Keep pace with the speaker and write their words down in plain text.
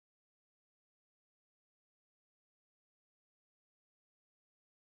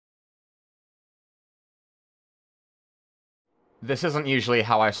This isn't usually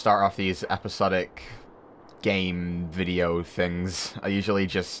how I start off these episodic game video things. I usually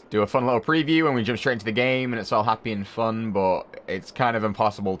just do a fun little preview and we jump straight into the game and it's all happy and fun, but it's kind of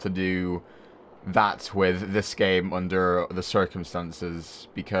impossible to do that with this game under the circumstances,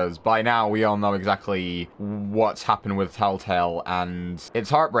 because by now we all know exactly what's happened with Telltale and it's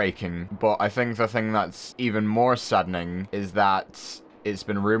heartbreaking. But I think the thing that's even more saddening is that it's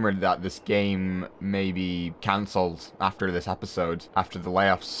been rumored that this game may be cancelled after this episode, after the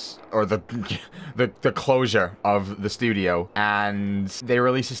layoffs or the the closure of the studio. And they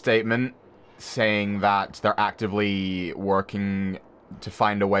released a statement saying that they're actively working to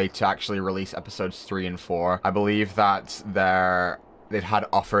find a way to actually release episodes 3 and 4. I believe that they've had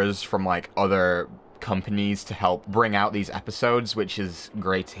offers from like other companies to help bring out these episodes, which is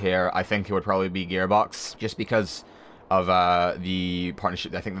great to hear. I think it would probably be Gearbox, just because of the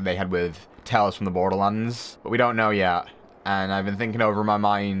partnership I think that they had with Tales from the Borderlands, but we don't know yet. And I've been thinking over in my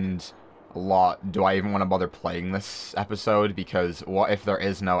mind a lot, do I even want to bother playing this episode? Because what if there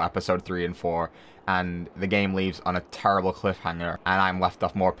is no episode 3 and 4 and the game leaves on a terrible cliffhanger and I'm left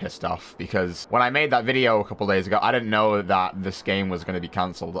off more pissed off? Because when I made that video a couple days ago, I didn't know that this game was going to be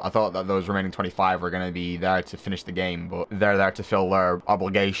cancelled. I thought that those remaining 25 were going to be there to finish the game, but they're there to fulfill their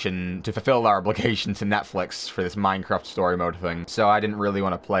obligation to Netflix for this Minecraft story mode thing. So I didn't really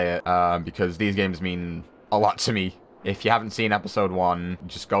want to play it because these games mean a lot to me. If you haven't seen episode 1,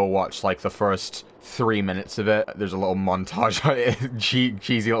 just go watch like the first 3 minutes of it. There's a little montage,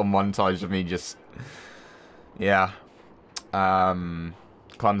 cheesy little montage of me just, yeah.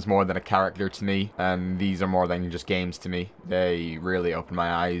 Clem's more than a character to me, and these are more than just games to me. They really opened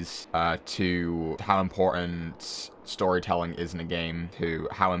my eyes to how important storytelling is in a game, to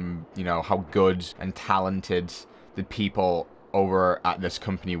how, how good and talented the people over at this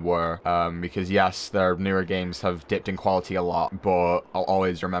company were, because yes, their newer games have dipped in quality a lot, but I'll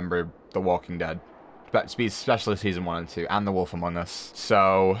always remember The Walking Dead, especially season 1 and 2, and The Wolf Among Us.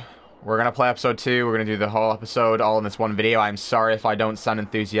 So we're gonna play episode 2. We're gonna do the whole episode all in this one video. I'm sorry if I don't sound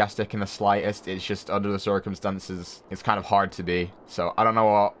enthusiastic in the slightest. It's just under the circumstances, it's kind of hard to be. So I don't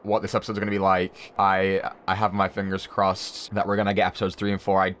know what this episode's gonna be like. I have my fingers crossed that we're gonna get episodes 3 and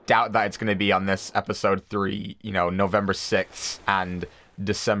 4. I doubt that it's gonna be on this episode 3, November 6th and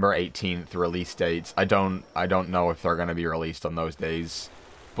December 18th release dates. I don't know if they're gonna be released on those days.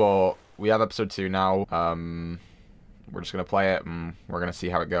 But we have episode 2 now. We're just going to play it, and we're going to see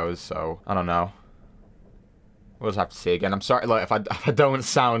how it goes, so I don't know. We'll just have to see again. I'm sorry, look, if I don't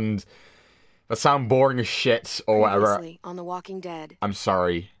sound... If I sound boring as shit, or whatever... On The Walking Dead. I'm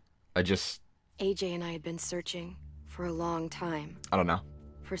sorry. AJ and I had been searching for a long time. I don't know.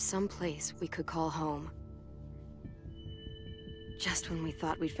 For some place we could call home. Just when we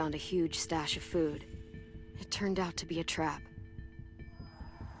thought we'd found a huge stash of food, it turned out to be a trap.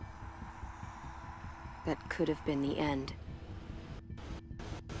 That could have been the end.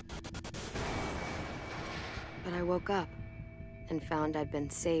 But I woke up and found I'd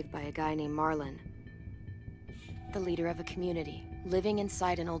been saved by a guy named Marlon, the leader of a community, living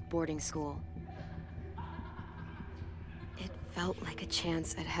inside an old boarding school. It felt like a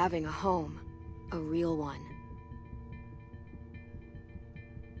chance at having a home, a real one.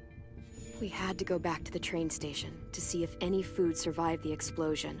 We had to go back to the train station to see if any food survived the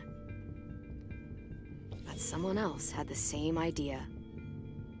explosion. But someone else had the same idea.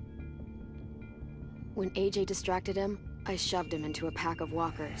 When AJ distracted him, I shoved him into a pack of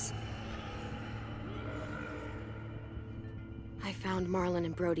walkers. I found Marlon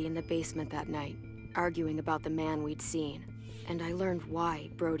and Brody in the basement that night, arguing about the man we'd seen, and I learned why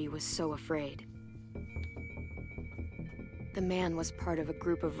Brody was so afraid. The man was part of a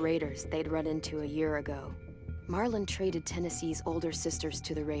group of raiders they'd run into a year ago. Marlon traded Tennessee's older sisters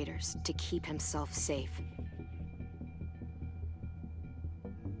to the raiders to keep himself safe.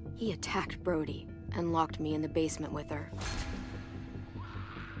 He attacked Brody and locked me in the basement with her.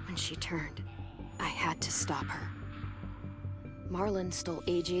 When she turned, I had to stop her. Marlon stole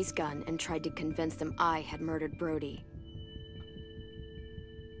AJ's gun and tried to convince them I had murdered Brody.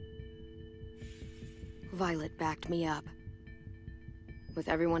 Violet backed me up. With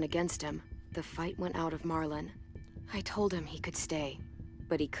everyone against him, the fight went out of Marlon. I told him he could stay,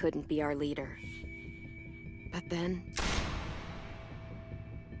 but he couldn't be our leader. But then,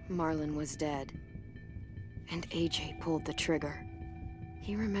 Marlon was dead, and AJ pulled the trigger.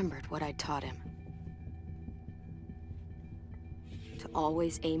 He remembered what I'd taught him. To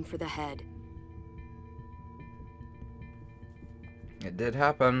always aim for the head. It did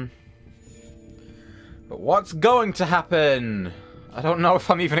happen. But what's going to happen? I don't know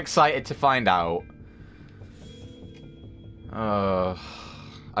if I'm even excited to find out.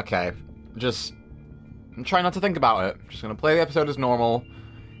 Okay. Just try not to think about it. Just gonna play the episode as normal,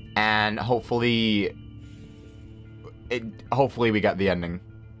 and hopefully we get the ending.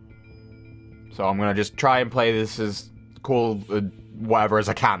 So I'm gonna just try and play this as cool, whatever as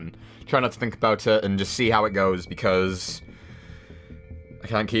I can. Try not to think about it and just see how it goes, because I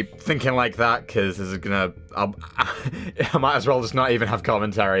can't keep thinking like that, because this is gonna... I might as well just not even have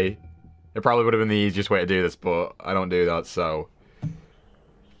commentary. It probably would have been the easiest way to do this, but I don't do that, so...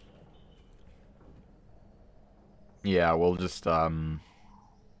 Yeah, we'll just, we're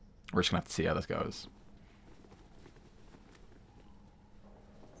just gonna have to see how this goes.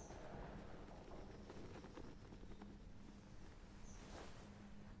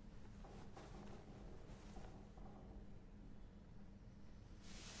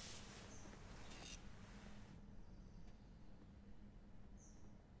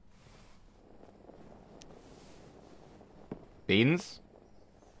 Beans?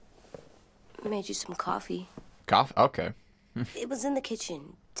 Made you some coffee. Coffee? Okay. It was in the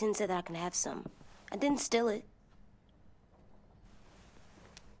kitchen. Tin said that I can have some. I didn't steal it.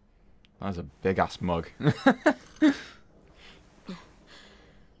 That was a big-ass mug.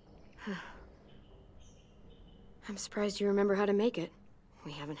 I'm surprised you remember how to make it.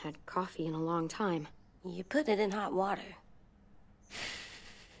 We haven't had coffee in a long time. You put it in hot water.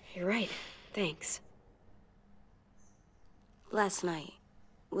 You're right. Thanks. Last night,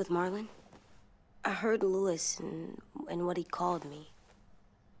 with Marlon, I heard Lewis and what he called me.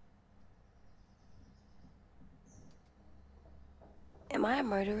 Am I a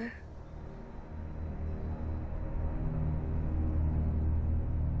murderer?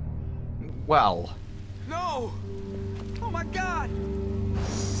 Well... No! Oh my god!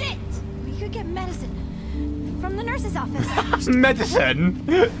 Shit! We could get medicine from the nurse's office. Medicine?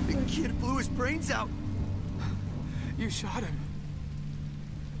 The kid blew his brains out. You shot him.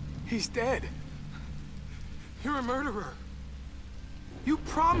 He's dead. You're a murderer. You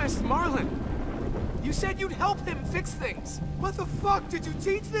promised Marlon. You said you'd help him fix things. What the fuck did you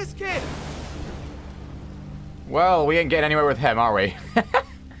teach this kid? Well, we ain't getting anywhere with him, are we?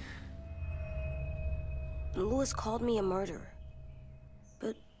 Lewis called me a murderer.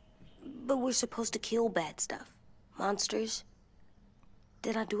 But we're supposed to kill bad stuff. Monsters.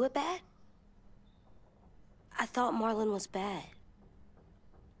 Did I do it bad? I thought Marlon was bad.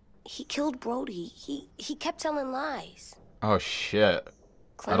 He killed Brody. He kept telling lies. Oh, shit.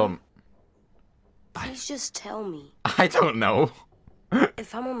 Clem, I don't... Please just tell me. I don't know.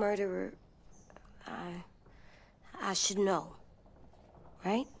 If I'm a murderer, I should know.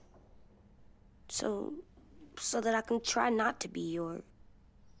 Right? So that I can try not to be, or...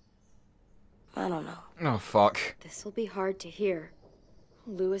 I don't know. Oh, fuck. This'll be hard to hear.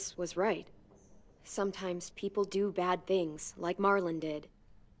 Lewis was right. Sometimes people do bad things, like Marlon did.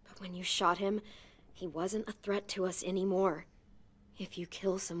 But when you shot him, he wasn't a threat to us anymore. If you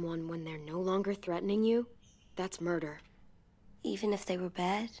kill someone when they're no longer threatening you, that's murder. Even if they were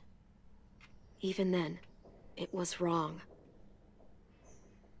bad? Even then, it was wrong.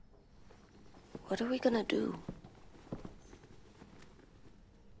 What are we gonna do?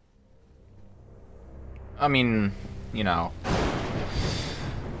 I mean, you know...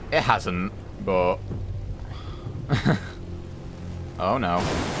 It hasn't, but... Oh, no.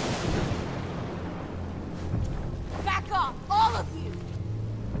 Back off, all of you!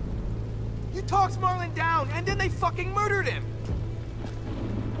 You talked Marlon down, and then they fucking murdered him!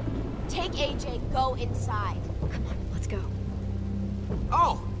 Take AJ, go inside. Come on, let's go.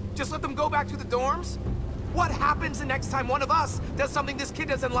 Oh, just let them go back to the dorms? What happens the next time one of us does something this kid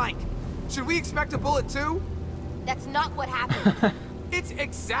doesn't like? Should we expect a bullet too? That's not what happened. It's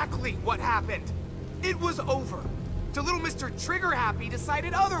exactly what happened. It was over. Till little Mr. Trigger Happy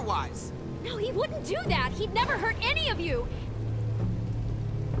decided otherwise. No, he wouldn't do that. He'd never hurt any of you.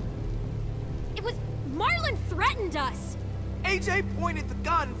 It was... Marlon threatened us. AJ pointed the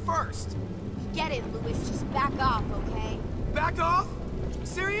gun first. We get it, Lewis. Just back off, okay? Back off?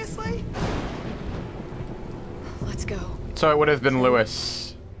 Seriously? Let's go. So it would have been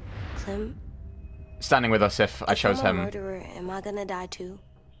Lewis Clem? standing with us if I chose I'm a him. murderer, am I gonna die too?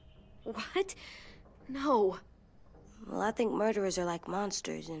 What? No. Well, I think murderers are like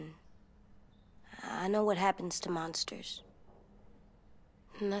monsters, and I know what happens to monsters.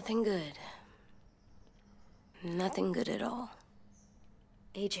 Nothing good. Nothing good at all.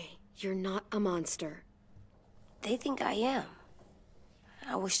 AJ, you're not a monster. They think I am.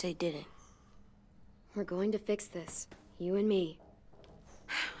 I wish they didn't. We're going to fix this. You and me.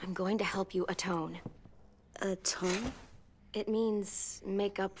 I'm going to help you atone. Atone? It means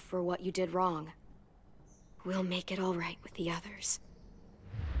make up for what you did wrong. We'll make it all right with the others.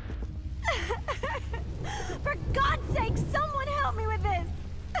 For God's sake, someone help me with this!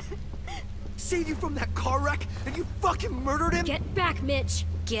 Saved you from that car wreck, and you fucking murdered him? Get back, Mitch!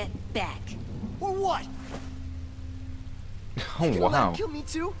 Get back. Or what? Oh, You gonna let wow. him kill me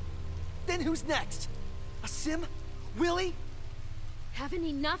too? Then who's next? A Sim? Willie? Haven't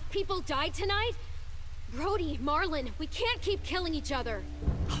enough people died tonight? Brody, Marlon, we can't keep killing each other.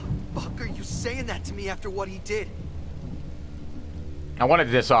 Fuck are you saying that to me after what he did? I wanted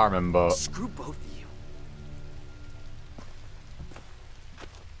to disarm him, but... Screw both of you.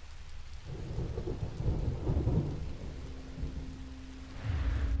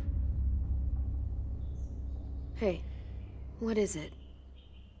 Hey, what is it?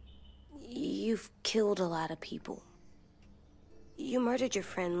 You've killed a lot of people. You murdered your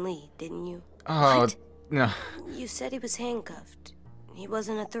friend Lee, didn't you? Oh, What? no. You said he was handcuffed. He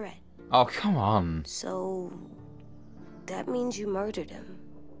wasn't a threat. Oh, come on. So... that means you murdered him.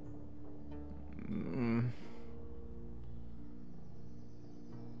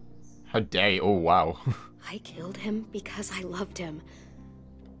 How dare you? Oh, wow. I killed him because I loved him.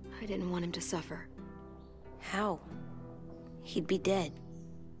 I didn't want him to suffer. How? He'd be dead.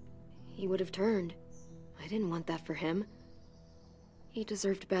 He would have turned. I didn't want that for him. He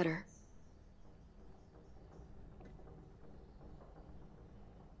deserved better.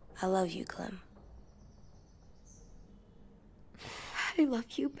 I love you, Clem. I love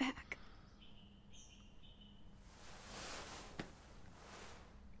you back.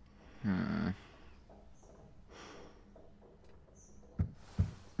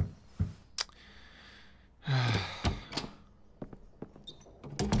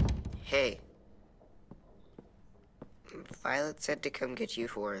 Hey. Violet said to come get you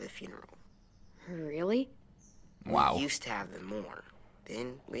for the funeral. Really? Wow. We used to have them more.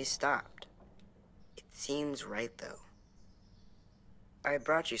 Then we stopped. It seems right, though. I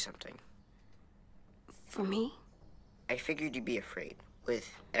brought you something. For me? I figured you'd be afraid, with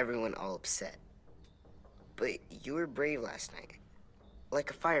everyone all upset. But you were brave last night. Like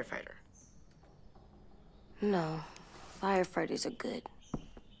a firefighter. No. Firefighters are good.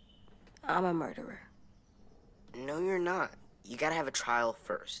 I'm a murderer. No, you're not. You gotta have a trial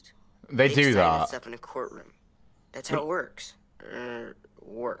first. They Big do sign and that. stuff in a courtroom. That's how it works.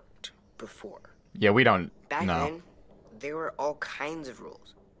 Worked before. Yeah, we don't Back know. then, there were all kinds of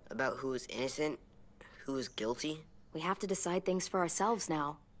rules about who was innocent, who was guilty. We have to decide things for ourselves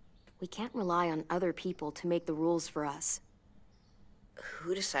now. We can't rely on other people to make the rules for us.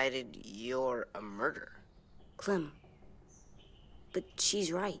 Who decided you're a murderer? Clem. But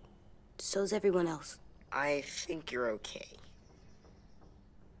she's right. So's everyone else. I think you're okay.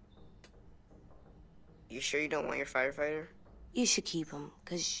 You sure you don't want your firefighter? You should keep him,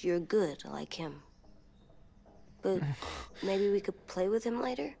 'cause you're good like him. But maybe we could play with him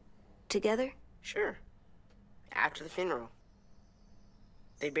later? Together? Sure. After the funeral.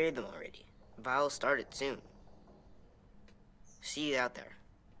 They buried them already. Vile started soon. See you out there.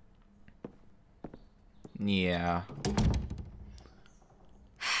 Yeah.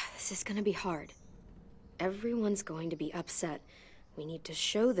 This is gonna be hard. Everyone's going to be upset. We need to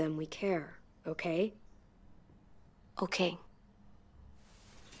show them we care, okay? Okay.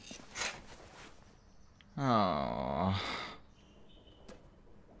 Oh.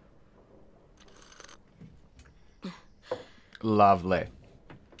 Lovely.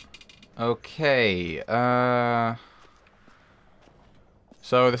 Okay,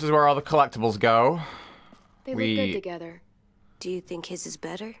 so this is where all the collectibles go. They look good together. Do you think his is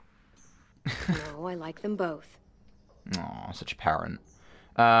better? No, I like them both. Aw, such a parent.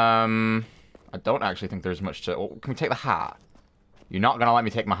 I don't actually think there's much to... Oh, can we take the hat? You're not gonna let me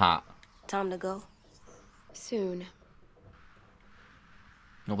take my hat. Time to go? Soon.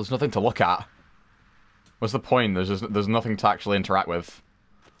 No, there's nothing to look at. What's the point? There's nothing to actually interact with.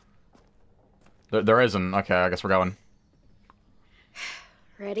 There isn't. Okay, I guess we're going.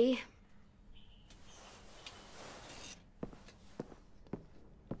 Ready?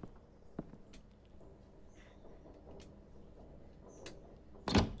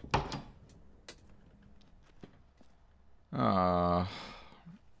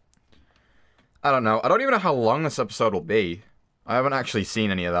 I don't know. I don't even know how long this episode will be. I haven't actually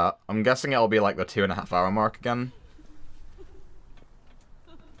seen any of that. I'm guessing it'll be like the 2.5 hour mark again.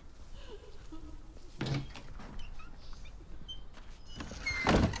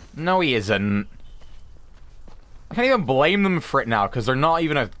 No, he isn't. I can't even blame them for it now, because they're not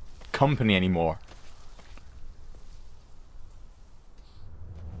even a company anymore.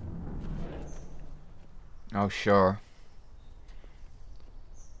 Oh, sure.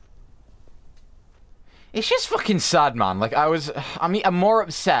 It's just fucking sad, man. Like, I'm more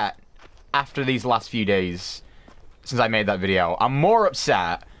upset after these last few days since I made that video. I'm more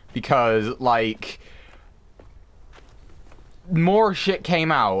upset because, like, more shit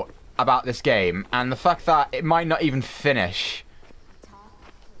came out about this game, and the fact that it might not even finish.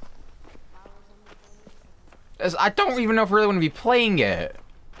 I don't even know if I really want to be playing it,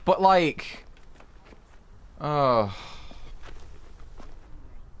 but, like, oh.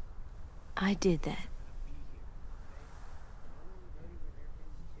 I did that.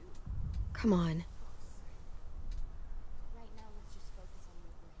 Come on.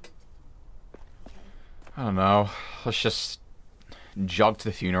 I don't know. Let's just jog to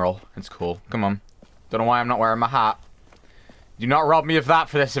the funeral. It's cool. Come on. Don't know why I'm not wearing my hat. Do not rob me of that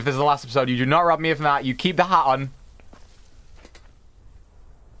for this. If this is the last episode, you do not rob me of that. You keep the hat on.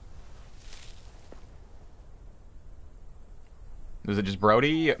 Was it just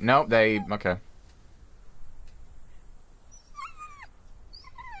Brody? Nope, they... Okay.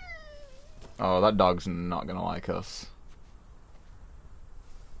 Oh, that dog's not gonna like us.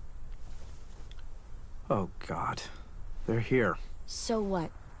 Oh, God. They're here. So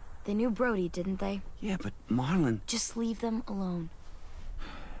what? They knew Brody, didn't they? Yeah, but Marlon... Just leave them alone.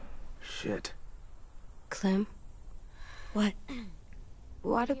 Shit. Clem? What?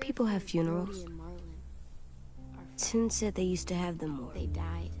 Why do people have funerals? Sin said they used to have them more. They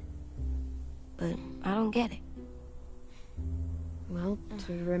died. But I don't get it. Well,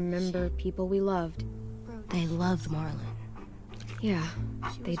 to remember people we loved. They loved Marlon. Yeah,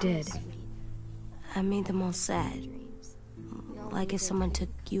 they did. I made them all sad. Like if someone took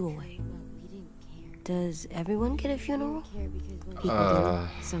you away. Does everyone get a funeral? People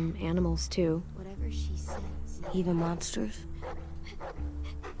did. Some animals, too. Even monsters?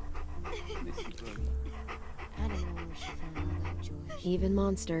 Even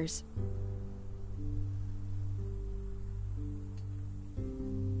monsters.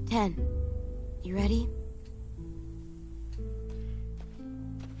 10. You ready?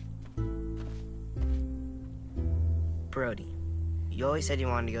 Brody, you always said you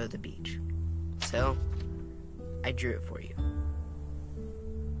wanted to go to the beach. So, I drew it for you.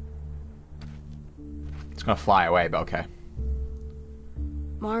 It's gonna fly away, but okay.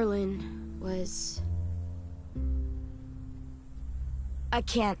 Marlon was... I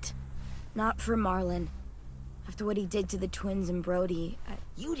can't. Not for Marlon. After what he did to the twins and Brody,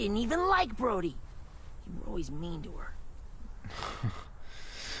 You didn't even like Brody. You were always mean to her.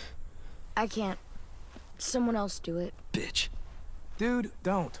 I can't. Someone else do it. Bitch. Dude,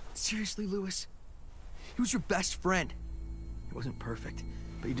 don't. Seriously, Lewis? He was your best friend. He wasn't perfect,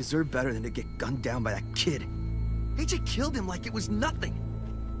 but he deserved better than to get gunned down by that kid. AJ killed him like it was nothing.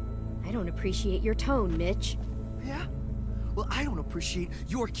 I don't appreciate your tone, Mitch. Yeah? Well, I don't appreciate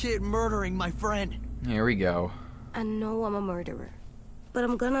your kid murdering my friend. Here we go. I know I'm a murderer. But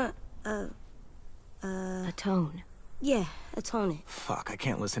I'm gonna, Atone. yeah, atone it. Fuck, I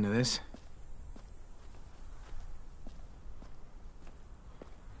can't listen to this.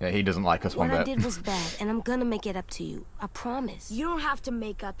 Yeah, he doesn't like us one What I bit. did was bad, and I'm gonna make it up to you. I promise. You don't have to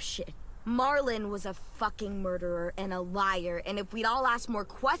make up shit. Marlon was a fucking murderer and a liar, and if we'd all asked more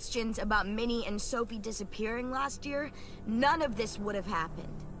questions about Minnie and Sophie disappearing last year, none of this would have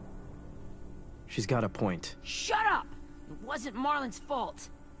happened. She's got a point. Shut up! It wasn't Marlon's fault.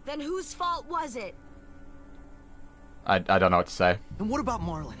 Then whose fault was it? I don't know what to say. And what about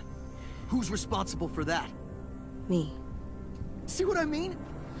Marlon? Who's responsible for that? Me. See what I mean?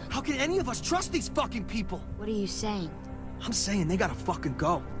 How can any of us trust these fucking people? What are you saying? I'm saying they gotta fucking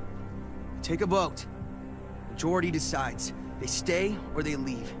go. Take a vote. Majority decides. They stay or they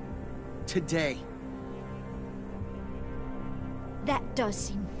leave. Today. That does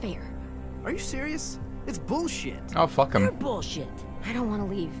seem fair. Are you serious? It's bullshit. Oh, fuck You're him. bullshit. I don't want to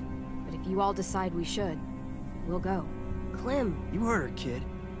leave, but if you all decide we should, we'll go. Clem. You heard her, kid.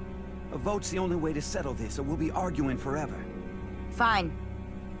 A vote's the only way to settle this, or we'll be arguing forever. Fine.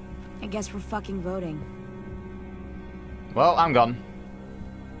 I guess we're fucking voting. Well, I'm gone.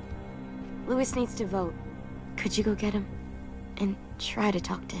 Lewis needs to vote. Could you go get him? And try to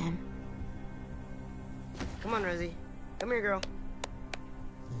talk to him. Come on, Rosie. Come here, girl.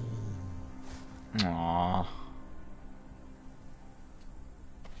 Aww.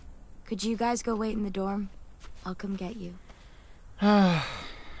 Could you guys go wait in the dorm? I'll come get you.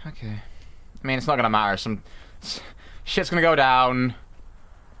 Okay. I mean, it's not gonna matter. Some shit's gonna go down,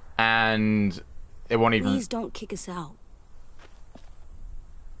 and it won't even... Please don't kick us out.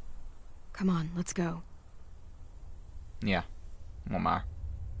 Come on, let's go. Yeah. Won't matter.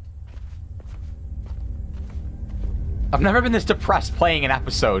 I've never been this depressed playing an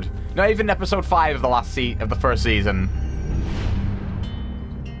episode. Not even episode 5 of the first season.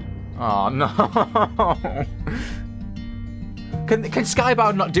 Oh no. Can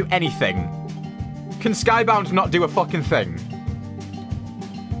Skybound not do anything? Can Skybound not do a fucking thing?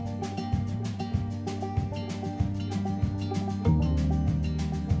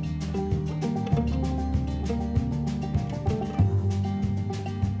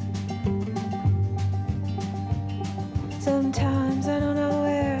 Sometimes I don't know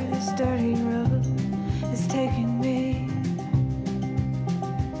where this dirty road is taking me.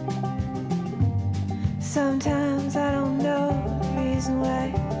 Sometimes I don't know the reason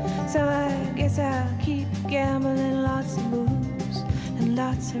why. So I guess I'll keep gambling, lots of moves and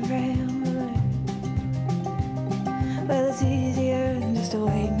lots of rambling. Well, it's easier than just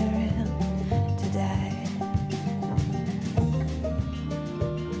waiting around to die.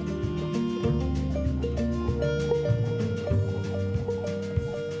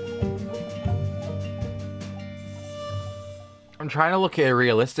 I'm trying to look at it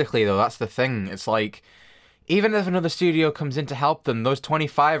realistically, though. That's the thing. It's like, even if another studio comes in to help them, those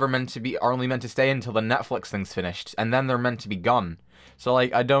 25 are only meant to stay until the Netflix thing's finished, and then they're meant to be gone. So,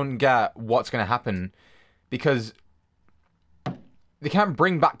 like, I don't get what's going to happen, because they can't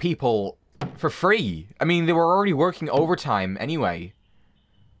bring back people for free. I mean, they were already working overtime anyway.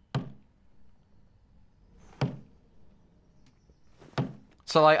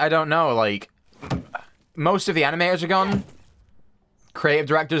 So, like, I don't know, like, most of the animators are gone. Creative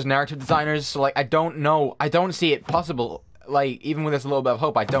directors, narrative designers, so, like, I don't know. I don't see it possible. Like, even with this little bit of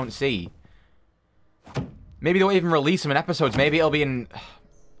hope, I don't see. Maybe they'll even release them in episodes. Maybe it'll be in...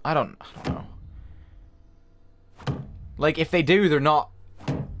 I don't know. Like, if they do, they're not...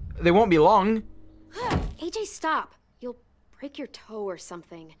 They won't be long. AJ, stop. You'll break your toe or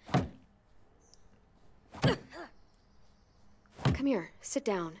something. Come here, sit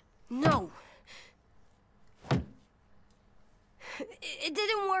down. No. It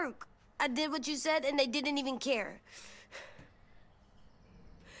didn't work. I did what you said, and they didn't even care.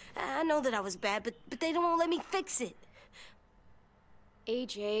 I know that I was bad, but they don't let me fix it.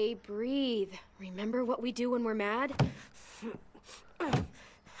 AJ, breathe. Remember what we do when we're mad? Come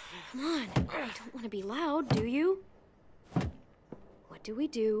on, you don't want to be loud, do you? What do we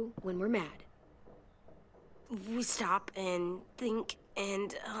do when we're mad? We stop and think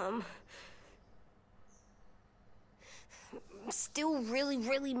and, I'm still really,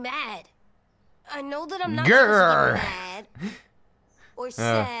 really mad. I know that I'm not supposed to get mad or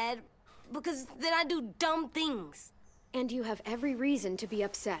sad because then I do dumb things. And you have every reason to be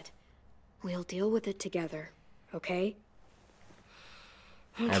upset. We'll deal with it together, okay?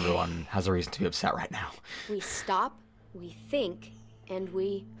 Everyone has a reason to be upset right now. We stop, we think, and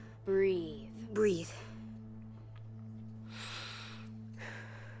we breathe. Breathe.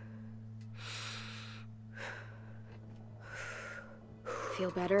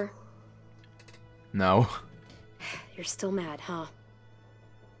 Feel better? No. You're still mad, huh?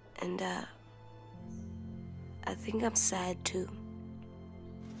 And, I think I'm sad, too.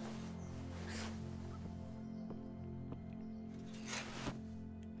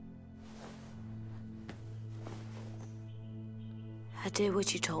 I did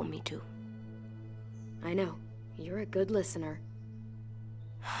what you told me to. I know. You're a good listener.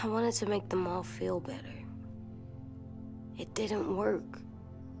 I wanted to make them all feel better. It didn't work.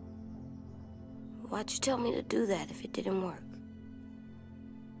 Why'd you tell me to do that if it didn't work?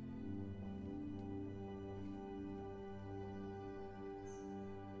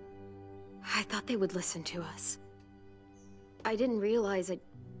 I thought they would listen to us. I didn't realize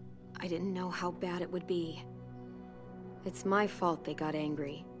I didn't know how bad it would be. It's my fault they got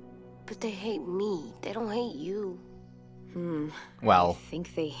angry. But they hate me. They don't hate you. Well, I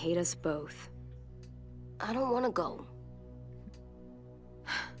think they hate us both. I don't want to go.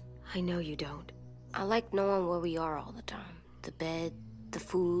 I know you don't. I like knowing where we are all the time. The bed, the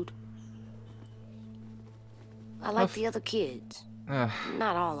food. I like the other kids.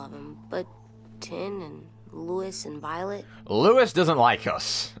 Not all of them, but Tin and Louis and Violet. Louis doesn't like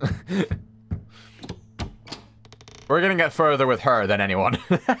us. We're gonna get further with her than anyone.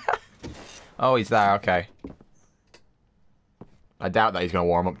 Oh, he's there, okay. I doubt that he's gonna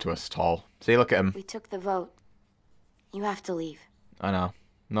warm up to us at all. See, look at him. We took the vote. You have to leave. I know.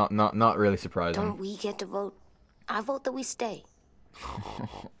 Not really surprising. Don't we get to vote? I vote that we stay.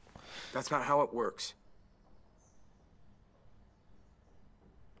 That's not how it works.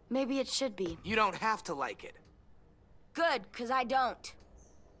 Maybe it should be. You don't have to like it. Good, 'cause I don't.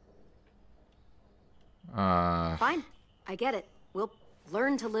 Fine. I get it. We'll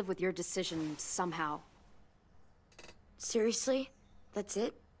learn to live with your decision somehow. Seriously? That's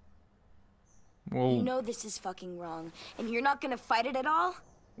it? Well, You know this is fucking wrong, and you're not gonna fight it at all?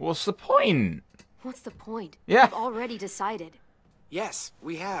 what's the point? What's the point? Yeah. We've already decided. Yes,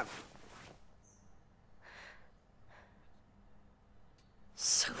 we have.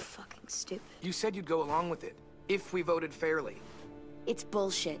 So fucking stupid. You said you'd go along with it, if we voted fairly. It's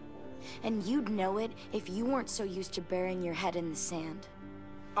bullshit. And you'd know it if you weren't so used to burying your head in the sand.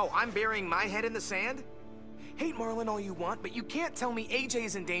 Oh, I'm burying my head in the sand? Hate Marlin all you want, but you can't tell me AJ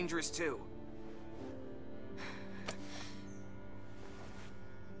isn't dangerous too.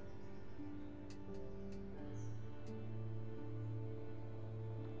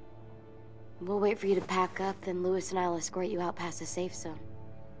 We'll wait for you to pack up, then Lewis and I'll escort you out past the safe zone.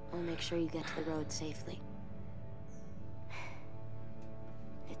 We'll make sure you get to the road safely.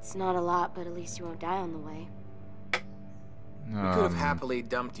 It's not a lot, but at least you won't die on the way. We could have happily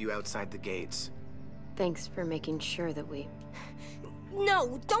dumped you outside the gates. Thanks for making sure that we...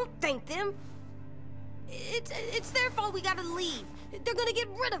 No, don't thank them. It's their fault we gotta leave. They're gonna get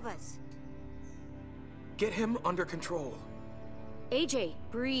rid of us. Get him under control. AJ,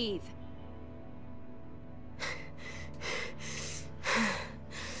 breathe.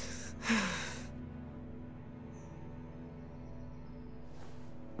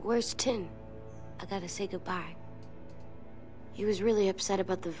 Where's Tin? I gotta say goodbye. He was really upset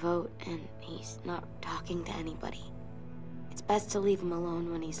about the vote, and he's not talking to anybody. It's best to leave him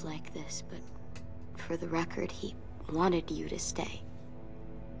alone when he's like this, but for the record, he wanted you to stay.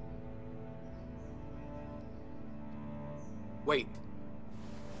 Wait.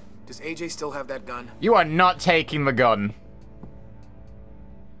 Does AJ still have that gun? You are not taking the gun.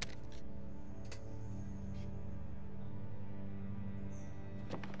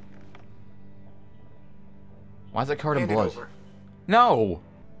 Why is it covered in Hand it blood? over. No!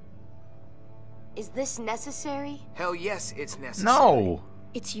 Is this necessary? Hell yes, it's necessary. No!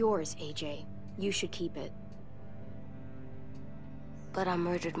 It's yours, AJ. You should keep it. But I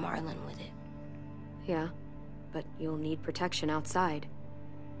murdered Marlin with it. Yeah, but you'll need protection outside.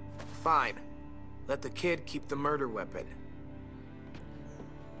 Fine. Let the kid keep the murder weapon.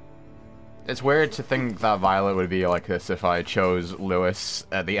 It's weird to think that Violet would be like this if I chose Lewis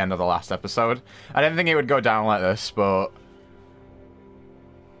at the end of the last episode. I didn't think it would go down like this, but...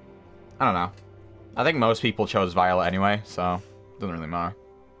 I don't know. I think most people chose Violet anyway, so it doesn't really matter.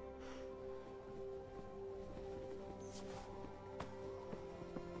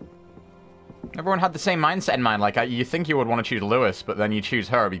 Everyone had the same mindset in mind. Like, you think you would want to choose Lewis, but then you choose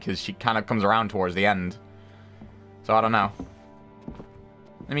her because she kind of comes around towards the end. So I don't know.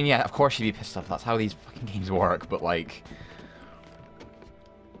 I mean, yeah, of course she'd be pissed off. That's how these fucking games work, but like...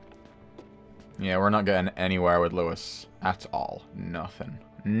 Yeah, we're not getting anywhere with Lewis at all. Nothing.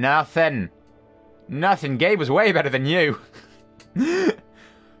 Nothing! Nothing! Gabe was way better than you! They're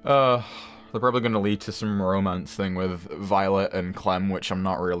probably going to lead to some romance thing with Violet and Clem, which I'm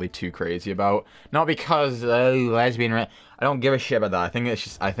not really too crazy about. Not because, lesbian... I don't give a shit about that. I think it's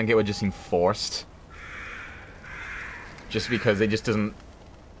just... I think it would just seem forced. Just because it just doesn't...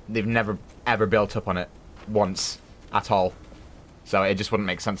 They've never, ever built up on it. Once. At all. So it just wouldn't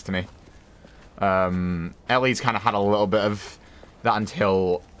make sense to me. Ellie's kind of had a little bit of that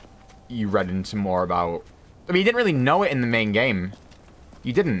until you read into more about... I mean, you didn't really know it in the main game.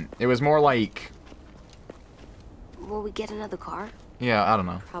 You didn't. It was more like... Will we get another car? Yeah, I don't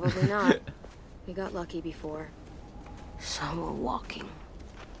know. Probably not. We got lucky before. So we're walking.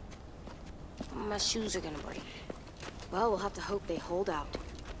 My shoes are gonna break. Well, we'll have to hope they hold out.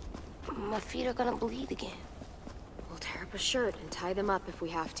 My feet are gonna bleed again. We'll tear up a shirt and tie them up if we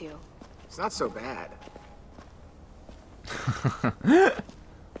have to. It's not so bad.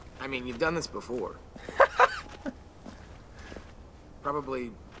 I mean, you've done this before. Probably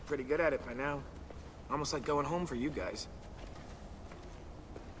pretty good at it by now. Almost like going home for you guys.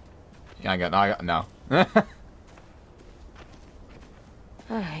 Yeah, I got no.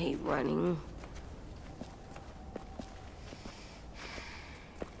 I hate running.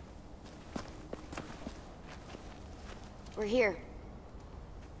 We're here.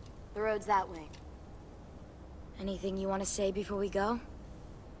 The road's that way. Anything you want to say before we go?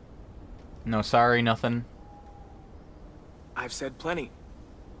 No, sorry, nothing. I've said plenty.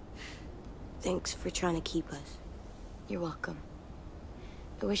 Thanks for trying to keep us. You're welcome.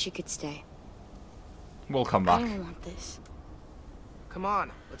 I wish you could stay. We'll come I back. don't want this. Come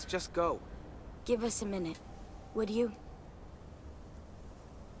on, let's just go. Give us a minute, would you?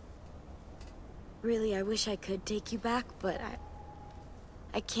 Really, I wish I could take you back, but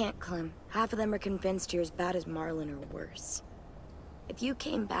I can't, Clem. Half of them are convinced you're as bad as Marlin or worse. If you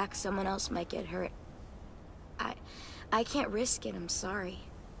came back, someone else might get hurt. I can't risk it, I'm sorry.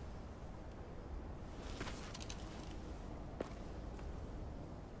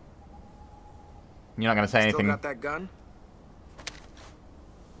 You're not gonna say anything. Still got that gun?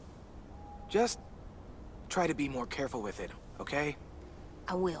 Just try to be more careful with it, okay?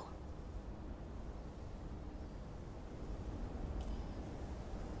 I will.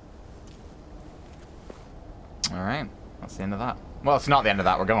 Alright, that's the end of that. Well, it's not the end of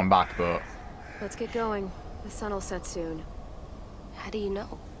that, we're going back, but... Let's get going. The sun will set soon. How do you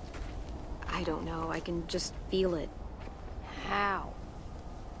know? I don't know. I can just feel it. How?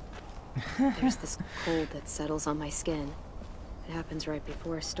 There's this cold that settles on my skin. It happens right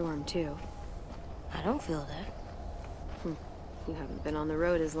before a storm, too. I don't feel that. You haven't been on the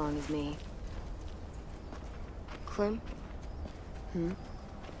road as long as me. Clem? Hmm?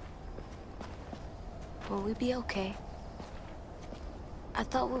 Will we be okay? I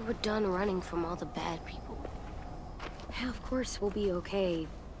thought we were done running from all the bad people. Yeah, of course we'll be okay.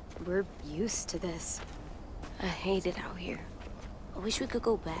 We're used to this. I hate it out here. I wish we could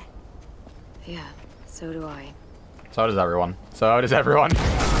go back. Yeah, so do I. So does everyone. So does everyone.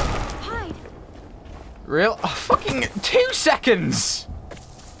 Hide! Real? Oh, fucking 2 seconds!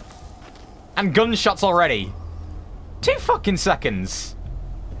 And gunshots already. 2 fucking seconds.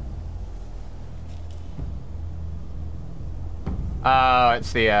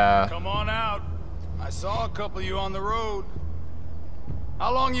 It's the, Come on out. I saw a couple of you on the road.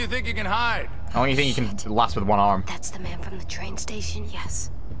 How long do you think you can hide? How long do you think you can last with one arm? That's the man from the train station? Yes.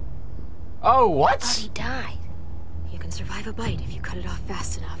 Oh, I what? thought he died. You can survive a bite if you cut it off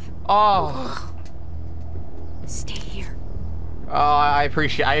fast enough. Oh. Stay here. Oh, I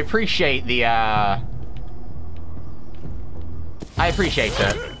appreciate the, I appreciate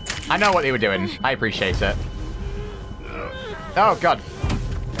it. I know what they were doing. I appreciate it. Oh, God.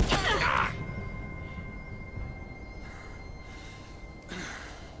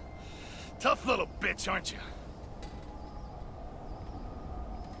 Tough little bitch, aren't you?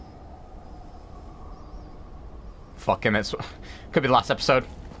 Fuck him, it's... Could be the last episode.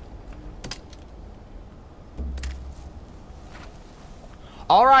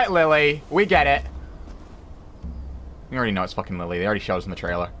 Alright, Lily. We get it. We already know it's fucking Lily. They already showed us in the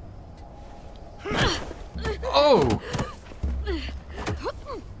trailer. Oh!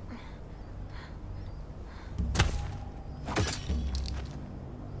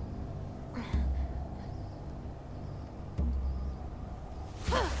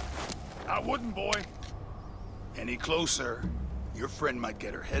 I wouldn't, boy. Any closer, your friend might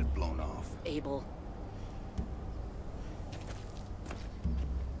get her head blown off. Abel.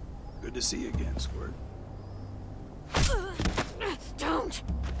 Good to see you again, Squirt. Don't!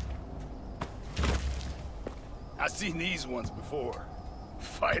 I've seen these ones before.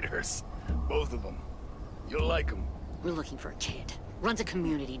 Fighters. Both of them. You'll like them. We're looking for a kid. Runs a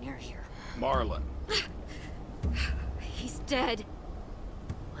community near here. Marlon. He's dead.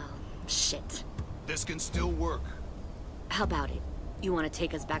 Well, shit. This can still work. How about it? You want to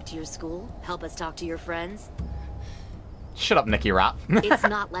take us back to your school? Help us talk to your friends? Shut up, Nicky Rat. It's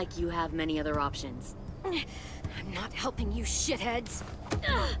not like you have many other options. I'm not helping you shitheads.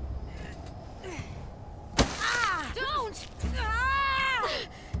 Don't!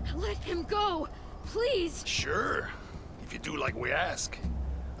 Let him go, please. Sure. If you do like we ask.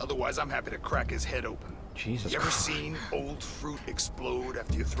 Otherwise, I'm happy to crack his head open. Jesus You ever Christ. seen old fruit explode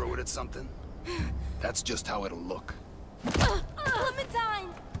after you throw it at something? That's just how it'll look. Clementine!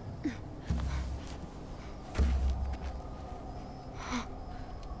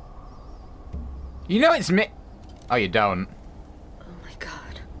 You know it's me. Oh, you don't. Oh my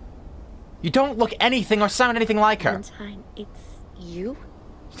god. You don't look anything or sound anything like her. Clementine, it's you?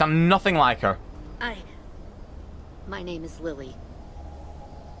 You sound nothing like her. My name is Lily.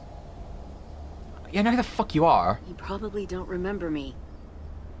 You know who the fuck you are. You probably don't remember me.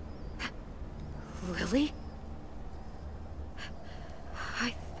 Lily?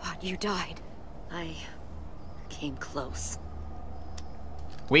 I thought you died. I came close.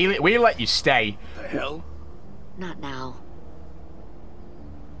 We let you stay. The hell? Not now.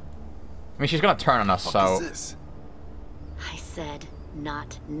 I mean, she's gonna turn on us, What so... is this? I said,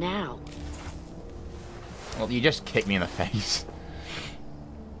 not now. Well, you just kicked me in the face.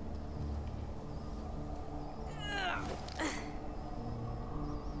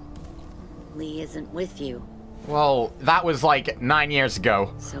 Lee isn't with you, Well, that was like 9 years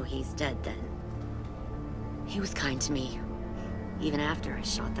ago. so he's dead then. He was kind to me, even after I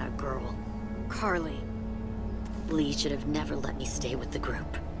shot that girl. Carly. Lee should have never let me stay with the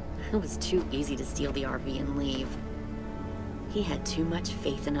group. It was too easy to steal the RV and leave. He had too much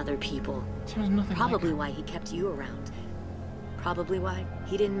faith in other people. Probably why he kept you around. Probably why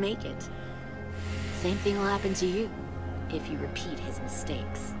he didn't make it. Same thing will happen to you if you repeat his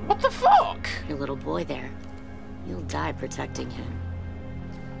mistakes. What the fuck? Your little boy there. You'll die protecting him.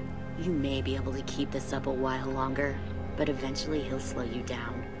 You may be able to keep this up a while longer, but eventually he'll slow you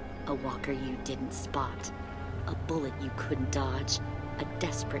down. A walker you didn't spot. A bullet you couldn't dodge. A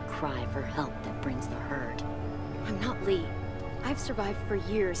desperate cry for help that brings the herd. I'm not Lee. I've survived for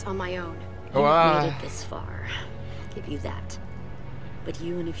years on my own. You've made it this far. I'll give you that. But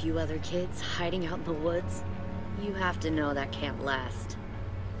you and a few other kids hiding out in the woods, you have to know that can't last.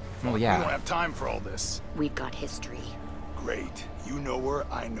 Well, We yeah. don't have time for all this. We've got history. Great. You know her,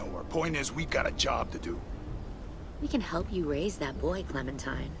 I know her. Point is, we got a job to do. We can help you raise that boy,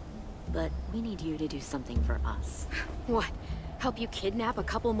 Clementine. But we need you to do something for us. What? Help you kidnap a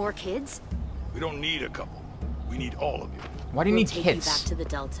couple more kids? We don't need a couple. We need all of you. Why do you need We'll take kids? you back to the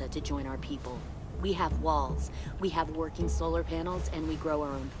Delta to join our people. We have walls, we have working solar panels, and we grow our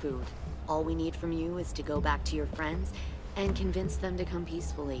own food. All we need from you is to go back to your friends and convince them to come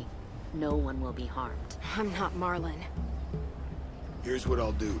peacefully. No one will be harmed. I'm not Marlon. Here's what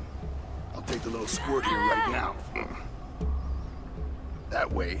I'll do. I'll take the little squirt here right now.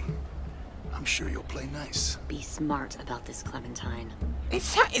 That way, I'm sure you'll play nice. Be smart about this, Clementine.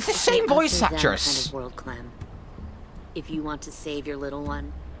 It's the same voice Us or them actress. kind of world, Clem. If you want to save your little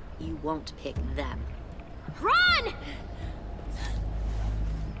one, you won't pick them. Run!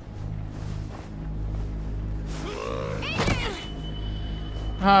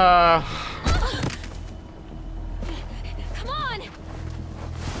 Come on!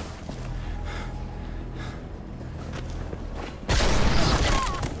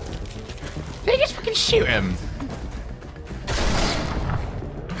 Did he just fucking shoot him?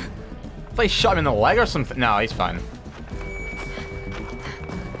 They shot him in the leg or something. No, he's fine.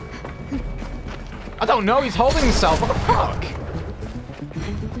 I don't know, he's holding himself. What the fuck?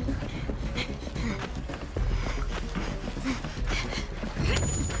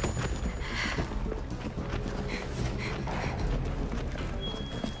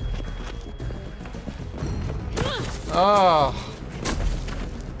 Oh.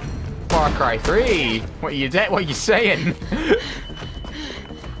 Far Cry 3. What are you saying?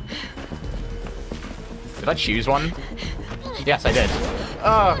 Did I choose one? Yes, I did.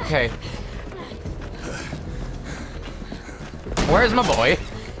 Oh, okay. Where's my boy?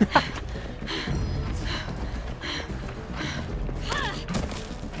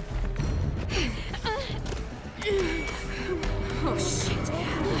 Oh shit.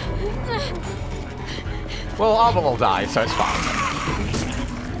 Well, Alba will die, so it's fine.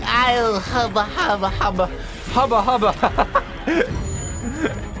 Ow, hubba, hubba, hubba. Hubba, hubba.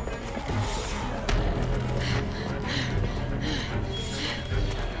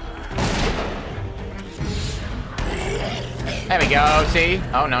 There we go, see?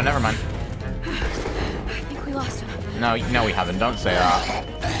 Oh, no, never mind. I think we lost him. No, no, we haven't. Don't say that.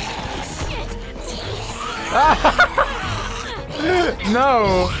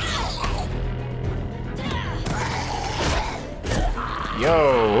 No!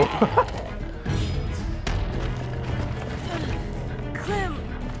 Yo! Clem!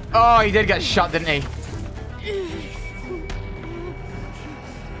 Oh, he did get shot, didn't he?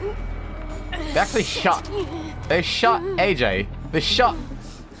 They actually shot. They shot AJ. They shot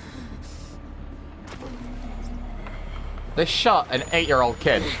an 8-year-old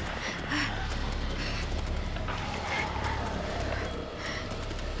kid.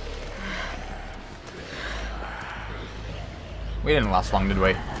 We didn't last long, did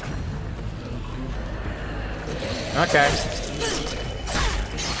we? Okay.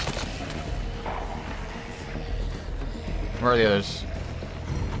 Where are the others?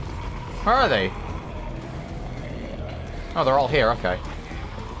 Where are they? Oh, they're all here, okay.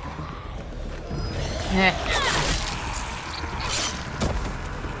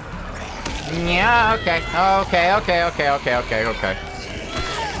 Yeah, okay. Okay.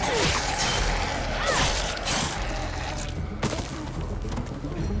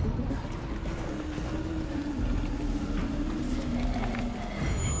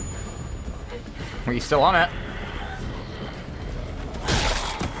 Are you still on it?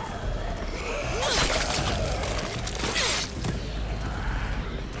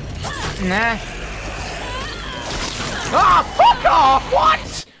 Nah. Ah, fuck off!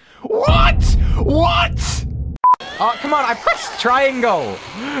 What? What? Oh, come on, I pressed triangle!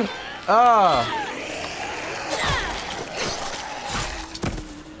 That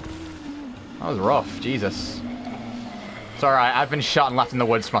was rough, Jesus. It's alright, I've been shot and left in the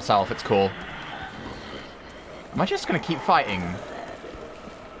woods myself, it's cool. Am I just gonna keep fighting?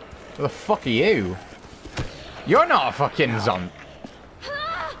 Who the fuck are you? You're not a fucking zombie.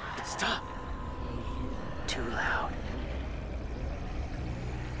 Stop. Too loud.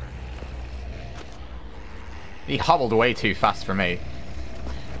 He hobbled way too fast for me.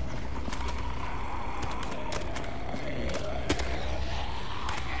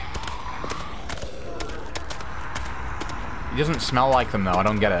 He doesn't smell like them though, I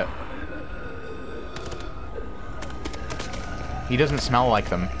don't get it. He doesn't smell like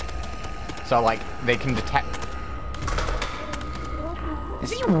them. So like, they can detect...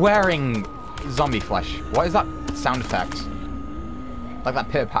 Is he wearing zombie flesh? What is that sound effect? Like that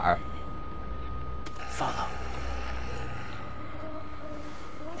pitter patter. Follow.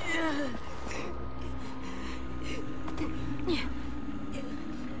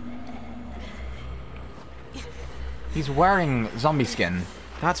 He's wearing zombie skin.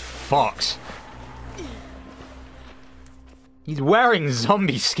 That's fucked. He's wearing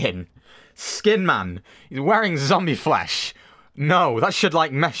zombie skin. Skin man. He's wearing zombie flesh. No, that should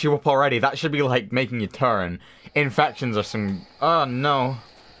like mess you up already. That should be like making you turn. Infections or some... Oh no.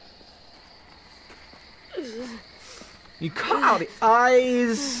 You cut out the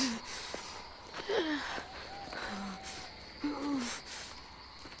eyes.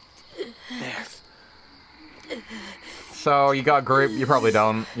 There. So, you got a group, you probably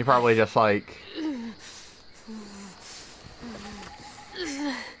don't. You probably just like...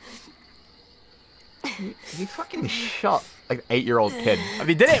 You fucking shot like an 8-year-old kid. I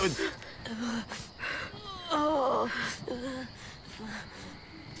mean, did it with...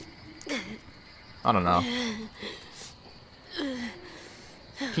 I don't know.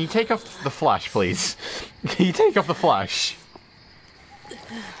 Can you take off the flash, please? Can you take off the flash?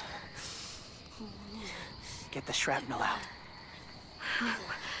 Get the shrapnel out.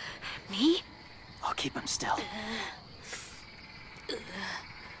 Me? I'll keep him still.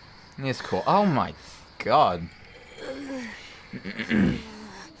 It's cool. Oh my god.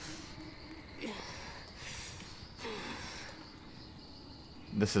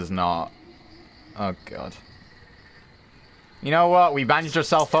 This is not... Oh god. You know what? We bandaged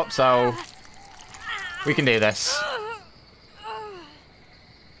ourselves up, so... We can do this.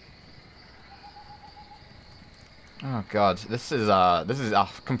 Oh god, this is a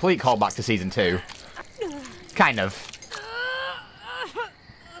complete callback to season 2. Kind of.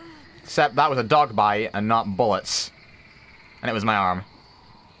 Except that was a dog bite and not bullets. And it was my arm.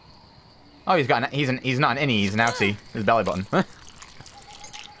 Oh, he's got he's not an innie, he's an outie. His belly button.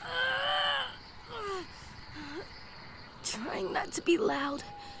 Trying not to be loud.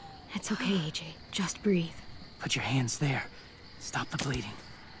 It's okay, AJ. Just breathe. Put your hands there. Stop the bleeding.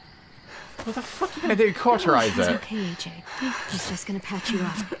 What the fuck are you gonna do? Cauterize It's it? okay, AJ. He's just gonna patch you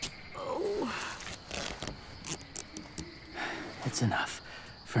up. It's enough.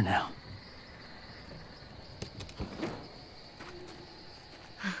 For now.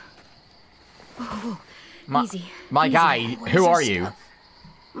 Whoa. Easy. My Easy. guy, Where's who your are you? stuff?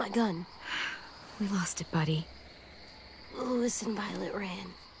 My gun. We lost it, buddy. Louis and Violet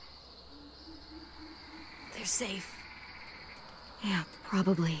ran. They're safe. Yeah,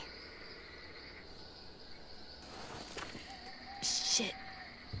 probably. Shit.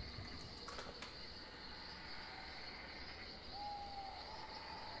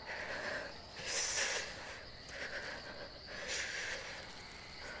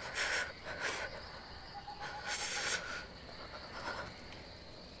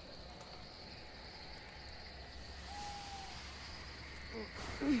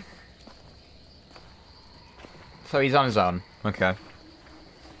 So he's on his own. Okay.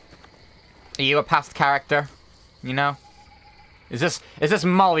 Are you a past character? You know? Is this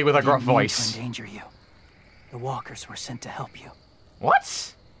Molly with a gruff voice? To endanger you. The walkers were sent to help you.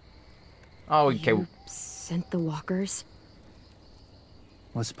 What? Oh, okay. You sent the walkers?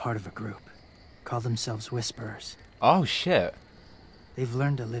 Was part of a group. Call themselves Whisperers. Oh shit. They've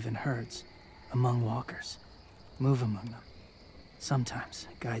learned to live in herds, among walkers. Move among them. Sometimes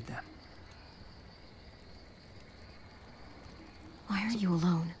guide them. Why are you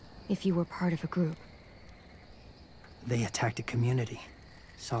alone, if you were part of a group? They attacked a community.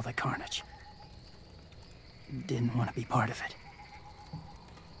 Saw the carnage. Didn't want to be part of it.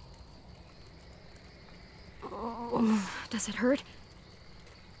 Does it hurt?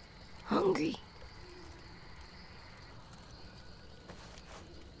 Hungry.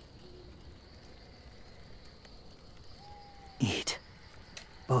 Eat.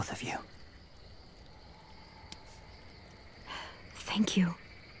 Both of you. Thank you.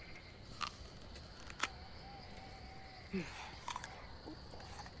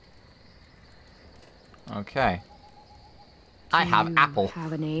 Okay. I have Apple.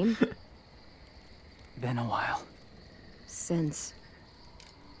 Have a name? Been a while. Since.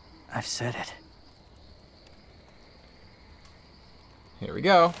 I've said it. Here we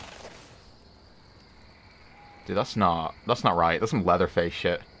go. Dude, that's not right. That's some Leatherface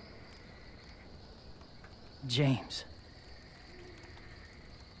shit. James.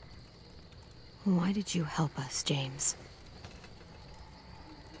 Why did you help us, James?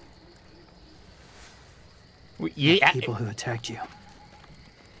 Yeah. People who attacked you.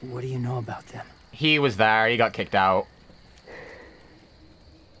 What do you know about them? He was there. He got kicked out.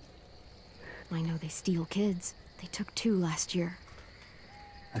 I know they steal kids. They took 2 last year.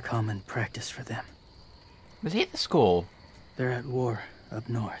 A common practice for them. Was he at the school? They're at war up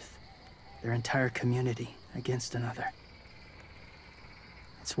north. Their entire community against another.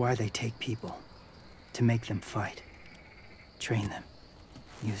 It's why they take people. To make them fight. Train them.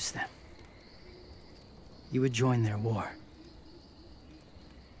 Use them. You would join their war.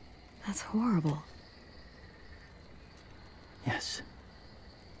 That's horrible. Yes.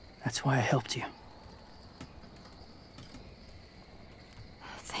 That's why I helped you.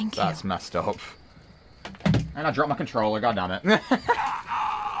 Thank you. That's messed up. And I dropped my controller, god damn it.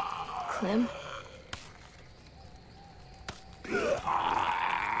 Clem?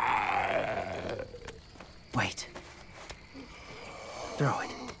 Wait. Throw it.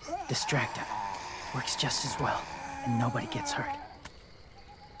 Distract him. Works just as well, and nobody gets hurt.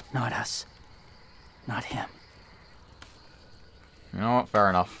 Not us. Not him. You know what? Fair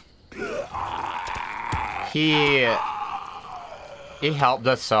enough. He helped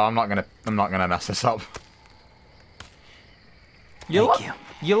us, so I'm not gonna mess this up. Thank you.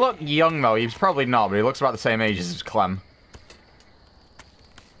 You look young though. He's probably not, but he looks about the same age as Clem.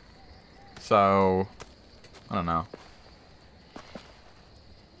 So, I don't know.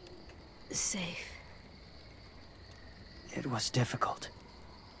 Safe. It was difficult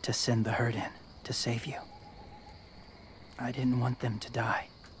to send the herd in to save you. I didn't want them to die.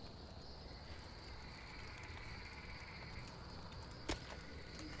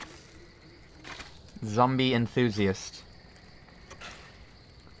 Zombie enthusiast.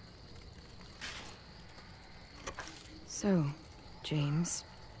 So, James,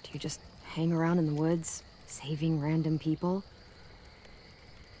 do you just hang around in the woods, saving random people?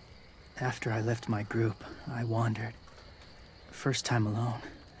 After I left my group, I wandered. First time alone,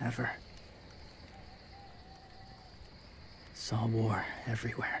 ever. Saw war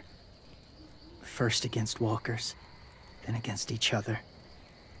everywhere. First against walkers, then against each other.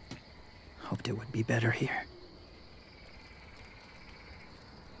 Hoped it would be better here.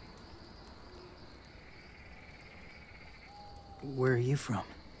 Where are you from?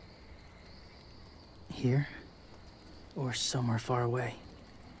 Here? Or somewhere far away?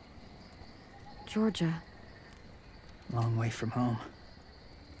 Georgia. Long way from home.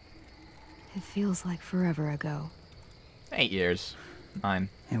 It feels like forever ago. 8 years. 9.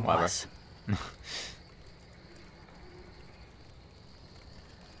 It Whatever. was.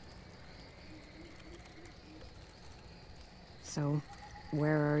 So,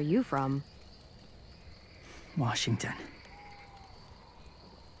 where are you from? Washington.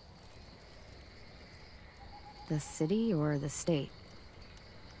 The city or the state?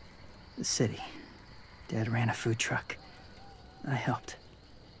 The city. Dad ran a food truck. I helped.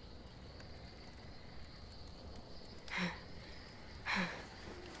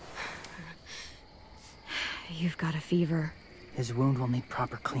 You've got a fever. His wound will need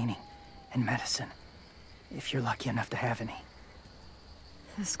proper cleaning and medicine, if you're lucky enough to have any.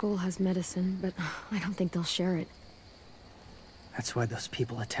 The school has medicine, but I don't think they'll share it. That's why those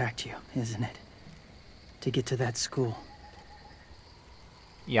people attacked you, isn't it? To get to that school.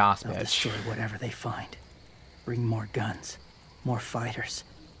 Yas, They'll bitch. destroy whatever they find. Bring more guns, more fighters.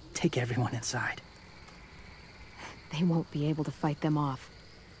 Take everyone inside. They won't be able to fight them off.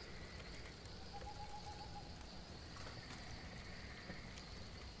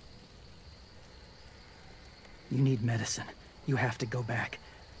 You need medicine. You have to go back,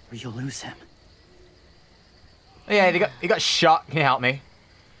 or you'll lose him. Yeah, he got shot. Can you help me?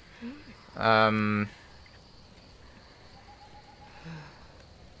 I'll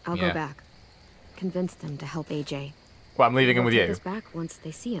Yeah. go back. Convince them to help AJ. Well, I'm leaving him with They'll take you. us back once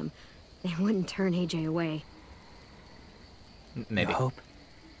they see him. They wouldn't turn AJ away. Maybe. You hope?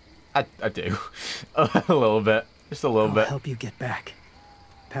 I do. A little bit. Just a little I'll bit. help you get back.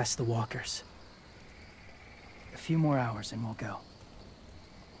 Past the walkers. A few more hours and we'll go.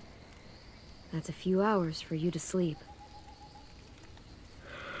 That's a few hours for you to sleep.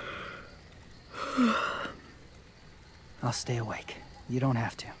 I'll stay awake. You don't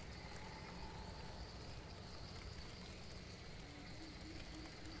have to.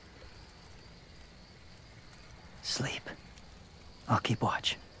 sleep. I'll keep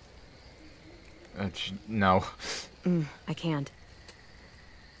watch. No. I can't.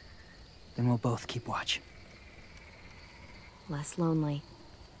 Then we'll both keep watch. Less lonely.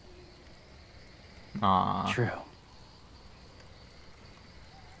 Aww. True.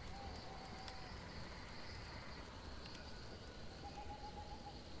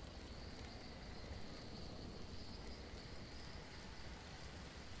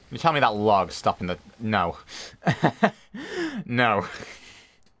 You tell me that log stopping the... No. No.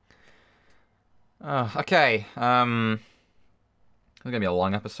 Okay, it's gonna be a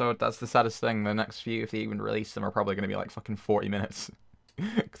long episode. That's the saddest thing. The next few, if they even release them, are probably gonna be like fucking 40 minutes.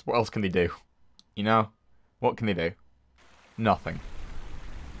 Because what else can they do? You know? What can they do? Nothing.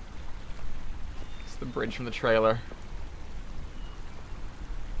 It's the bridge from the trailer.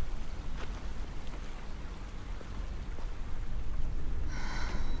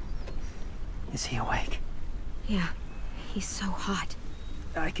 Is he awake? Yeah, he's so hot.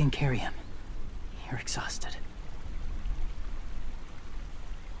 I can carry him. You're exhausted.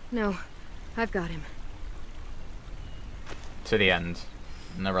 No, I've got him. To the end.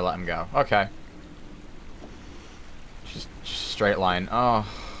 Never let him go. Okay. Just straight line. Oh.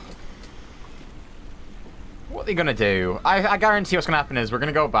 What are they gonna do? I guarantee what's gonna happen is we're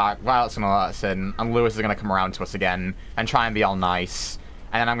gonna go back, Violet's gonna let us in, and Lewis is gonna come around to us again and try and be all nice.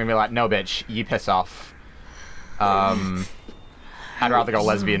 And then I'm gonna be like, no bitch, you piss off. I'd rather go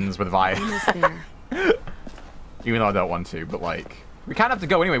lesbians with Violet. Even though I don't want to, but like, we kind of have to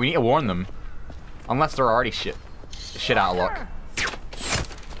go anyway, we need to warn them. Unless they're already shit out of luck.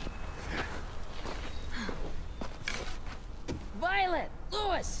 Violet!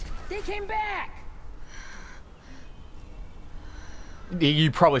 Lewis! They came back! You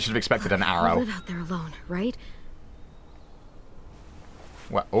probably should have expected an arrow. You live out there alone, right?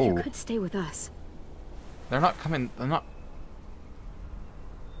 What? Oh. You could stay with us. They're not coming, they're not...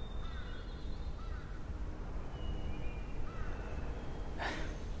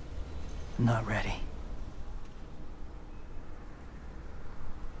 Not ready.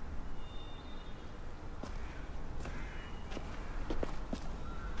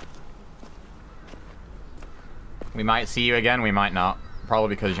 We might see you again, we might not. Probably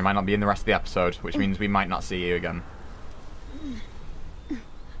because you might not be in the rest of the episode, which means we might not see you again.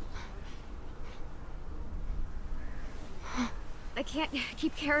 I can't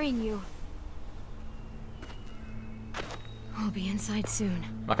keep carrying you. I'll be inside soon.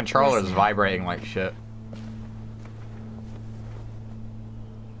 My controller is vibrating like shit.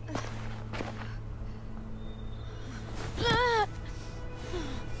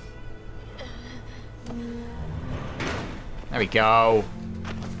 There we go.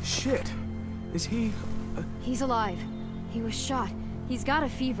 Shit. Is he... He's alive. He was shot. He's got a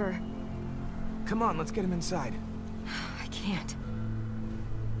fever. Come on, let's get him inside. I can't.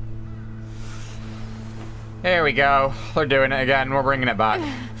 Here we go. They're doing it again. We're bringing it back.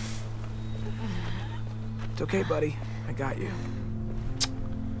 It's okay, buddy. I got you.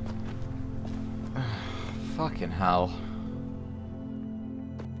 Fucking hell.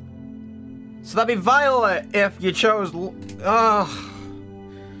 So that'd be Violet if you chose...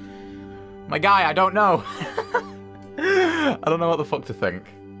 My guy, I don't know. I don't know what the fuck to think.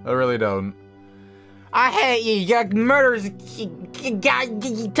 I really don't. I hate you, you murderers,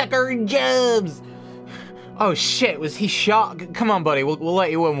 you Tucker and Jobs. Oh shit, was he shot? Come on, buddy, we'll let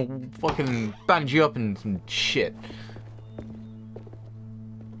you in. We'll fucking band you up in some shit.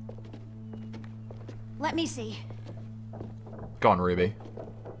 Let me see. Go on, Ruby.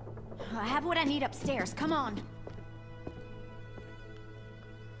 I have what I need upstairs. Come on.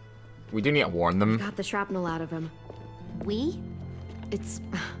 We do need to warn them. Got the shrapnel out of him. We? It's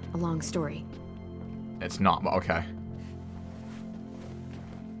a long story. It's not, but okay.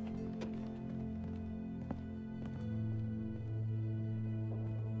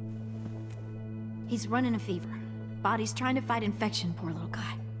 He's running a fever. Body's trying to fight infection, poor little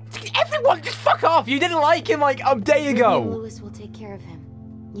guy. Everyone, just fuck off! You didn't like him like a day ago! Lewis will take care of him.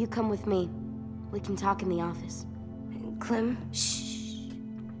 You come with me. We can talk in the office. Clem, shh.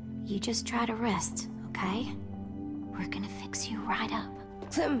 You just try to rest, okay? We're gonna fix you right up.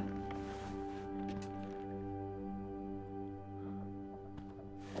 Clem!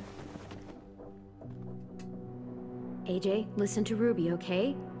 AJ, listen to Ruby,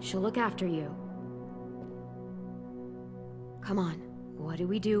 okay? She'll look after you. Come on, what do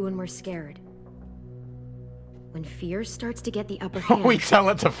we do when we're scared? When fear starts to get the upper hand... We tell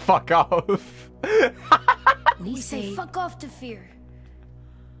it to fuck off. We say fuck off to fear.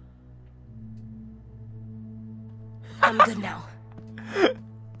 I'm good now.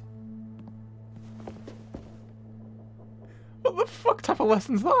 What the fuck type of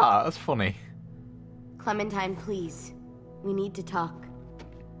lesson's that? That's funny. Clementine, please. We need to talk.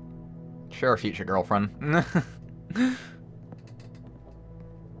 Sure, future girlfriend.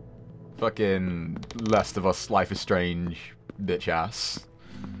 Fucking Last of Us, Life is Strange, bitch ass.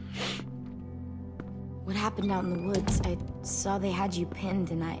 What happened out in the woods? I saw they had you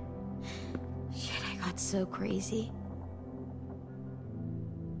pinned and Shit, I got so crazy.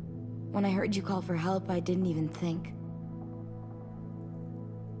 When I heard you call for help, I didn't even think.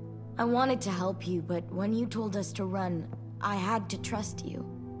 I wanted to help you, but when you told us to run, I had to trust you.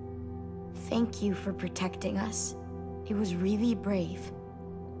 Thank you for protecting us. It was really brave.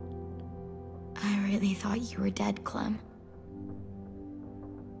 I really thought you were dead, Clem.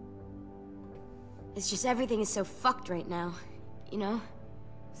 It's just everything is so fucked right now, you know?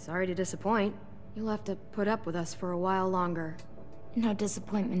 Sorry to disappoint. You'll have to put up with us for a while longer. No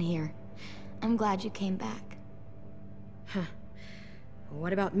disappointment here. I'm glad you came back. Huh.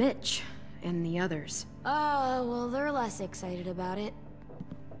 What about Mitch and the others? Oh, well, they're less excited about it.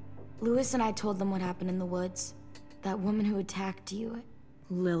 Lewis and I told them what happened in the woods. That woman who attacked you.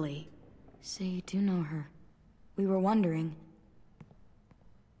 Lily. So you do know her. We were wondering.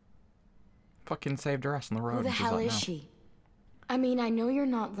 Fucking saved her ass on the road. Who the and she's hell like, is "No." she? I mean, I know you're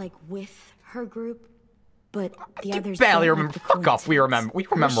not, like, with her group, but the You others barely don't remember. like the Fuck off. We remember. We Her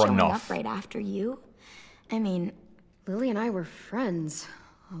remember showing enough. up right after you. I mean, Lily and I were friends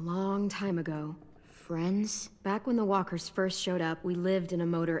a long time ago. friends? Back when the walkers first showed up, we lived in a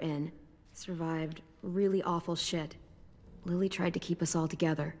motor inn. Survived really awful shit. Lily tried to keep us all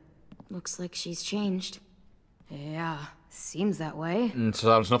together. Looks like she's changed. Yeah, seems that way. So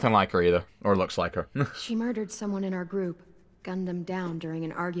that was nothing like her either, or looks like her. She murdered someone in our group, gunned them down during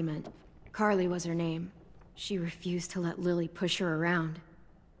an argument. Carly was her name. She refused to let Lily push her around.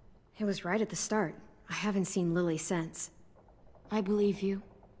 It was right at the start. I haven't seen Lily since. I believe you.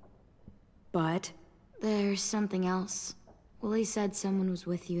 But There's something else. Willie said someone was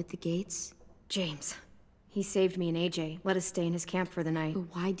with you at the gates. James. He saved me and AJ, let us stay in his camp for the night.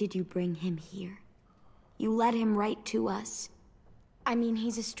 But why did you bring him here? You led him right to us. I mean,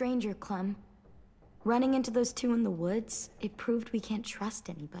 he's a stranger, Clem. Running into those two in the woods, it proved we can't trust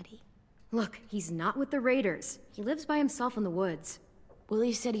anybody. Look, he's not with the Raiders. He lives by himself in the woods.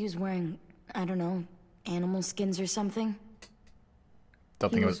 Willie said he was wearing, I don't know, animal skins or something.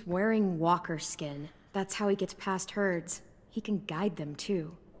 Don't He think it was wearing walker skin. That's how he gets past herds. He can guide them,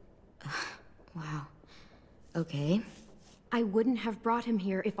 too. Wow. Okay. I wouldn't have brought him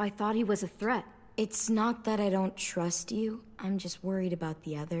here if I thought he was a threat. It's not that I don't trust you. I'm just worried about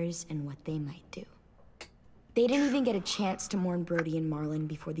the others and what they might do. They didn't even get a chance to mourn Brody and Marlon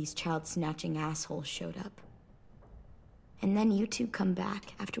before these child-snatching assholes showed up. And then you two come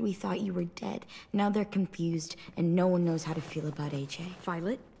back after we thought you were dead. Now they're confused, and no one knows how to feel about AJ.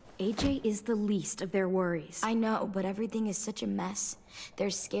 Violet, AJ is the least of their worries. I know, but everything is such a mess. They're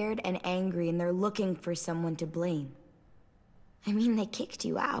scared and angry, and they're looking for someone to blame. I mean, they kicked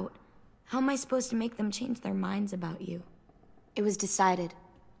you out. How am I supposed to make them change their minds about you? It was decided.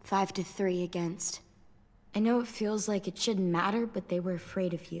 5-3 against. I know it feels like it shouldn't matter, but they were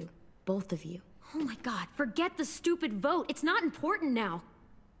afraid of you. Both of you. Oh my god, forget the stupid vote. It's not important now.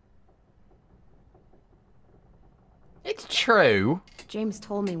 It's true. James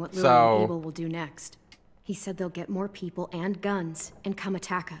told me what Lily and Abel will do next. He said they'll get more people and guns and come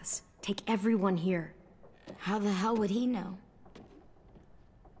attack us. Take everyone here. How the hell would he know?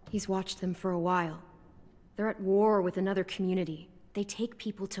 He's watched them for a while. They're at war with another community. They take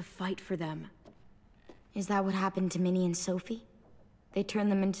people to fight for them. Is that what happened to Minnie and Sophie? They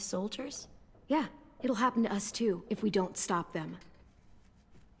turned them into soldiers? Yeah, it'll happen to us too, if we don't stop them.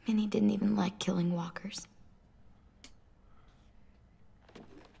 Minnie didn't even like killing walkers.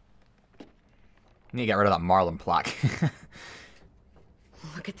 Need to get rid of that Marlon plaque.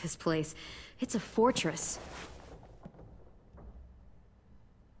 Look at this place. It's a fortress.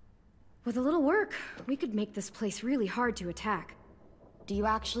 With a little work, we could make this place really hard to attack. Do you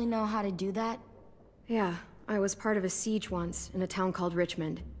actually know how to do that? Yeah, I was part of a siege once in a town called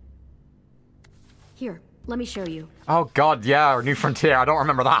Richmond. Here, let me show you. Oh god, yeah, our New Frontier. I don't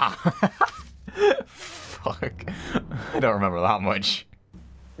remember that. Fuck. I don't remember that much.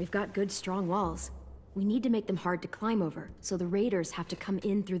 We've got good, strong walls. We need to make them hard to climb over, so the raiders have to come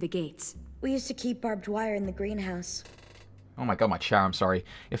in through the gates. We used to keep barbed wire in the greenhouse. Oh my god, my chair, I'm sorry.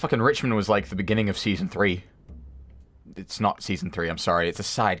 If fucking Richmond was like the beginning of Season 3. It's not Season 3, I'm sorry. It's a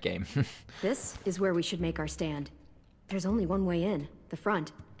side game. This is where we should make our stand. There's only one way in, the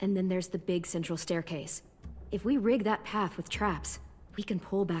front, and then there's the big central staircase. If we rig that path with traps, we can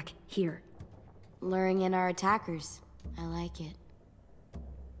pull back here. Luring in our attackers. I like it.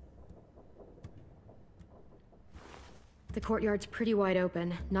 The courtyard's pretty wide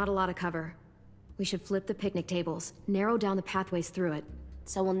open, not a lot of cover. We should flip the picnic tables, narrow down the pathways through it.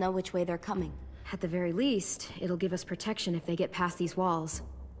 So we'll know which way they're coming. At the very least, it'll give us protection if they get past these walls.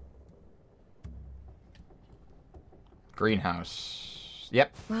 Greenhouse.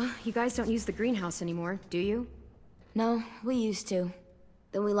 Yep. Well, you guys don't use the greenhouse anymore, do you? No, we used to.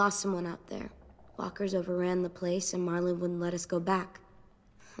 Then we lost someone out there. Walkers overran the place and Marlon wouldn't let us go back.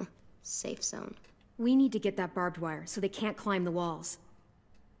 Safe zone. We need to get that barbed wire so they can't climb the walls.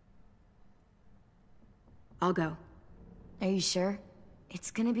 I'll go. Are you sure? It's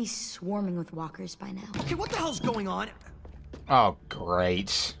gonna be swarming with walkers by now. Okay, what the hell's going on? Oh,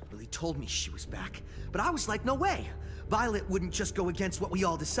 great. Lily told me she was back, but I was like, no way. Violet wouldn't just go against what we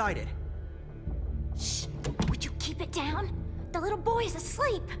all decided. Shh! Would you keep it down? The little boy's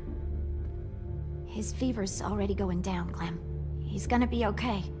asleep. His fever's already going down, Clem. He's gonna be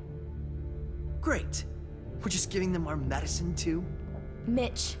okay. Great. We're just giving them our medicine, too?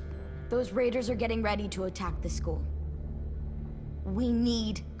 Mitch, those raiders are getting ready to attack the school. We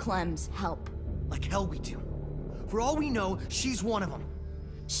need Clem's help. Like hell we do. For all we know, she's one of them.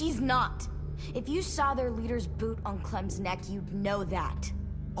 She's not. If you saw their leader's boot on Clem's neck, you'd know that.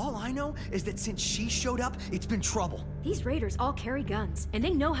 All I know is that since she showed up, it's been trouble. These raiders all carry guns, and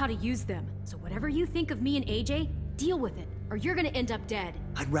they know how to use them. So whatever you think of me and AJ, deal with it, or you're gonna end up dead.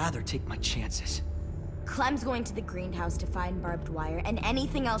 I'd rather take my chances. Clem's going to the greenhouse to find barbed wire and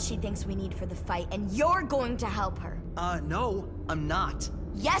anything else she thinks we need for the fight, and you're going to help her. No, I'm not.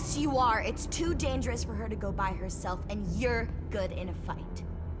 Yes, you are. It's too dangerous for her to go by herself, and you're good in a fight.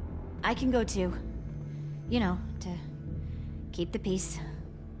 I can go too. You know, to keep the peace.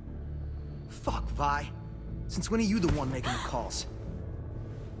 Fuck, Vi. Since when are you the one making the calls?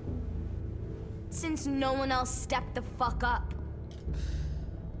 Since no one else stepped the fuck up.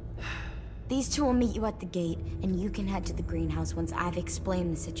 These two will meet you at the gate, and you can head to the greenhouse once I've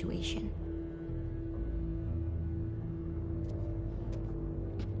explained the situation.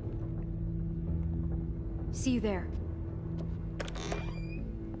 See you there.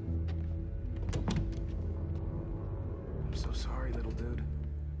 I'm so sorry, little dude.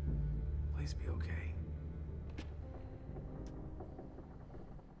 Please be okay.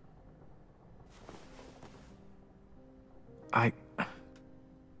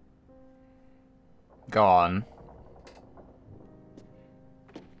 Go on.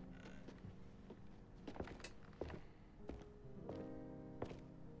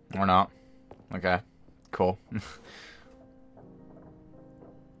 Or not. Okay. Cool.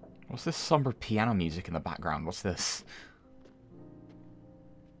 What's this somber piano music in the background? What's this?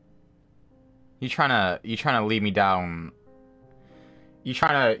 You trying to lead me down? You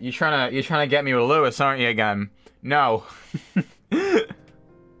trying to get me with Lewis, aren't you again? No. You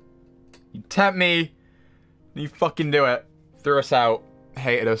tempt me. You fucking do it. Threw us out.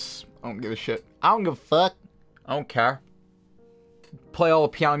 Hated us. I don't give a shit. I don't give a fuck. I don't care. Play all the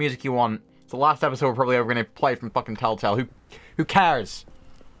piano music you want. It's the last episode we're probably ever gonna play from fucking Telltale. Who cares?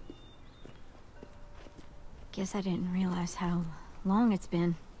 Guess I didn't realize how long it's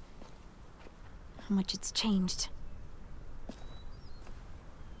been. How much it's changed.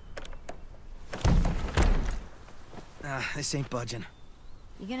 This ain't budging.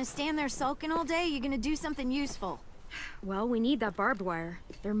 You gonna stand there sulking all day? You gonna do something useful? Well, we need that barbed wire.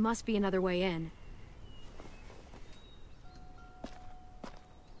 There must be another way in.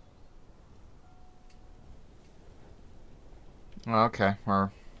 Okay,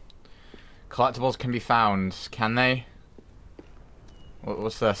 well, collectibles can be found. Can they?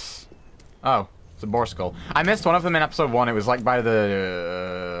 What's this? Oh, it's a boar skull. I missed one of them in episode 1. It was like by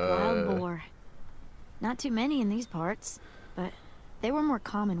the... Wild boar. Not too many in these parts, but they were more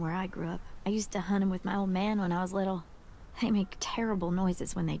common where I grew up. I used to hunt them with my old man when I was little. They make terrible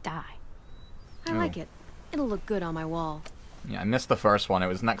noises when they die. I like it. It'll look good on my wall. Yeah, I missed the first one. It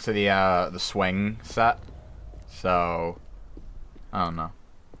was next to the swing set. So, I don't know.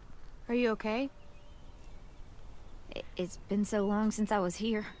 Are you okay? It's been so long since I was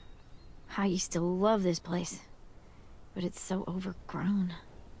here. I used to love this place, but it's so overgrown.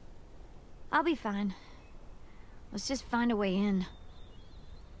 I'll be fine. Let's just find a way in.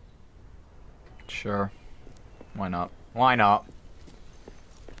 Sure. Why not? Why not?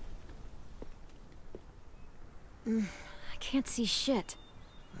 I can't see shit.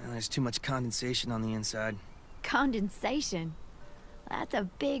 Well, there's too much condensation on the inside. Condensation? That's a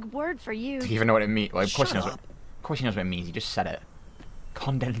big word for you. Do you even know what it means? Well, of course Shut he knows up. Of course he knows what it means. He just said it.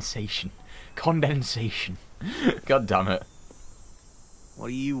 Condensation. Condensation. God damn it. What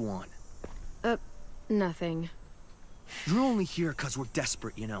do you want? Nothing. You're only here because we're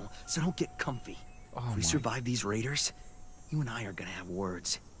desperate, you know, so don't get comfy. Oh if we survive these raiders, you and I are gonna have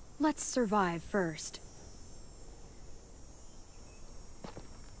words. Let's survive first.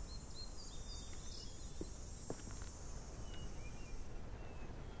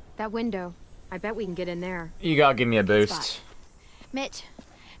 That window. I bet we can get in there. You gotta give me a boost. Spot. Mitch,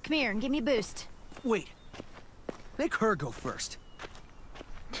 come here and give me a boost. Wait. Make her go first.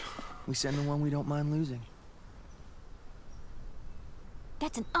 We send the one we don't mind losing.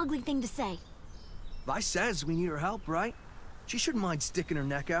 That's an ugly thing to say. Vi says we need her help, right? She shouldn't mind sticking her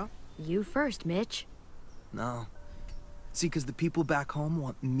neck out. You first, Mitch. No. See, because the people back home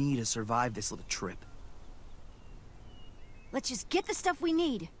want me to survive this little trip. Let's just get the stuff we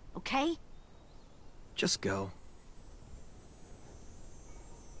need, okay? Just go.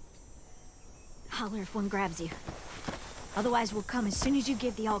 Holler if one grabs you. Otherwise, we'll come as soon as you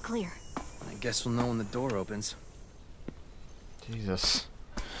give the all clear. I guess we'll know when the door opens. Jesus.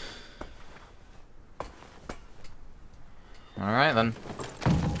 Alright then.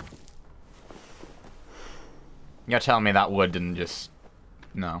 You're telling me that wood didn't just...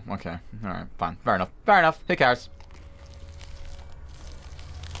 No, okay. Alright, fine. Fair enough. Fair enough. Who cares?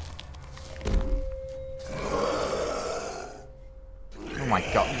 Oh my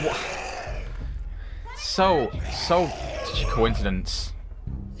god. What? So such a coincidence.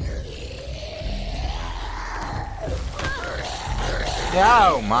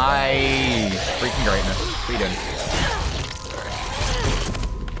 Oh my freaking greatness. What are you doing?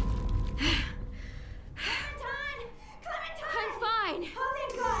 I'm fine.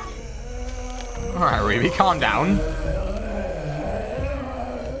 Alright, Ruby, calm down.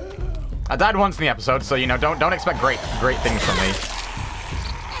 I died once in the episode, so you know, don't expect great things from me.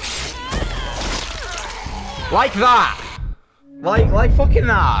 Like that! Like fucking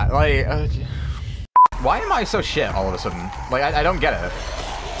that! Like, why am I so shit all of a sudden? Like, I don't get it.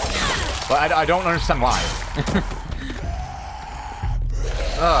 Like, I don't understand why.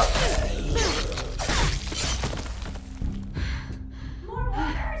 More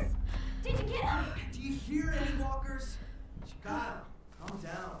walkers! Did you get them? Do you hear any walkers? You got 'em. Calm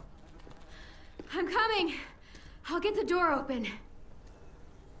down. I'm coming. I'll get the door open.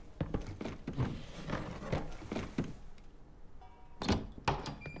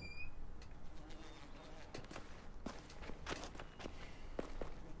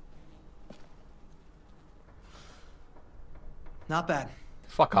 Not bad.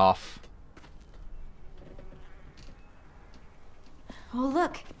 Fuck off. Oh,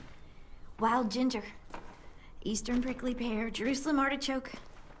 look. Wild ginger. Eastern prickly pear, Jerusalem artichoke.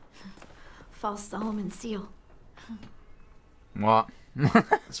 False Solomon seal. What?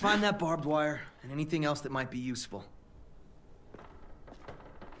 Let's find that barbed wire and anything else that might be useful.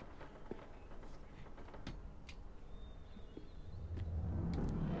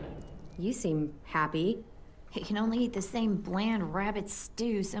 You seem happy. You can only eat the same bland rabbit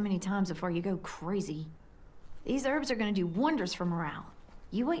stew so many times before you go crazy. These herbs are gonna do wonders for morale.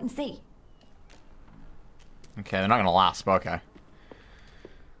 You wait and see. Okay, they're not gonna last, but okay.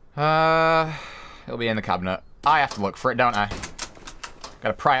 It'll be in the cabinet. I have to look for it, don't I?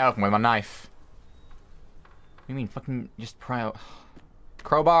 Gotta pry it open with my knife. What do you mean, fucking just pry out?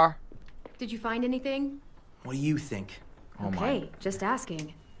 Crowbar? Did you find anything? What do you think? Oh Okay, just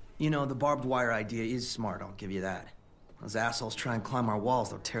asking. You know, the barbed wire idea is smart, I'll give you that. Those assholes try and climb our walls,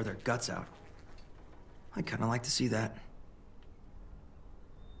 they'll tear their guts out. I'd kinda like to see that.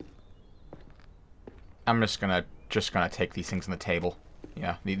 I'm just gonna take these things on the table.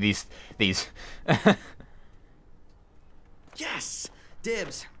 Yeah, these. Yes!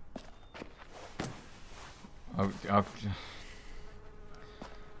 Dibs! Oh.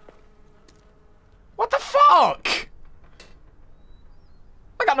 What the fuck?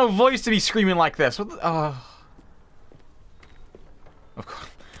 I got no voice to be screaming like this. What the,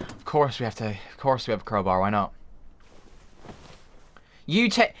 Of course we have to. Of course we have a crowbar. Why not? You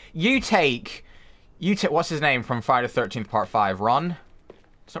take. What's his name from Friday the 13th Part 5? Ron?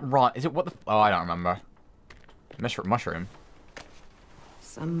 It's not Ron. Is it what the? Oh, I don't remember. Mushroom.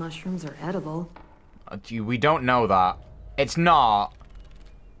 Some mushrooms are edible. We don't know that. It's not.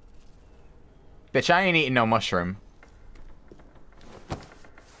 Bitch, I ain't eating no mushroom.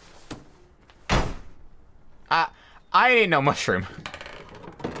 I ain't eating no mushroom.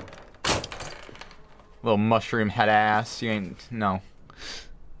 Little mushroom head ass. You ain't. No.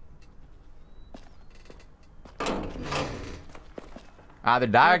 Either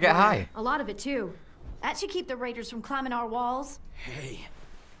die or get high. A lot of it, too. That should keep the raiders from climbing our walls. Hey,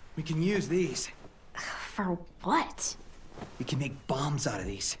 we can use these. For what? We can make bombs out of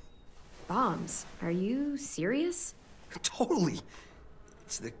these. Bombs? Are you serious? Totally.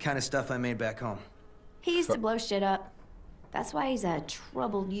 It's the kind of stuff I made back home. He used to blow shit up. That's why he's a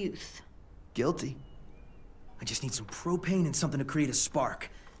troubled youth. Guilty. I just need some propane and something to create a spark.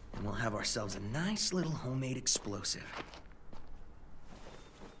 And we'll have ourselves a nice little homemade explosive.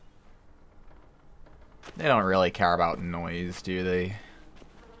 They don't really care about noise, do they?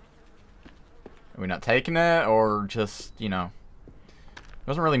 Are we not taking it, or just, you know... There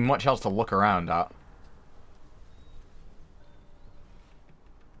wasn't really much else to look around at.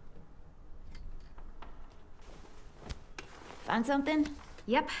 Find something?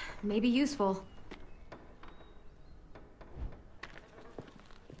 Yep, maybe useful.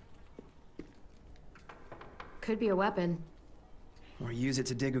 Could be a weapon. Or use it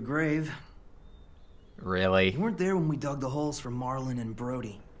to dig a grave. Really? You weren't there when we dug the holes for Marlin and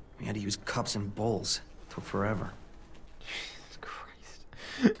Brody. We had to use cups and bowls. Took forever. Jesus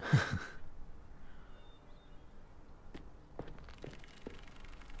Christ.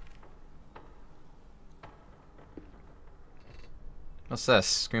 What's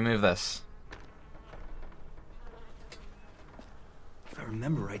this? Can we move this? If I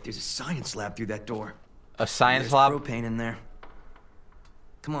remember right, there's a science lab through that door. A science There's lab? propane in there.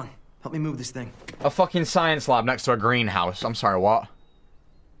 Come on, help me move this thing. A fucking science lab next to a greenhouse. I'm sorry, what?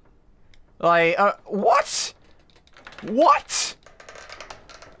 Like, what? What?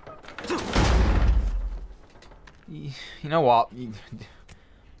 You know what?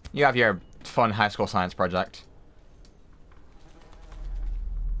 You have your fun high school science project.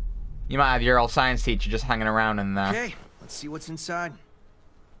 You might have your old science teacher just hanging around in there. Okay, let's see what's inside.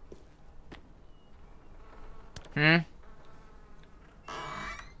 Hmm?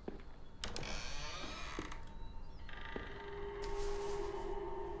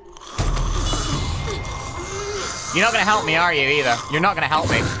 You're not gonna help me, are you, either? You're not gonna help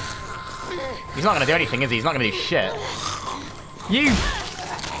me. He's not gonna do anything, is he? He's not gonna do shit. You!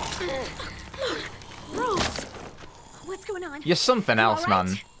 Rose! What's going on? You're something else,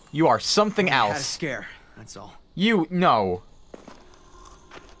 man. You are something I had a else. scare, that's all. You, no.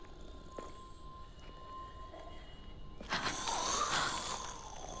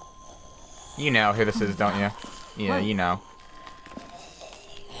 You know who this is, don't you? Yeah, you know.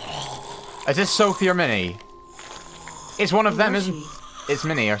 Is this Sophie or Minnie? It's one of them, isn't it? It's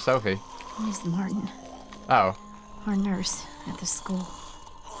Minnie or Sophie. Miss Martin. Oh. Our nurse at the school.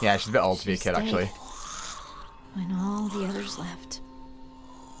 Yeah, she's a bit old to be a kid, stayed actually. When all the others left.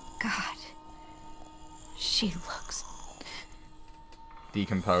 God. She looks...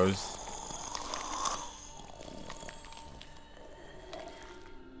 Decomposed.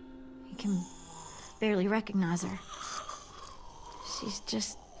 You can barely recognize her. She's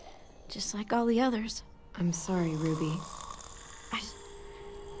just like all the others. I'm sorry, Ruby.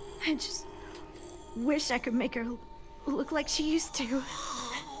 I just wish I could make her look like she used to.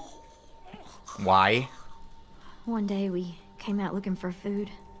 Why? One day we came out looking for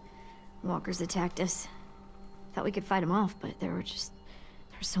food. Walkers attacked us. Thought we could fight them off, but there were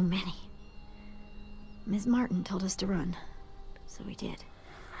so many. Ms. Martin told us to run, so we did.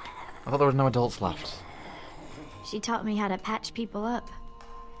 I thought there was no adults left. She taught me how to patch people up.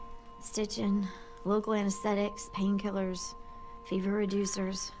 Stitching, local anesthetics, painkillers, fever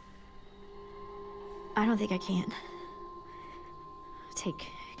reducers. I don't think I can take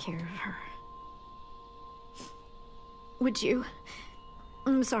care of her. Would you?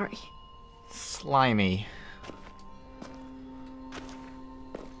 I'm sorry. Slimy.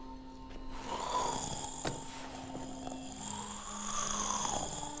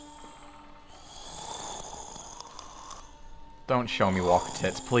 Don't show me walker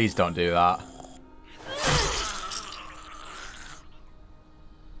tits. Please don't do that.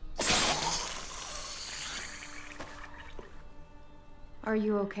 Are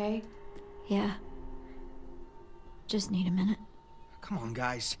you okay? Yeah. Just need a minute. Come on,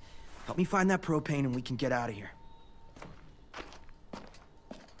 guys. Help me find that propane and we can get out of here.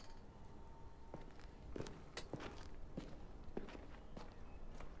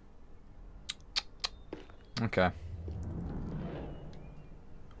 Okay.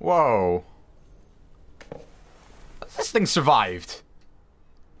 Whoa. This thing survived.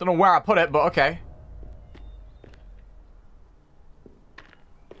 Don't know where I put it, but okay.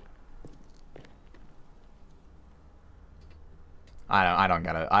 I don't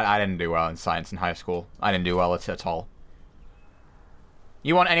get it. I didn't do well in science in high school. I didn't do well at all.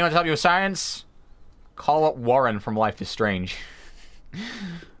 You want anyone to help you with science? Call up Warren from Life is Strange.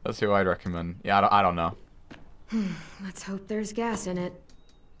 That's who I'd recommend. Yeah, I don't know. Let's hope there's gas in it.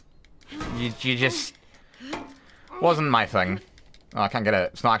 You just... Wasn't my thing. Oh, I can't get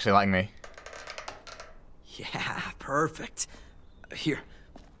it. It's not actually letting me. Yeah, perfect. Here.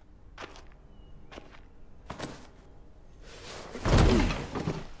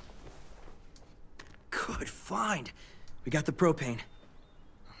 Good find. We got the propane.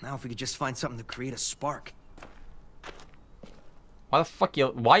 Now if we could just find something to create a spark. Why the fuck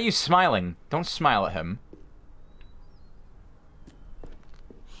why are you smiling? Don't smile at him.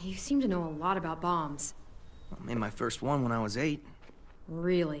 You seem to know a lot about bombs. I made my first one when I was 8.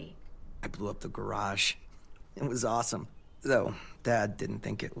 Really? I blew up the garage. It was awesome. Though, Dad didn't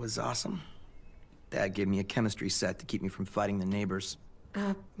think it was awesome. Dad gave me a chemistry set to keep me from fighting the neighbors.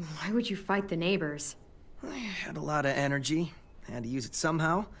 Why would you fight the neighbors? I had a lot of energy. I had to use it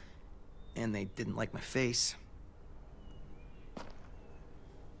somehow. And they didn't like my face.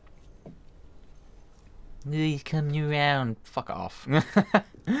 He's coming around. Fuck off.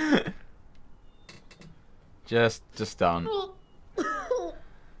 just done.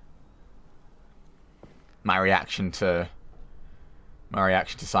 My reaction to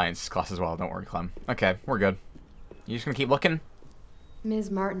science class as well. Don't worry, Clem. Okay, we're good. You just gonna keep looking? Ms.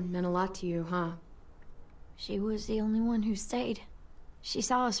 Martin meant a lot to you, huh? She was the only one who stayed. She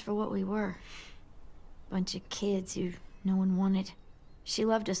saw us for what we were. Bunch of kids who no one wanted. She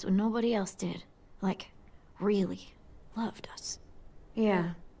loved us when nobody else did. Like, really loved us.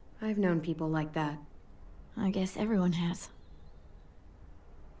 Yeah, I've known people like that. I guess everyone has.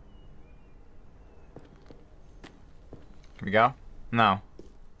 Can we go? No.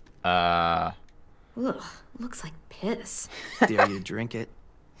 Ugh, looks like piss. Dare you to drink it?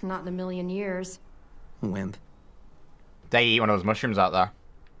 Not in a million years. Wimp. They eat one of those mushrooms out there.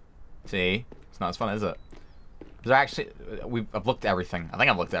 See? It's not as fun, is it? Is there actually... I've looked at everything. I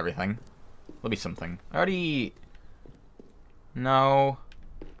think I've looked at everything. There'll be something. I already... No.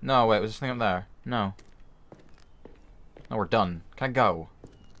 No, wait, was this thing up there? No. No, we're done. Can I go?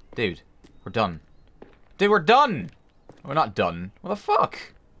 Dude, we're done. Dude, we're done! We're not done. What the fuck?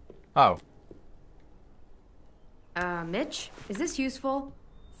 Oh. Mitch? Is this useful?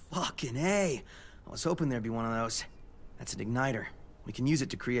 Fucking A. I was hoping there'd be one of those. That's an igniter. We can use it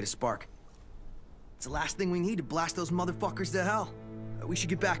to create a spark. It's the last thing we need to blast those motherfuckers to hell. We should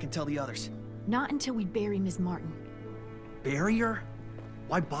get back and tell the others. Not until we bury Ms. Martin. Bury her?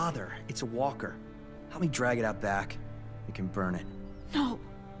 Why bother? It's a walker. Help me drag it out back. We can burn it. No.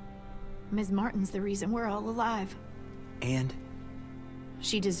 Ms. Martin's the reason we're all alive. And?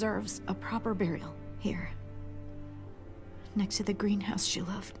 She deserves a proper burial here. Next to the greenhouse she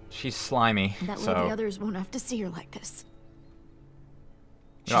loved. She's slimy, That way so... the others won't have to see her like this.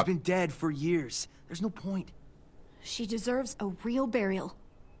 She's been dead for years. There's no point. She deserves a real burial.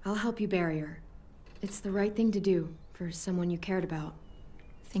 I'll help you bury her. It's the right thing to do for someone you cared about.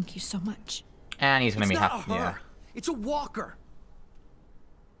 Thank you so much. And he's gonna be happy. It's not her. It's a walker.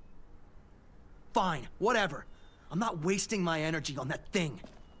 Fine, whatever. I'm not wasting my energy on that thing.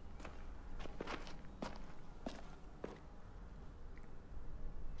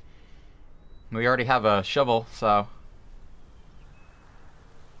 We already have a shovel, so...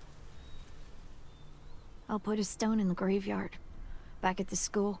 I'll put a stone in the graveyard, back at the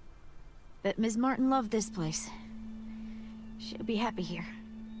school. Bet Ms. Martin loved this place. She'll be happy here.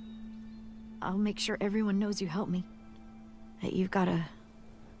 I'll make sure everyone knows you helped me. That you've got a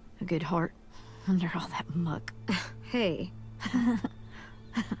good heart under all that muck. Hey.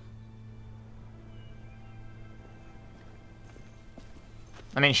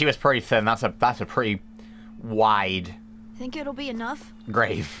 I mean, she was pretty thin. That's a pretty wide Think it'll be enough?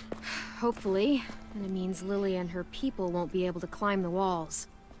 grave. Hopefully. And it means Lily and her people won't be able to climb the walls.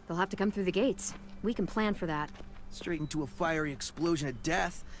 They'll have to come through the gates. We can plan for that. Straight into a fiery explosion of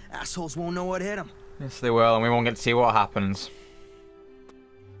death. Assholes won't know what hit them. Yes, they will, and we won't get to see what happens.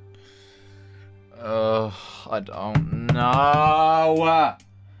 I don't know.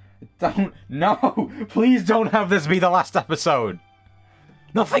 No, please don't have this be the last episode.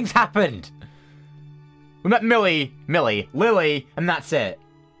 Nothing's happened. We met Lily, and that's it.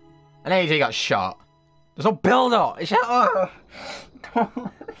 And AJ got shot. There's no build-up. Don't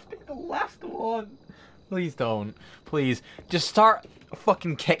let this be the last one. Please don't. Please. Just start a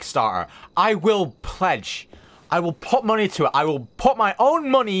fucking Kickstarter. I will pledge. I will put money to it. I will put my own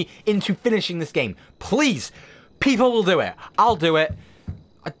money into finishing this game. Please. People will do it. I'll do it.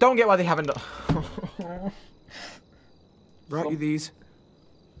 I don't get why they haven't done... Brought you these.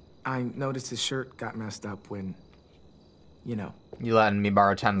 I noticed his shirt got messed up when, you know. You letting me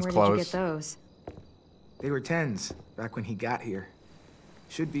borrow 10's Where clothes? did you get those? They were 10s back when he got here.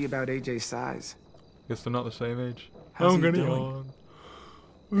 Should be about AJ's size. Guess they're not the same age. How's he doing?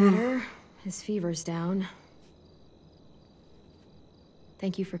 Better. His fever's down.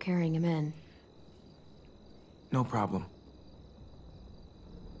 Thank you for carrying him in. No problem.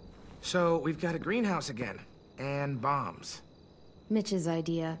 So, we've got a greenhouse again. And bombs. Mitch's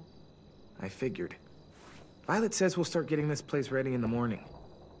idea. I figured. Violet says we'll start getting this place ready in the morning.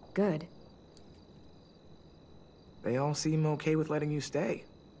 Good. They all seem okay with letting you stay.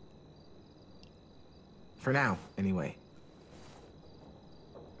 For now, anyway.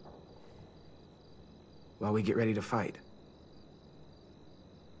 While we get ready to fight.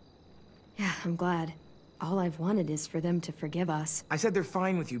 Yeah, I'm glad. All I've wanted is for them to forgive us. I said they're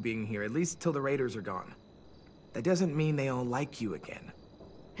fine with you being here, at least till the raiders are gone. That doesn't mean they all like you again.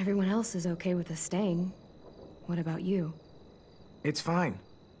 Everyone else is okay with us staying. What about you? It's fine.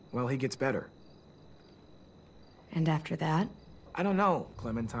 Well, he gets better. And after that? I don't know,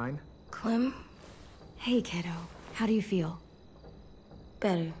 Clementine. Clem? Hey, kiddo. How do you feel?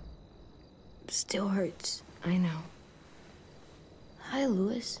 Better. Still hurts. I know. Hi,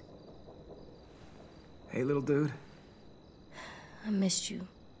 Louis. Hey, little dude. I missed you.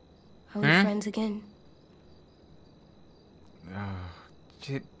 Are we friends again?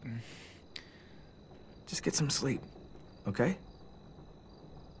 Just get some sleep, okay?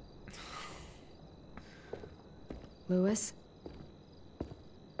 Louis?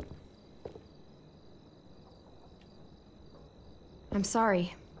 I'm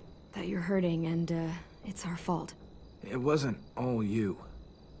sorry that you're hurting, and it's our fault. It wasn't all you.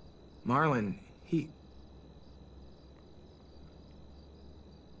 Marlon,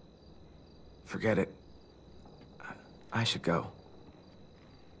 Forget it. I should go.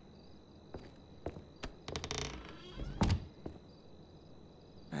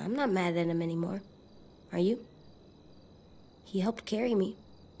 I'm not mad at him anymore. Are you? He helped carry me,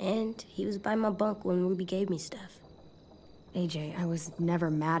 and he was by my bunk when Ruby gave me stuff. AJ, I was never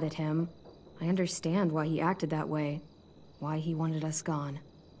mad at him. I understand why he acted that way. Why he wanted us gone.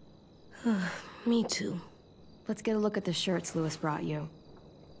 Me too. Let's get a look at the shirts Louis brought you.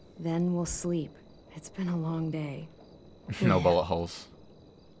 Then we'll sleep. It's been a long day. No bullet holes.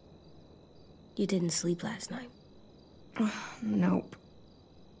 You didn't sleep last night. Nope.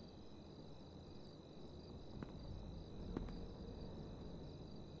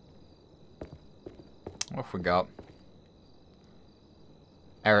 What have we got?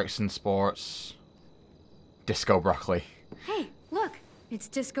 Ericsson Sports. Disco Broccoli. Hey, look! It's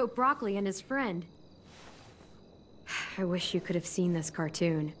Disco Broccoli and his friend. I wish you could have seen this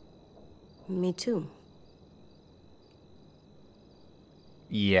cartoon. Me too.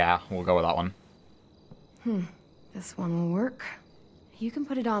 Yeah, we'll go with that one. This one will work. You can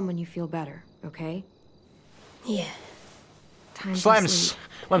put it on when you feel better, okay? Yeah. Time Just let to him, sleep.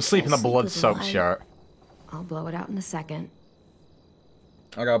 let him sleep in the Sleep with blood-soaked a light. shirt. I'll blow it out in a second.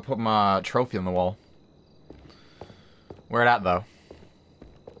 I gotta put my trophy on the wall. Where it at, though?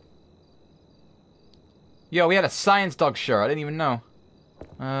 Yo, we had a science dog shirt. I didn't even know.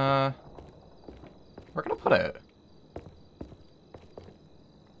 Where can I put it?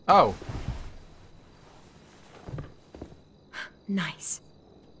 Oh. Nice.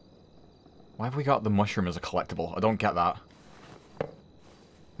 Why have we got the mushroom as a collectible? I don't get that. What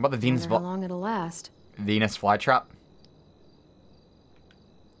about the Venus Wonder how long it'll last. Venus flytrap?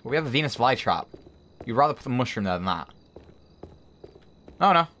 Well, we have the Venus flytrap. You'd rather put the mushroom there than that.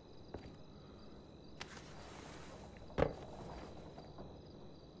 Oh no.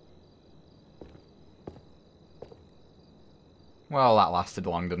 Well, that lasted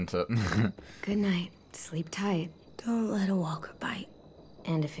long, didn't it? Good night. Sleep tight. Don't let a walker bite.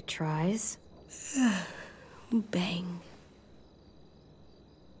 And if it tries? Bang.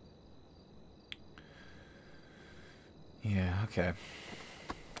 Yeah, okay.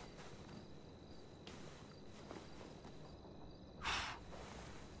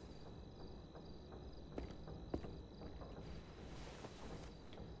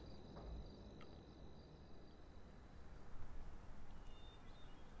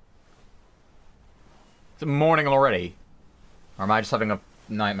 It's morning already. Or am I just having a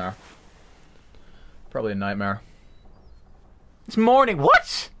nightmare? Probably a nightmare. It's morning.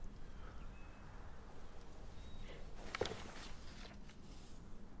 What?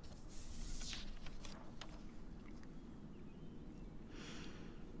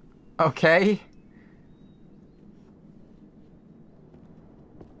 Okay.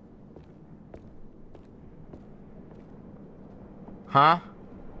 Huh?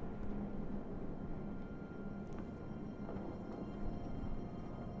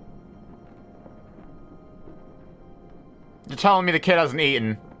 You're telling me the kid hasn't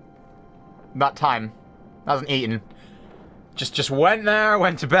eaten that time? Hasn't eaten. Just went there,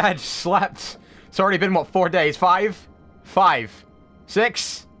 went to bed, slept. It's already been, what, 4 days? 5? 5?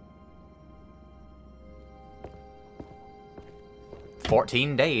 6?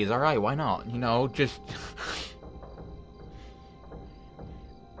 14 days, alright, why not? You know, just...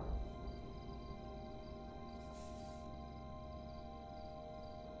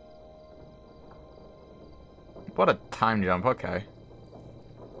 What a time jump, okay.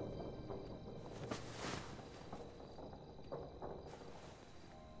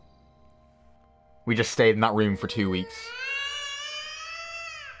 We just stayed in that room for 2 weeks.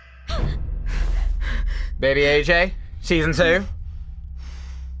 Baby AJ, season 2.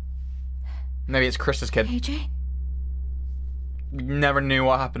 Maybe it's Chris's kid. AJ? We never knew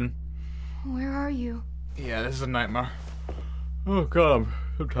what happened. Where are you? Yeah, this is a nightmare. Oh god,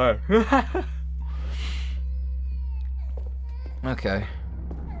 I'm tired. Okay.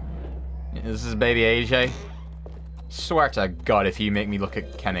 This is baby AJ. Swear to God if you make me look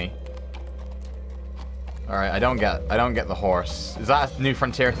at Kenny. Alright, I don't get the horse. Is that a New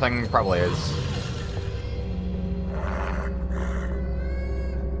Frontier thing? Probably is.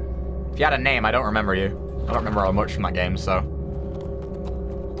 If you had a name, I don't remember you. I don't remember how much from that game, so.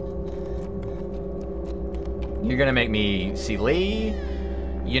 You're gonna make me see Lee?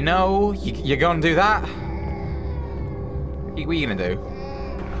 You know, you're gonna do that? What are you gonna do?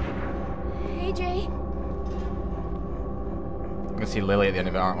 AJ? We're gonna see Lily at the end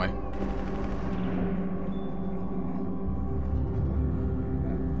of it, aren't we?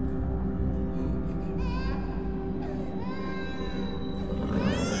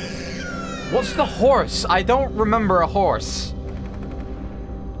 What's the horse? I don't remember a horse.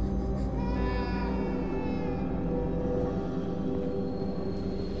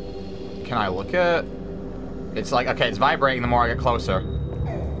 Can I look at it? It's like, okay, it's vibrating the more I get closer.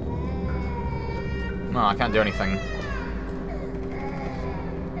 No, I can't do anything.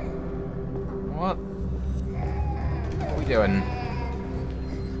 What? What are we doing?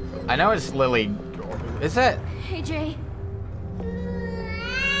 I know it's Lily. Is it? AJ?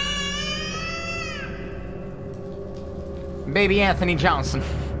 Baby Anthony Johnson.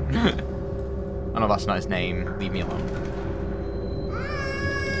 Oh no, that's not his name. Leave me alone.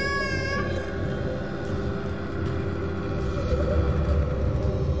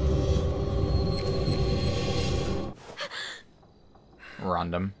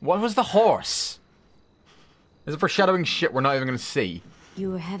 Random. What was the horse? Is it foreshadowing shit we're not even gonna see?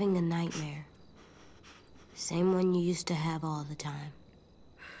 You were having a nightmare. Same one you used to have all the time.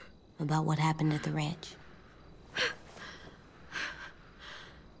 About what happened at the ranch.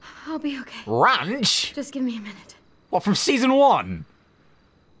 I'll be okay. Ranch? Just give me a minute. What, from season 1?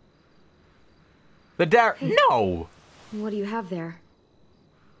 The dare... Hey. No! What do you have there?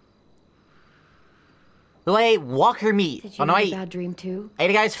 Well, I ate walker meat. Did you no, have a bad dream too? I ate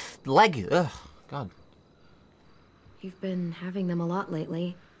a guy's leg. Ugh, God. You've been having them a lot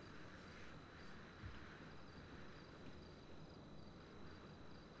lately.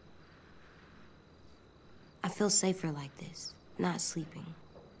 I feel safer like this, not sleeping.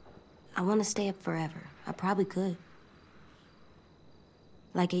 I want to stay up forever. I probably could.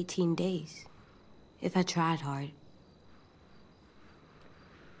 Like 18 days. If I tried hard.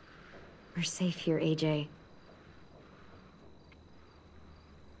 We're safe here, AJ.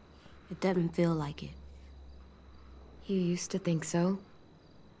 It doesn't feel like it. You used to think so?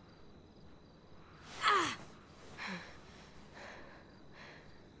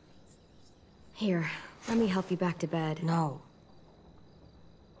 Here, let me help you back to bed. No.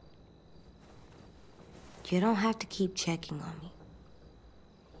 You don't have to keep checking on me.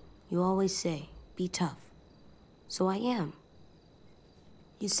 You always say, be tough. So I am.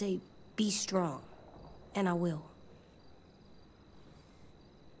 You say, be strong. And I will.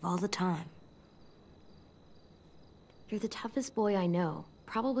 All the time. You're the toughest boy I know.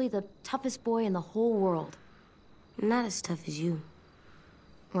 Probably the toughest boy in the whole world. Not as tough as you.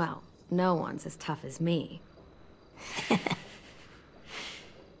 Well, no one's as tough as me.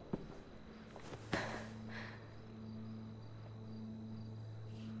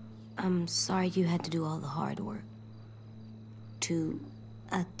 I'm sorry you had to do all the hard work. To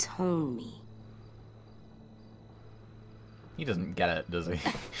atone me. He doesn't get it, does he?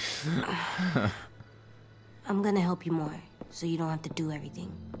 I'm gonna help you more, so you don't have to do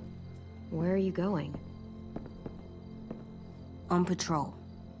everything. Where are you going? On patrol.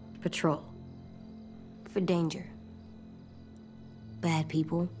 Patrol? For danger. Bad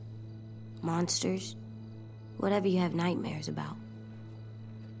people. Monsters. Whatever you have nightmares about.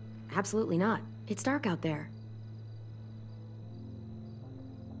 Absolutely not. It's dark out there.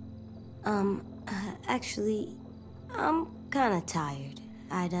 Actually, I'm kinda tired.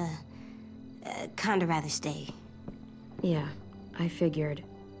 I'd, kinda rather stay. Yeah, I figured.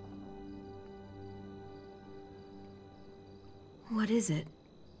 What is it?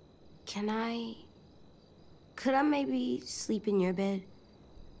 Could I maybe sleep in your bed?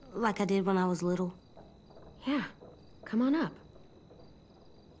 Like I did when I was little? Yeah, come on up.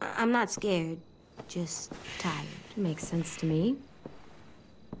 I'm not scared, just tired. Makes sense to me.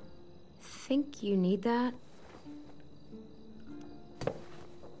 Think you need that?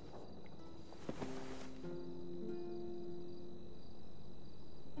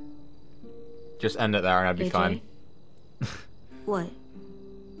 Just end it there and I'd be AJ? fine. What?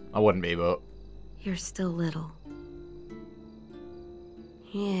 I wouldn't be, but... You're still little.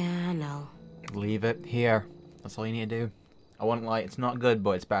 Yeah, I know. Leave it here. That's all you need to do. I wouldn't lie, it's not good,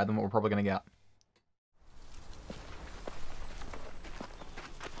 but it's better than what we're probably gonna get.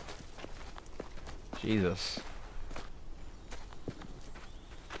 Jesus.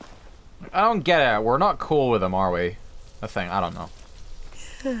 I don't get it. We're not cool with him, are we? I think. I don't know.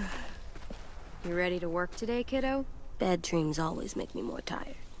 You ready to work today, kiddo? Bad dreams always make me more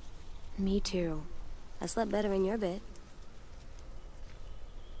tired. Me too. I slept better in your bed.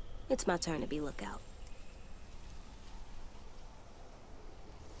 It's my turn to be lookout.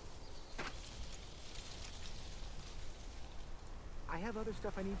 I have other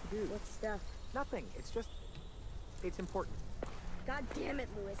stuff I need to do. What stuff? Nothing. It's important. God damn it,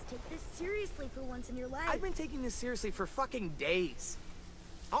 Louis. Take this seriously for once in your life. I've been taking this seriously for fucking days.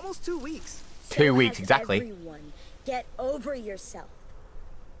 Almost 2 weeks. 2 weeks, exactly. Everyone. Get over yourself.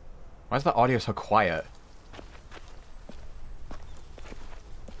 Why is the audio so quiet?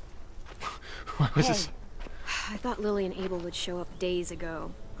 What was this? I thought Lily and Abel would show up days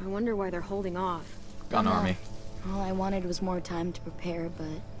ago. I wonder why they're holding off. Gun army. All I wanted was more time to prepare, but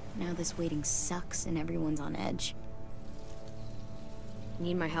now this waiting sucks and everyone's on edge.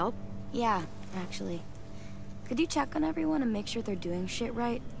 Need my help? Yeah, actually. Could you check on everyone and make sure they're doing shit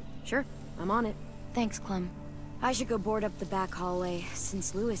right? Sure, I'm on it. Thanks, Clem. I should go board up the back hallway,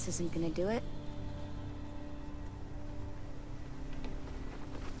 since Louis isn't gonna do it.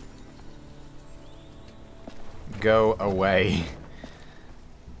 Go away.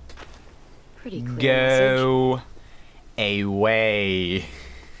 Pretty clear Go away.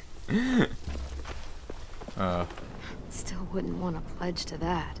 Still wouldn't want to pledge to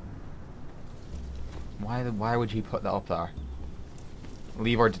that. Why would you put that up there?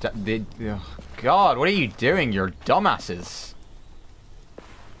 Leave or did God, what are you doing? You're dumbasses.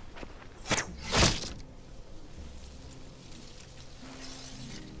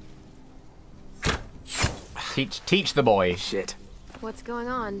 Teach the boy. Shit. What's going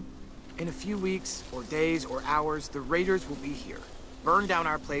on? In a few weeks, or days, or hours, the raiders will be here. Burn down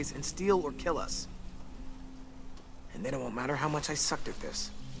our place and steal or kill us. And then it won't matter how much I sucked at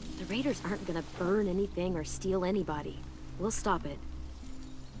this. The raiders aren't gonna burn anything or steal anybody. We'll stop it.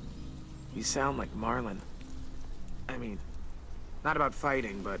 You sound like Marlon. I mean, not about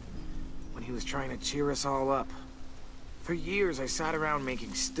fighting, but when he was trying to cheer us all up. For years, I sat around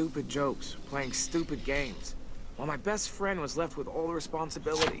making stupid jokes, playing stupid games, while my best friend was left with all the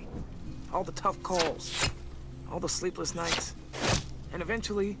responsibility, all the tough calls, all the sleepless nights, and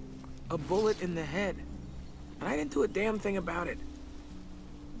eventually, a bullet in the head. And I didn't do a damn thing about it.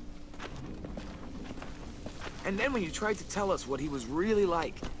 And then when you tried to tell us what he was really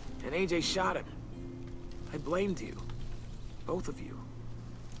like, and AJ shot him, I blamed you. Both of you.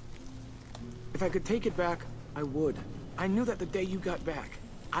 If I could take it back, I would. I knew that the day you got back.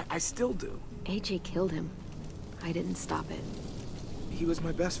 I still do. AJ killed him. I didn't stop it. He was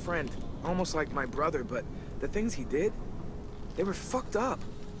my best friend, almost like my brother, but the things he did, they were fucked up.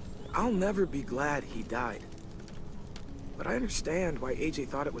 I'll never be glad he died. But I understand why AJ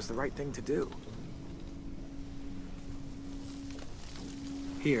thought it was the right thing to do.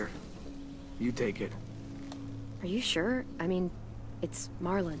 Here, you take it. Are you sure? I mean, it's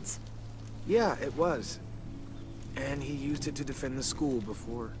Marlon's. Yeah, it was. And he used it to defend the school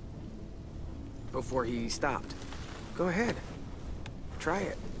before he stopped. Go ahead. Try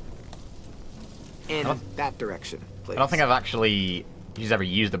it. In that direction, please. I don't think he's ever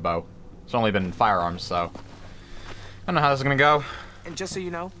used a bow. It's only been firearms, so I don't know how this is gonna go. And just so you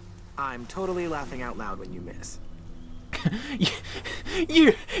know, I'm totally laughing out loud when you miss.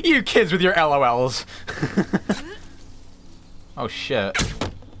 you kids with your LOLs. Oh shit.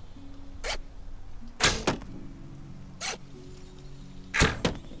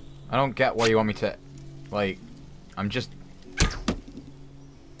 I don't get why you want me to, like, I'm just...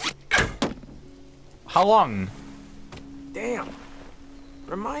 How long? Damn.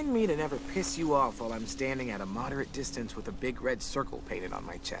 Remind me to never piss you off while I'm standing at a moderate distance with a big red circle painted on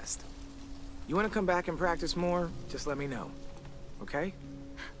my chest. You want to come back and practice more? Just let me know. Okay?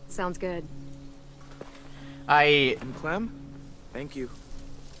 Sounds good. And Clem? Thank you.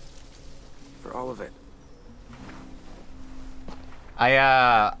 For all of it.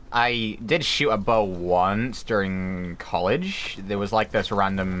 I did shoot a bow once during college. There was like this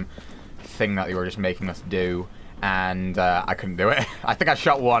random thing that they were just making us do, and I couldn't do it. I think I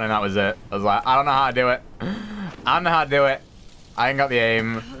shot one and that was it. I was like, I don't know how to do it. I don't know how to do it. I ain't got the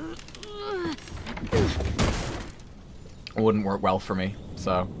aim. It wouldn't work well for me,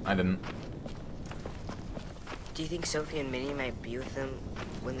 so I didn't. Do you think Sophie and Minnie might be with them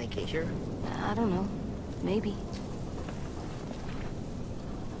when they get here? I don't know. Maybe.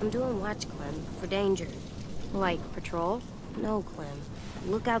 I'm doing watch, Clem, for danger. Like patrol? No, Clem.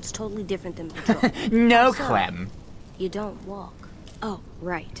 Lookout's totally different than patrol. No, Also, Clem. You don't walk. Oh,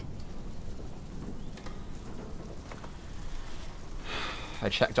 right. I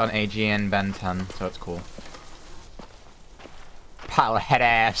checked on AGN Ben 10, so it's cool. Pile of head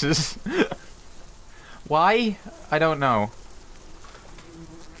asses. Why? I don't know.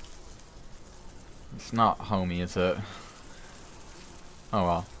 It's not homey, is it? Oh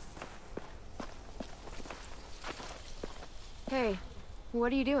well. Hey,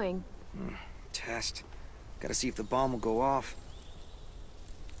 what are you doing? Test. Gotta see if the bomb will go off.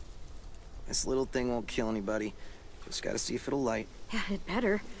 This little thing won't kill anybody. Just gotta see if it'll light. Yeah, it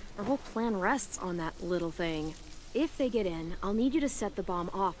better. Our whole plan rests on that little thing. If they get in, I'll need you to set the bomb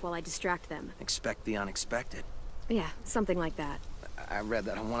off while I distract them. Expect the unexpected. Yeah, something like that. I read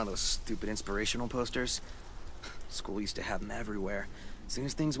that on one of those stupid inspirational posters. School used to have them everywhere. As soon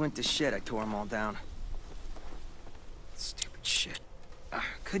as things went to shit, I tore them all down. Stupid shit.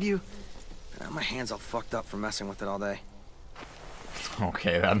 Could you? My hand's all fucked up from messing with it all day.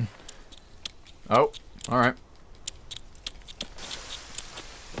 Okay then. Oh, alright.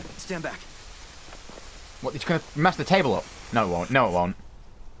 Stand back. What, it's gonna mess the table up? No, it won't. No, it won't.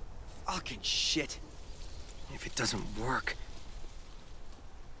 Fucking shit. If it doesn't work.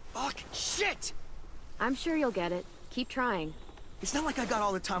 Fucking shit! I'm sure you'll get it. Keep trying. It's not like I got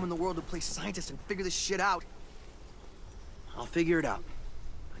all the time in the world to play scientist and figure this shit out. I'll figure it out.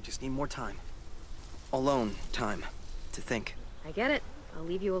 I just need more time. Alone time to think. I get it. I'll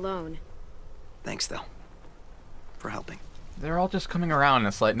leave you alone. Thanks, though. For helping. They're all just coming around and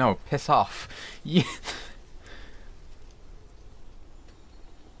it's like, no, piss off. Yeah.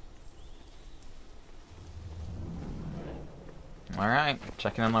 Alright,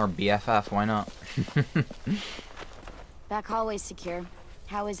 checking on our BFF, why not? Back hallway's secure.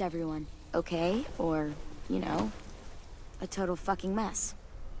 How is everyone? Okay? Or, you know, a total fucking mess?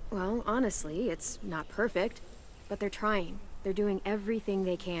 Well, honestly, it's not perfect, but they're trying. They're doing everything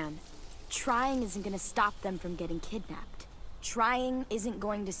they can. Trying isn't gonna stop them from getting kidnapped. Trying isn't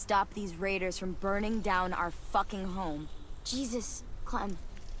going to stop these raiders from burning down our fucking home. Jesus, Clem.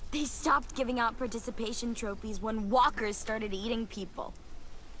 They stopped giving out participation trophies when walkers started eating people.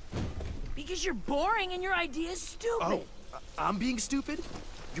 Because you're boring and your idea is stupid. Oh, I'm being stupid?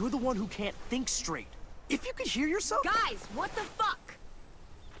 You're the one who can't think straight. If you could hear yourself... Guys, what the fuck?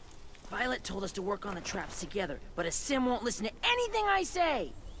 Violet told us to work on the traps together, but a sim won't listen to anything I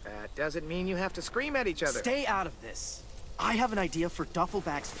say. That doesn't mean you have to scream at each other. Stay out of this. I have an idea for duffel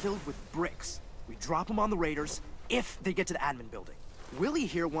bags filled with bricks. We drop them on the raiders if they get to the admin building. Willie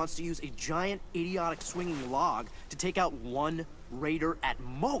here wants to use a giant, idiotic swinging log to take out one raider at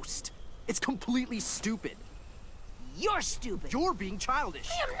most. It's completely stupid. You're stupid. You're being childish.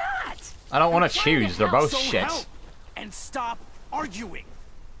 I am not. I don't want to choose. They're both So shit. help and stop arguing.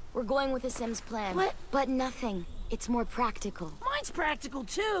 We're going with the Sims plan. What? But nothing. It's more practical. Mine's practical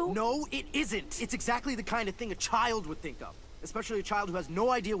too. No, it isn't. It's exactly the kind of thing a child would think of. Especially a child who has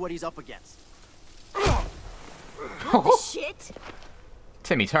no idea what he's up against. What the shit?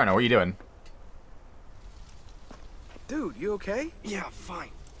 Timmy Turner, what are you doing? Dude, you okay? Yeah,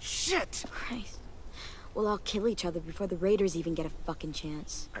 fine. Shit! Christ. We'll all kill each other before the raiders even get a fucking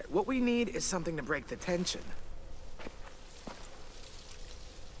chance. All right, what we need is something to break the tension.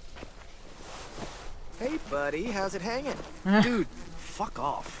 Hey, buddy, how's it hanging? Dude, fuck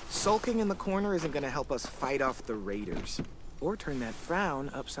off. Sulking in the corner isn't gonna help us fight off the raiders. Or turn that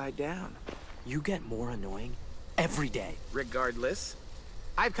frown upside down. You get more annoying every day. Regardless,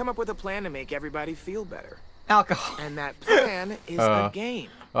 I've come up with a plan to make everybody feel better. Alcohol. And that plan is a game.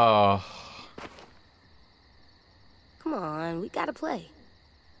 Oh. Come on, we gotta play.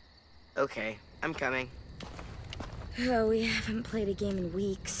 Okay, I'm coming. Oh, we haven't played a game in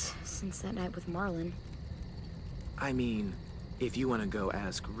weeks, since that night with Marlon. I mean, if you want to go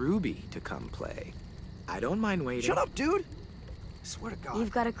ask Ruby to come play, I don't mind waiting. Shut up, dude! I swear to God.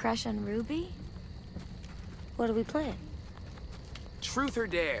 You've got a crush on Ruby? What are we playing? Truth or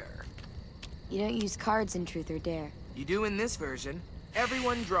dare? You don't use cards in Truth or Dare. You do in this version.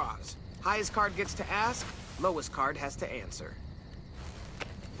 Everyone draws. Highest card gets to ask, lowest card has to answer.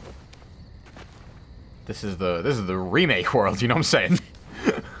 This is the remake world, you know what I'm saying?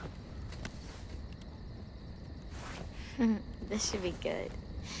 This should be good.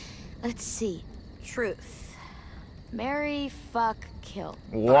 Let's see. Truth. Marry, fuck, kill.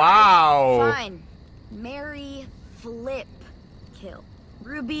 Wow. Fine. Marry, flip, kill.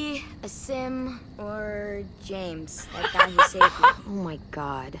 Ruby, Asim, or James, that guy who saved you. Oh my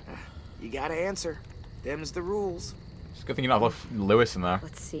god. You gotta answer. Them's the rules. It's a good thing you not left Lewis in there.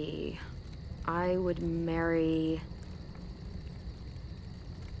 Let's see. I would marry...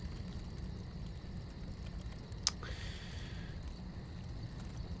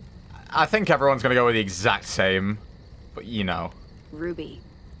 I think everyone's gonna go with the exact same, but you know. Ruby.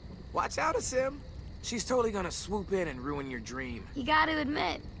 Watch out, Asim. She's totally gonna swoop in and ruin your dream. You gotta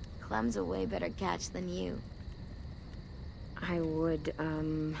admit, Clem's a way better catch than you. I would,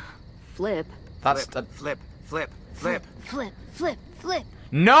 flip. That's flip. Flip.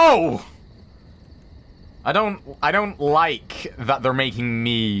 No! I don't like that they're making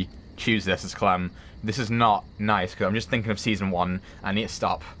me choose this as Clem. This is not nice, because I'm just thinking of season 1. I need to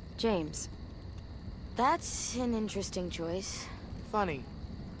stop. James. That's an interesting choice. Funny.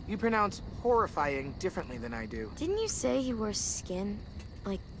 You pronounce horrifying differently than I do. Didn't you say he wore skin?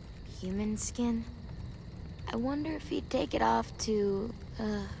 Like, human skin? I wonder if he'd take it off to,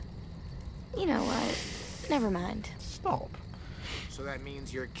 you know what? Never mind. Stop. So that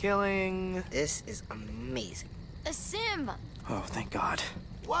means you're killing... This is amazing. Asim! Oh, thank God.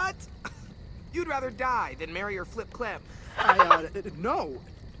 What? You'd rather die than marry or flip Clem. No.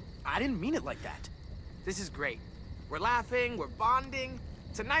 I didn't mean it like that. This is great. We're laughing, we're bonding.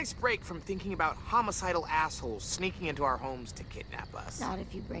 It's a nice break from thinking about homicidal assholes sneaking into our homes to kidnap us. Not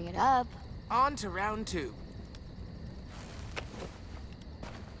if you bring it up. On to round 2.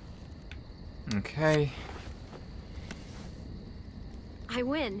 Okay. I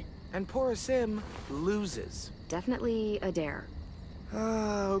win. And poor Sim loses. Definitely a dare.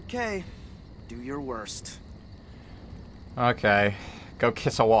 Okay. Do your worst. Okay. Go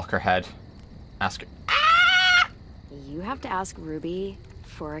kiss a walker head. Ask her. You have to ask Ruby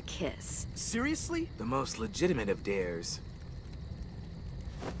for a kiss. Seriously? The most legitimate of dares.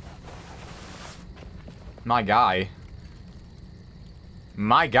 My guy.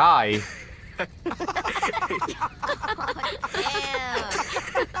 My guy.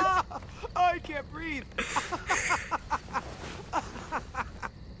 I can't breathe.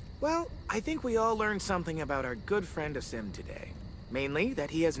 Well, I think we all learned something about our good friend Asim today. Mainly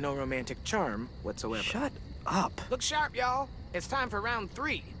that he has no romantic charm whatsoever. Shut up. Look sharp, y'all. It's time for round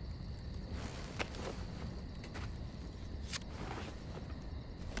 3.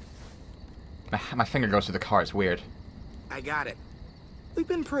 My finger goes to the car, it's weird. I got it. We've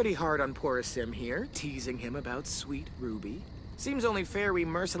been pretty hard on poor Sim here, teasing him about sweet Ruby. Seems only fair we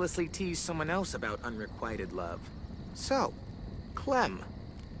mercilessly tease someone else about unrequited love. So, Clem.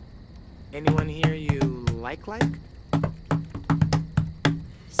 Anyone here you like?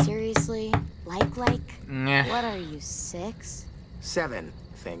 Seriously? Like? Nah. What are you, 6? 7,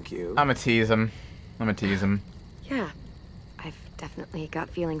 thank you. I'ma tease him. Yeah. I've definitely got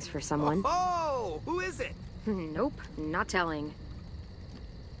feelings for someone. Oh, who is it? Nope, not telling.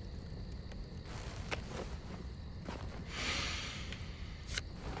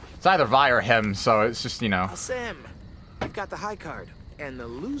 It's either Vi or him, so it's just, you know. Asim. You've got the high card. And the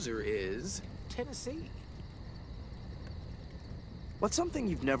loser is Tennessee. What's something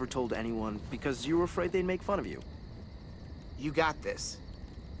you've never told anyone because you were afraid they'd make fun of you? You got this.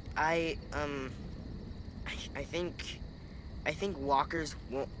 I think walkers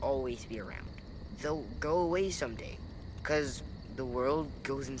won't always be around. They'll go away someday. 'Cause the world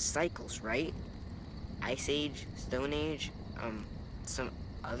goes in cycles, right? Ice Age, Stone Age, some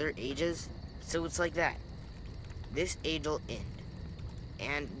other ages. So it's like that. This age will end.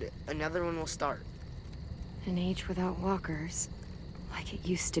 And another one will start. An age without walkers. Like it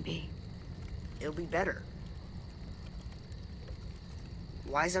used to be. It'll be better.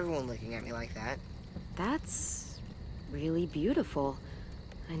 Why is everyone looking at me like that? That's really beautiful.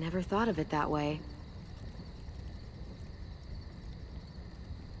 I never thought of it that way.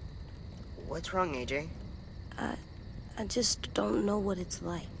 What's wrong, AJ? I just don't know what it's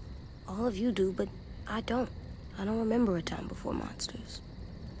like. All of you do, but I don't. I don't remember a time before monsters.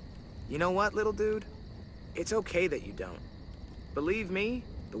 You know what, little dude? It's okay that you don't. Believe me,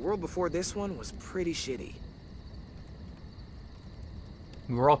 the world before this one was pretty shitty.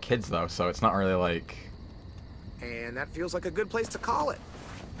 We were all kids, though, so it's not really like... And that feels like a good place to call it.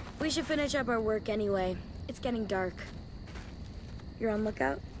 We should finish up our work anyway. It's getting dark. You're on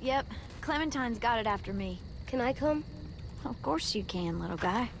lookout? Yep. Clementine's got it after me. Can I come? Of course you can, little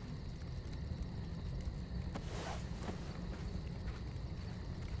guy.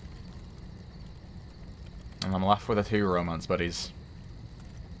 And I'm left with the 2 romance buddies.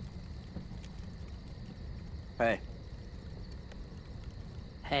 Hey.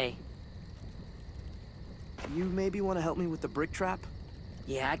 Hey. You maybe want to help me with the brick trap?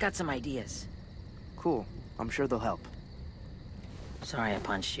 Yeah, I got some ideas. Cool. I'm sure they'll help. Sorry I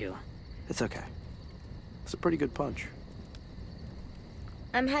punched you. It's okay. It's a pretty good punch.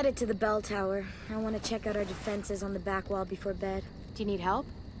 I'm headed to the bell tower. I want to check out our defenses on the back wall before bed. Do you need help?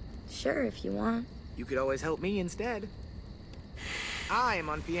 Sure, if you want. You could always help me instead. I am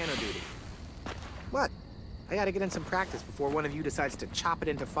on piano duty. What? I gotta get in some practice before one of you decides to chop it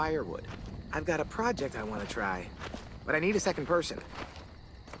into firewood. I've got a project I want to try, but I need a second person.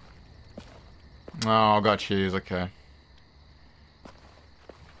 Oh, got cheese, okay.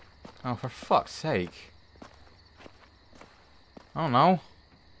 Oh, for fuck's sake. I don't know.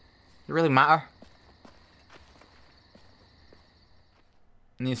 Does it really matter?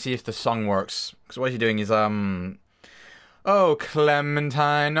 I need to see if the song works. Because what you're doing is, oh,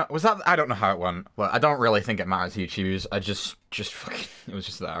 Clementine. Was that... I don't know how it went. But I don't really think it matters who you choose. I just fucking... It was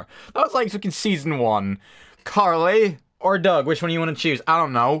just there. That was like fucking season 1. Carly or Doug? Which one do you want to choose? I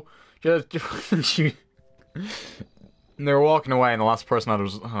don't know. Just choose. And they were walking away and the last person I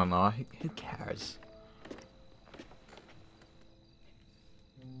was... I don't know. Who cares?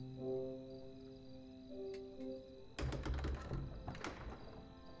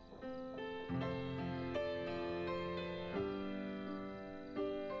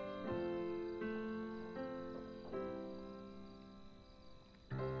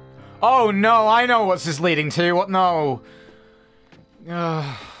 Oh no, I know what's this leading to. What? No.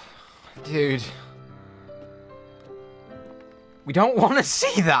 Dude. We don't want to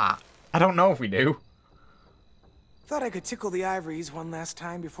see that. I don't know if we do. Thought I could tickle the ivories one last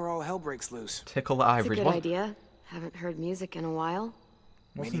time before all hell breaks loose. Tickle the ivories. That's a good idea. Haven't heard music in a while.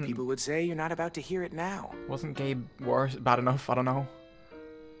 Many people would say you're not about to hear it now. Wasn't Gabe worse, bad enough? I don't know.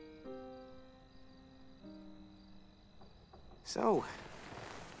 So,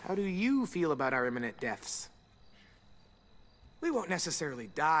 how do you feel about our imminent deaths? We won't necessarily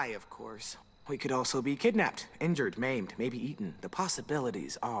die, of course. We could also be kidnapped, injured, maimed, maybe eaten. The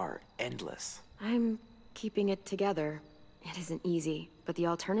possibilities are endless. I'm keeping it together. It isn't easy, but the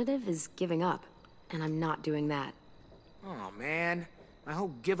alternative is giving up. And I'm not doing that. Oh, man. My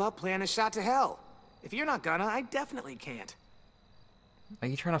whole give-up plan is shot to hell. If you're not gonna, I definitely can't. Are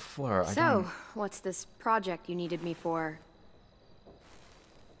you trying to flirt? So, what's this project you needed me for?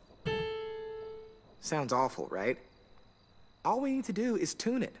 Sounds awful, right? All we need to do is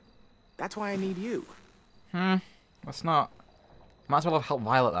tune it. That's why I need you. That's not... Might as well have helped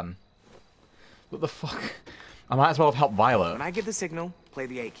Violet then. What the fuck? I might as well have helped Violet. When I give the signal, play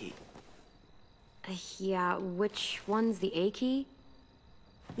the A key. Yeah, which one's the A key?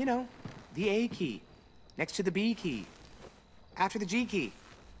 You know, the A key. Next to the B key. After the G key.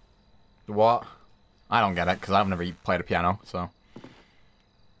 What? I don't get it, because I've never played a piano, so...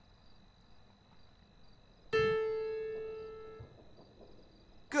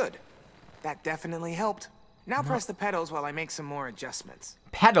 Good. That definitely helped. Now press the pedals while I make some more adjustments.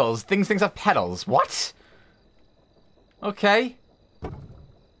 Pedals? Things have pedals. What? Okay.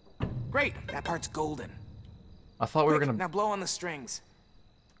 Great. That part's golden. I thought we were gonna... Now blow on the strings.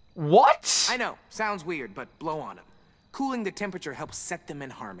 What? I know. Sounds weird, but blow on them. Cooling the temperature helps set them in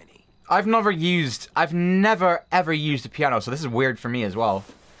harmony. I've never ever used a piano, so this is weird for me as well.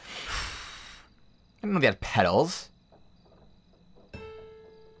 I didn't know they had pedals.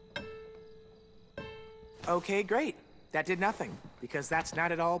 Okay, great. That did nothing, because that's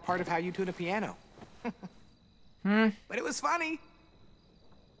not at all part of how you tune a piano. But it was funny.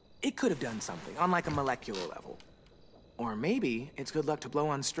 It could have done something on like a molecular level. Or maybe it's good luck to blow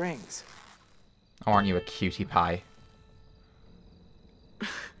on strings. Oh, aren't you a cutie pie?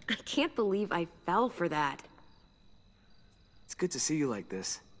 I can't believe I fell for that. It's good to see you like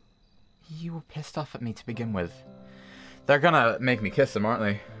this. You were pissed off at me to begin with. They're gonna make me kiss them, aren't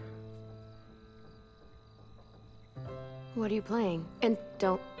they? What are you playing? And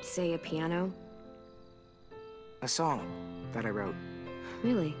don't say a piano. A song that I wrote.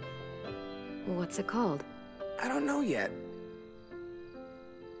 Really? What's it called? I don't know yet.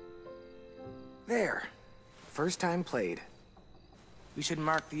 There. First time played. We should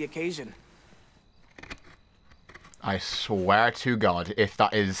mark the occasion. I swear to God, if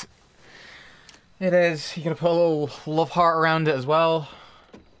that is... It is. You're gonna put a little love heart around it as well.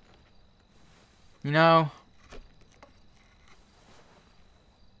 You know?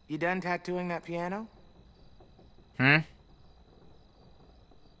 You done tattooing that piano? Hmm?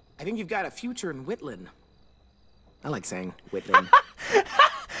 I think you've got a future in Whitland. I like saying Whitland.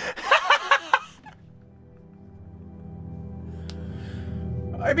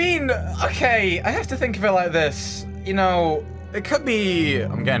 I mean, okay, I have to think of it like this. You know, it could be...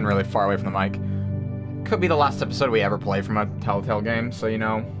 I'm getting really far away from the mic. Could be the last episode we ever play from a Telltale game, so, you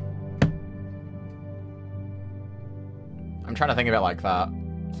know... I'm trying to think of it like that.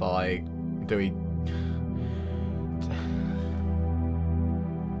 So, like, do we...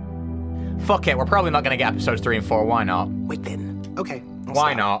 Fuck it, we're probably not gonna get episodes 3 and 4, why not? Wait then. Okay.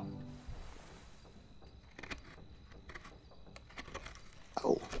 Why not?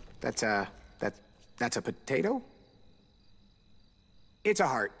 Oh, that's a potato? It's a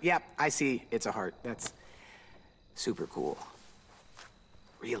heart. Yep, I see. It's a heart. That's super cool.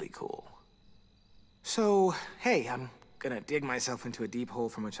 Really cool. So, hey, I'm gonna dig myself into a deep hole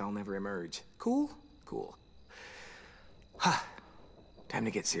from which I'll never emerge. Cool? Cool. Huh. Time to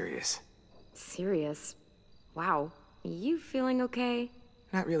get serious. Serious? Wow. You feeling okay?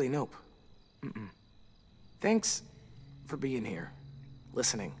 Not really, nope. Mm-mm. Thanks for being here.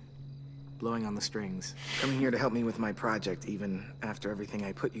 Listening. Blowing on the strings. Coming here to help me with my project, even after everything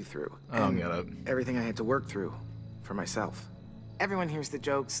I put you through. Oh, get it. Everything I had to work through for myself. Everyone hears the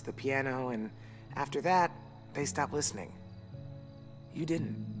jokes, the piano, and after that, they stop listening. You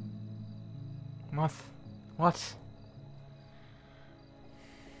didn't. What? What?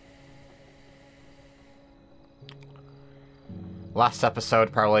 Last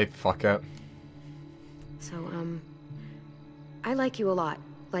episode, probably. Fuck it. So, I like you a lot.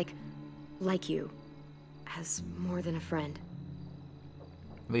 Like you. As more than a friend.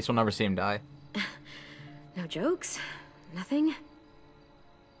 At least we'll never see him die. No jokes? Nothing?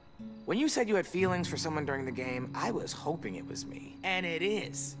 When you said you had feelings for someone during the game, I was hoping it was me. And it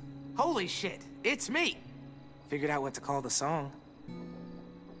is. Holy shit, it's me! Figured out what to call the song.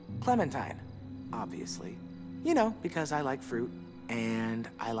 Clementine, obviously. You know, because I like fruit, and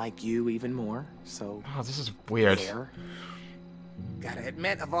I like you even more, so... Oh, this is weird. There. Gotta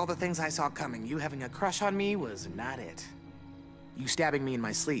admit, of all the things I saw coming, you having a crush on me was not it. You stabbing me in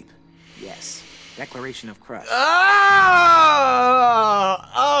my sleep, yes. Declaration of crush. Oh!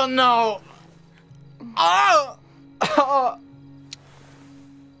 Oh, no! Oh!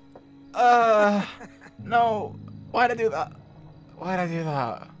 No. Why'd I do that? Why'd I do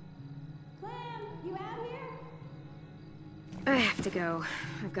that? Clem, you out here? I have to go.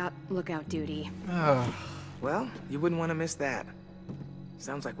 I've got lookout duty. Well, you wouldn't want to miss that.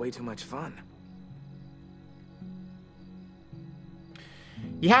 Sounds like way too much fun.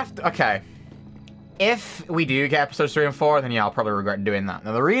 You have to... Okay. If we do get episodes 3 and 4, then yeah, I'll probably regret doing that.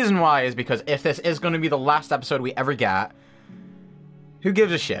 Now, the reason why is because if this is going to be the last episode we ever get, who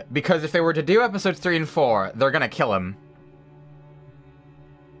gives a shit? Because if they were to do episodes 3 and 4, they're going to kill him.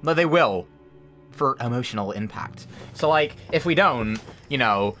 No, they will. For emotional impact. So, like, if we don't, you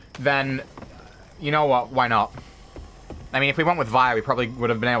know, then... You know what? Why not? I mean, if we went with Vi, we probably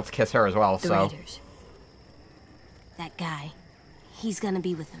would have been able to kiss her as well, The so... Raiders. That guy. He's gonna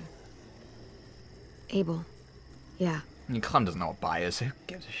be with him. Abel. Yeah. I mean, Clem doesn't know what Vi is. Who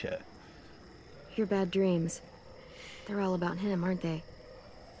gives a shit? Your bad dreams. They're all about him, aren't they?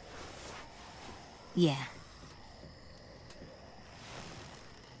 Yeah.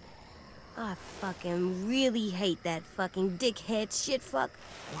 I fucking really hate that fucking dickhead shitfuck.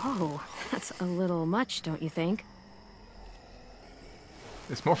 Whoa, that's a little much, don't you think?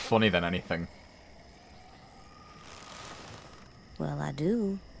 It's more funny than anything. Well, I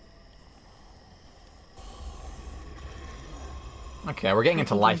do. Okay, we're getting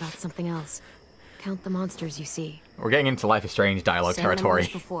into About life. something else. Count the monsters you see. We're getting into Life is Strange dialogue 7 territory.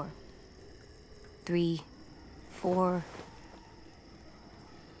 numbers before. 3, 4.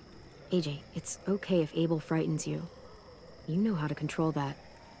 AJ, it's okay if Abel frightens you. You know how to control that.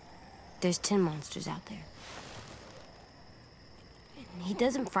 There's 10 monsters out there. He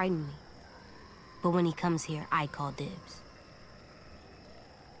doesn't frighten me. But when he comes here, I call dibs.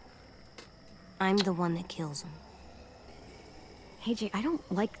 I'm the one that kills him. AJ, I don't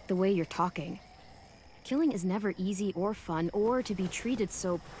like the way you're talking. Killing is never easy or fun, or to be treated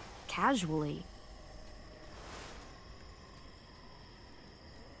so casually.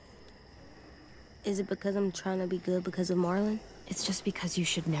 Is it because I'm trying to be good because of Marlon? It's just because you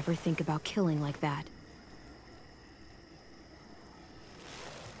should never think about killing like that.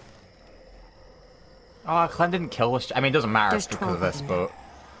 Oh, Clem didn't kill the... I mean, it doesn't matter There's because of 12 of this, them but...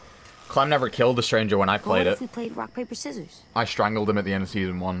 Clem never killed the stranger when I But played what if it. we played rock, paper, scissors? I strangled him at the end of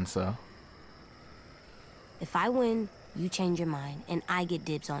season 1, so... If I win, you change your mind, and I get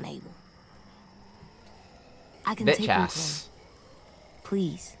dibs on Abel. I can Bitch take him, ass. Clem.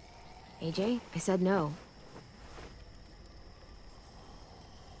 Please. AJ, I said no.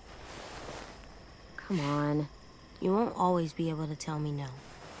 Come on. You won't always be able to tell me no.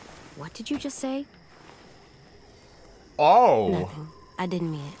 What did you just say? Oh. Nothing. I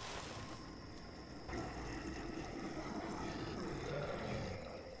didn't mean it.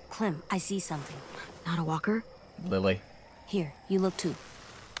 Clem, I see something. Not a walker? Lily. Here, you look too.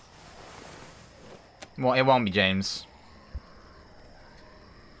 Well, it won't be James.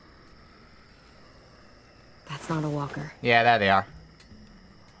 That's not a walker. Yeah, there they are.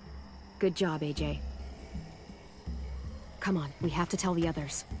 Good job, AJ. Come on, we have to tell the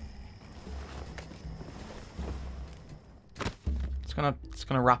others. It's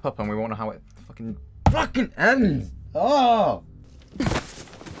gonna wrap up and we won't know how it fucking ends. Oh.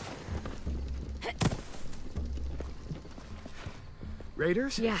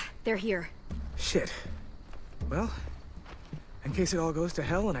 Raiders? Yeah, they're here. Shit. Well, in case it all goes to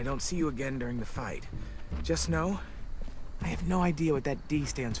hell and I don't see you again during the fight, just know I have no idea what that D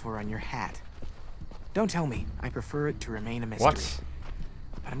stands for on your hat. Don't tell me. I prefer it to remain a mystery. What?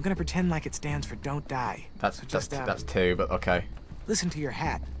 But I'm gonna pretend like it stands for don't die. That's so just, that's two, but okay. Listen to your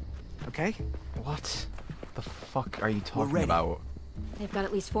hat, okay? What the fuck are you talking ready. about? They've got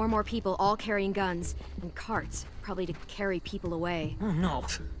at least 4 more people, all carrying guns. And carts, probably to carry people away. Oh no.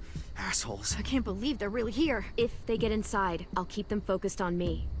 Assholes. I can't believe they're really here. If they get inside, I'll keep them focused on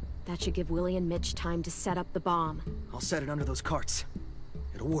me. That should give Willie and Mitch time to set up the bomb. I'll set it under those carts.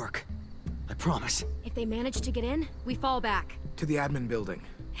 It'll work. I promise. If they manage to get in, we fall back. To the admin building.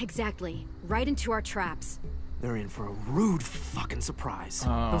 Exactly. Right into our traps. They're in for a rude fucking surprise.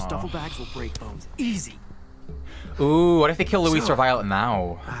 Oh. Those duffel bags will break bones. Easy. Ooh, what if they kill Luis or Violet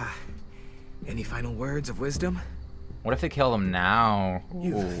now? Any final words of wisdom? What if they kill them now? Ooh.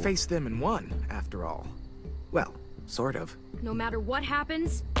 You've faced them and won, after all. Well, sort of. No matter what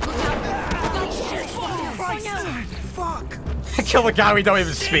happens, look out. Fuck! Kill the guy we don't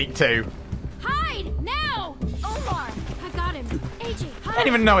even speak to. Hide! Now! Omar! I got him. AJ, hide! I don't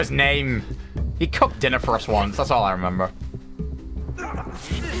even know his name. He cooked dinner for us once, that's all I remember.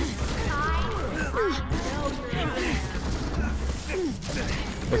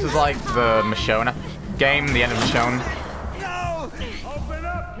 This is like the Michonne game, the end of Michonne. No! Open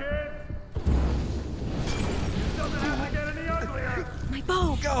up, kids! It doesn't have to get any uglier! My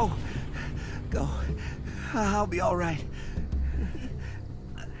bow! Go! Go. I'll be alright.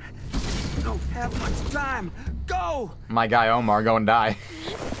 I don't have much time. Go! My guy Omar, go and die.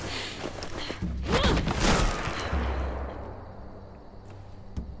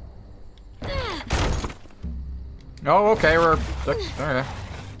 Oh, okay, we're... Okay.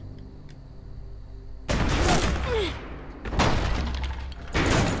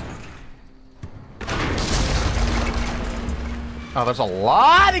 Oh, there's a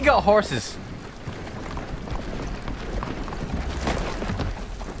lot of good horses.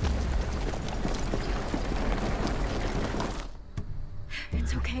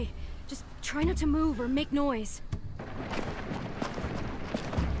 It's okay. Just try not to move or make noise.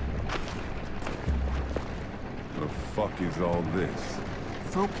 The fuck is all this?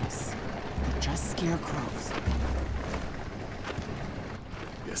 Focus. They're just scarecrows.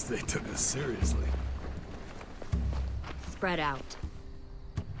 Guess they took us seriously. Spread out.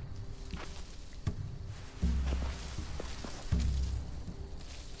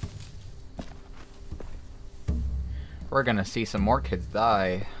 We're gonna see some more kids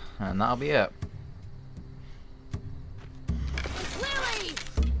die, and that'll be it. Lily!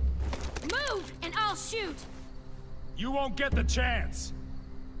 Move, and I'll shoot! You won't get the chance!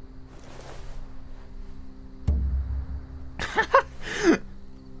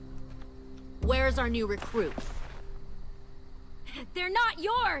 Where's our new recruits? They're not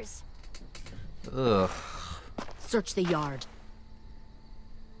yours! Ugh. Search the yard.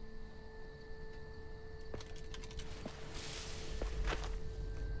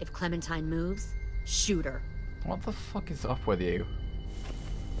 If Clementine moves, shoot her. What the fuck is up with you?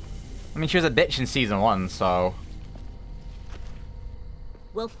 I mean, she was a bitch in season 1, so...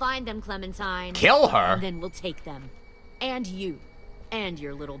 We'll find them, Clementine. Kill her? And then we'll take them. And you. And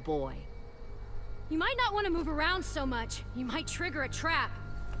your little boy. You might not want to move around so much. You might trigger a trap.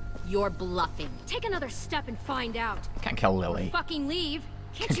 You're bluffing. Take another step and find out. Can't kill Lily. Fucking leave.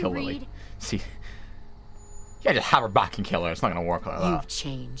 Can't Can't you kill read? Lily. See... Yeah, just have her back and kill her. It's not gonna work like that. You've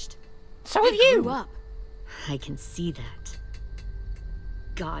changed. So have you! Grew up. I can see that.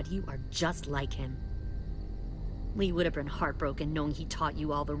 God, you are just like him. We would have been heartbroken knowing he taught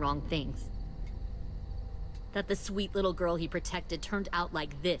you all the wrong things. that the sweet little girl he protected turned out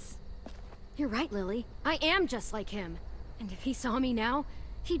like this. You're right, Lily. I am just like him. And if he saw me now,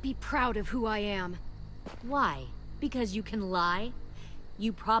 he'd be proud of who I am. Why? Because you can lie?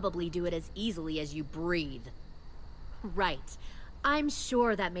 You probably do it as easily as you breathe. Right. I'm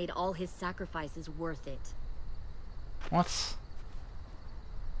sure that made all his sacrifices worth it. What?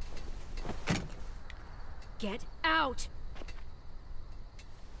 Get out!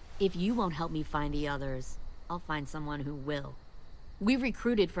 If you won't help me find the others, I'll find someone who will. We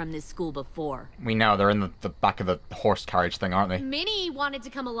recruited from this school before. We know, they're in the back of the horse carriage thing, aren't they? Minnie wanted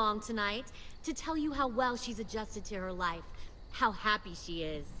to come along tonight to tell you how well she's adjusted to her life, how happy she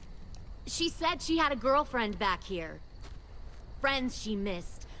is. She said she had a girlfriend back here. Friends she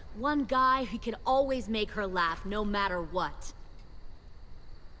missed. One guy who could always make her laugh no matter what.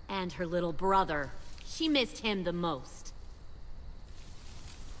 And her little brother. She missed him the most.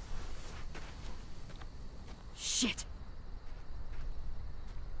 Shit.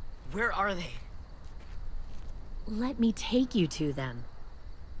 Where are they? Let me take you to them.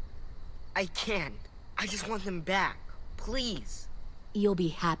 I can't. I just want them back. Please. You'll be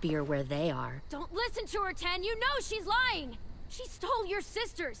happier where they are. Don't listen to her, Ten. You know she's lying. She stole your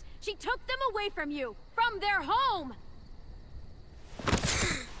sisters. She took them away from you. From their home.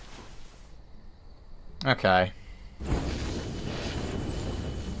 Okay.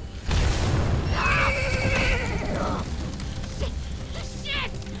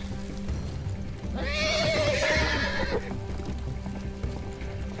 Shit!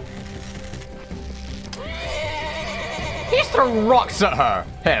 He threw rocks at her!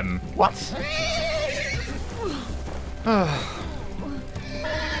 Him. What?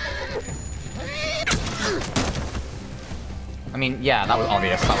 I mean, yeah, that was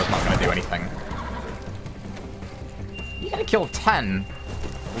obvious. That was not going to do anything. You gotta kill 10.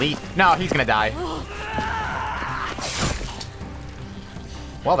 Lee. No, he's gonna die.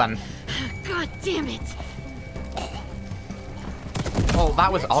 Well then. God damn it! Well,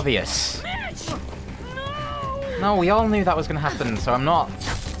 that was obvious. No, we all knew that was gonna happen, so I'm not...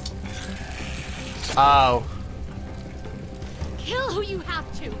 Oh. Kill who you have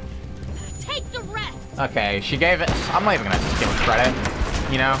to. Take the rest. Okay, she gave it... I'm not even gonna give her credit,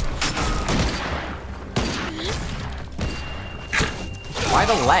 you know? Why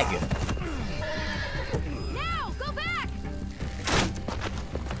the leg? Now, go back.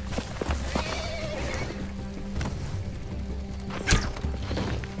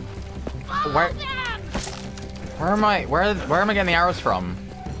 Where am I? Where am I getting the arrows from?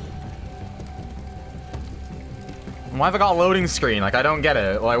 Why have I got a loading screen? Like, I don't get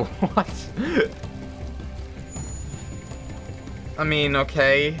it. Like, what? I mean,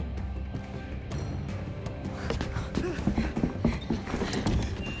 okay.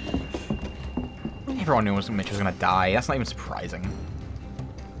 Everyone knew Mitch was gonna die. That's not even surprising.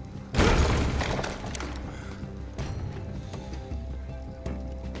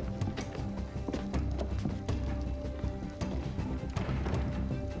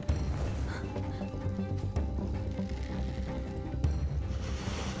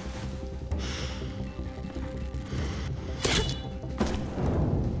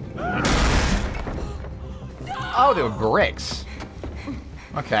 Oh, they were bricks.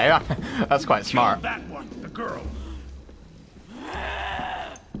 Okay, that's quite smart. That one, the girl.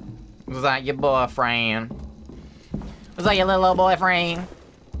 Was that your boyfriend? Was that your little boyfriend?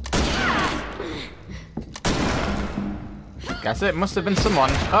 Guess it must have been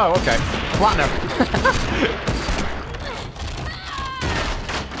someone. Oh, okay. Platinum.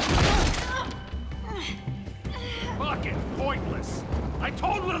 Fucking pointless. I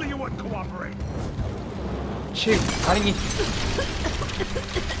told Lily you wouldn't cooperate. Shoot, why didn't you...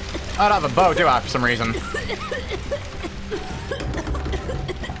 I don't have a bow, do I, for some reason?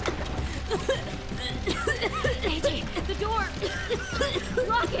 AJ, the door!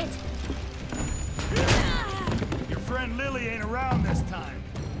 Lock it! Your friend Lily ain't around this time,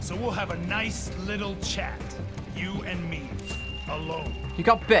 so we'll have a nice little chat. You and me. Alone. You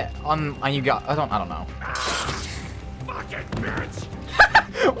got bit on... and you got... I don't know. Fucking bitch!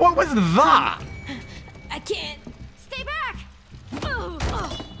 What was that? I can't. Stay back!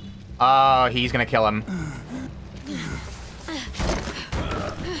 Oh, he's gonna kill him.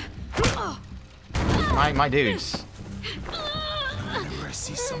 My dudes. Whenever I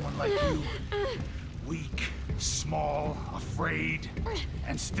see someone like you, weak, small, afraid,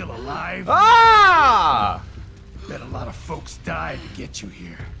 and still alive. Ah! Bet a lot of folks died to get you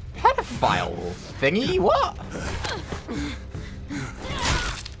here. Pedophile thingy? What?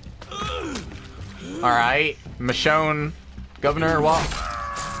 Alright. Michonne, Governor, what?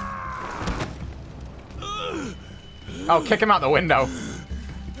 Oh, kick him out the window.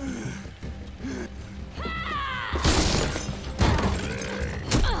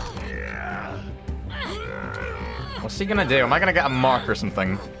 What's he gonna do? Am I gonna get a mark or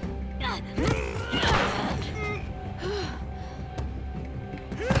something?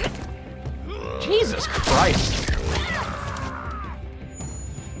 Jesus Christ.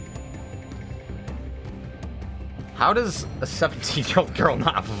 How does a 17-year-old girl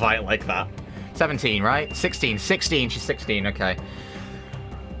not have a fight like that? 17, right? 16. 16. She's 16. Okay.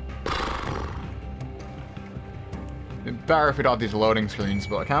 It'd be better if we'd had these loading screens,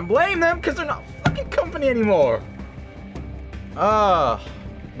 but I can't blame them because they're not fucking company anymore.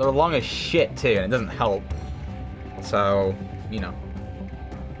 They're long as shit too, and it doesn't help. So, you know.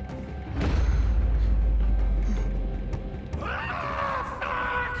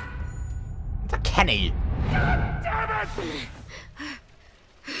 It's a Kenny.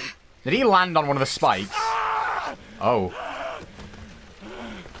 Did he land on one of the spikes? Oh.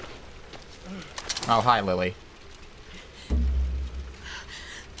 Oh, hi, Lily.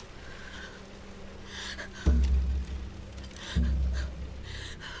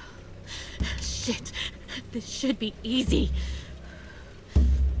 Shit. This should be easy.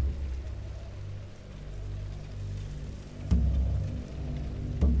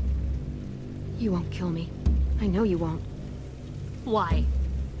 You won't kill me. I know you won't. Why?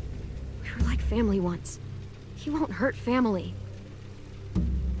 We were like family once. You won't hurt family.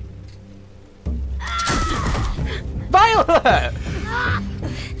 Violet!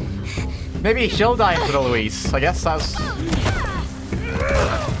 Maybe she'll die instead of Luis. I guess that's...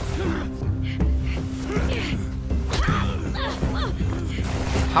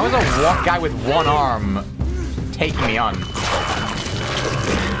 How is a guy with one arm taking me on?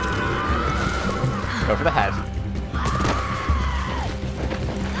 Go for the head.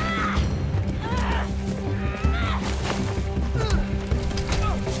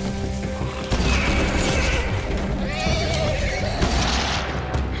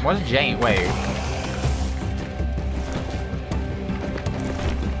 What's Jane? Wait.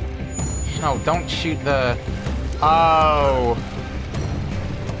 No, don't shoot the... Oh.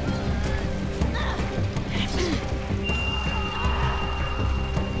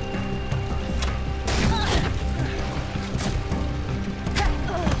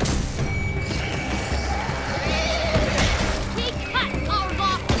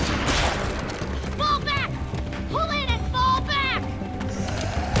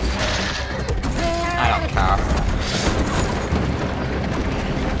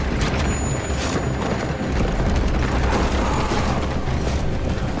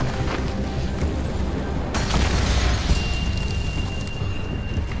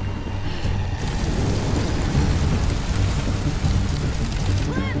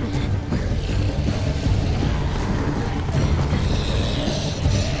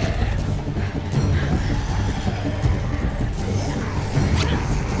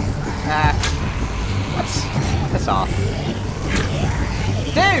 Piss off.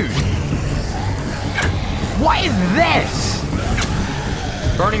 Dude! What is this?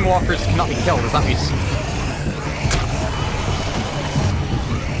 Burning walkers cannot be killed, does that mean...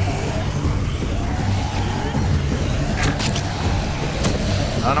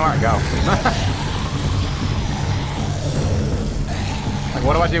 I don't know where to go. Like,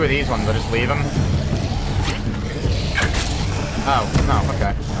 what do I do with these ones? I just leave them? Oh, no,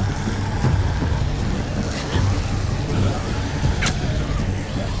 okay.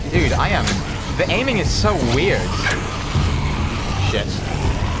 Dude, I am... The aiming is so weird. Shit.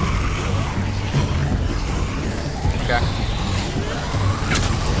 Okay.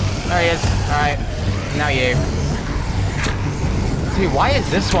 There he is. Alright. Now you. Dude, why is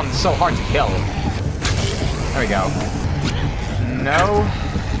this one so hard to kill? There we go. No.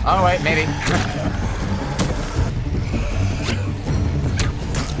 Oh, wait, maybe.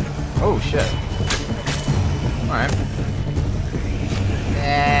 Oh, shit. Alright.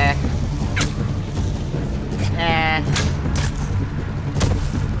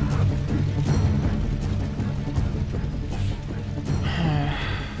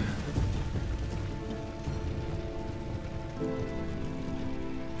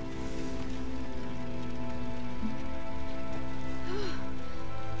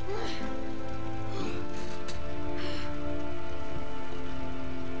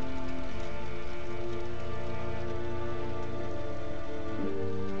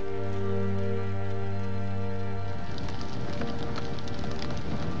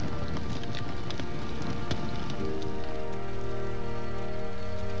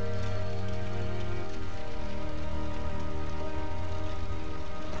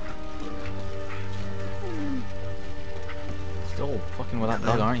 walking with that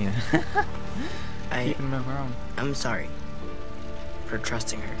dog, aren't you? Keeping him around. I'm sorry for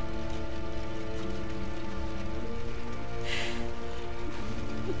trusting her.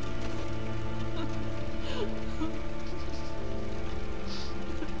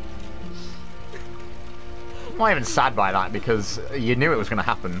 I'm not even sad by that because you knew it was going to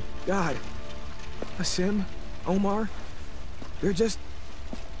happen. God, Asim, Omar, they're just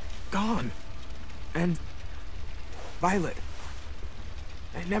gone. And Violet.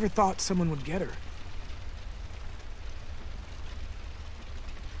 I never thought someone would get her.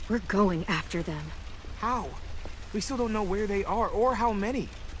 We're going after them. How? We still don't know where they are or how many.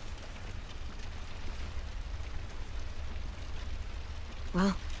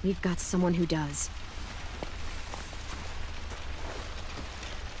 Well, we've got someone who does.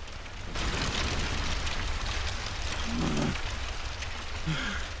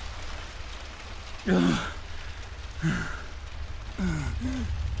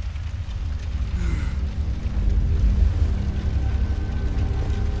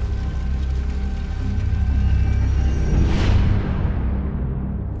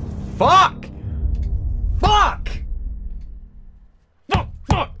 Fuck! Fuck!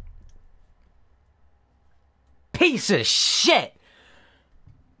 Fuck! Piece of shit!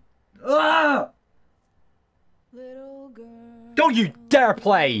 Ugh! Don't you dare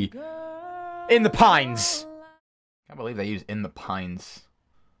play In the Pines! Can't believe they use In the Pines.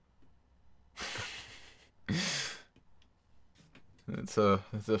 It's a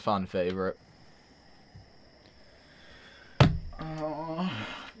fan favorite. Oh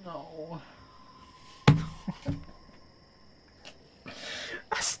no.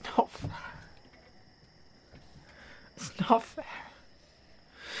 That's not fair. It's not fair.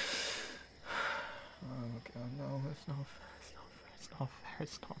 Oh god, no, it's not fair. It's not fair. It's not fair.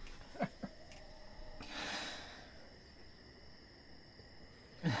 It's not fair.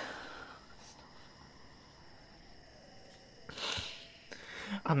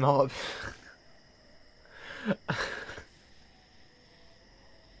 I'm not.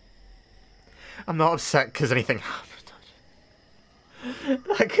 I'm not upset because anything happened.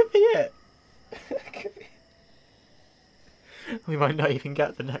 That could be it. That could be it. We might not even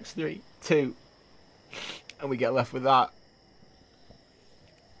get the next two. And we get left with that.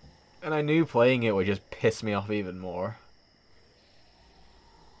 And I knew playing it would just piss me off even more.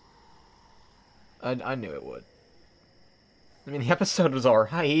 I knew it would. I mean, the episode was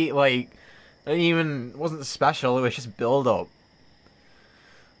alright, like, it wasn't special, it was just build-up.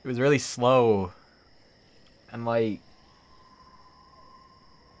 It was really slow. And, like,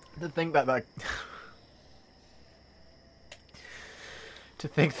 to think that to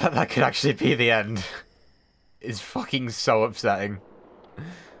think that that could actually be the end is fucking so upsetting.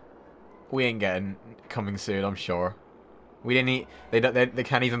 We ain't getting coming soon, I'm sure. We didn't they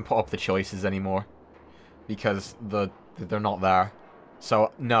can't even put up the choices anymore because they're not there.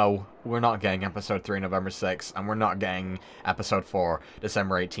 So no, we're not getting episode 3 November 6th, and we're not getting episode 4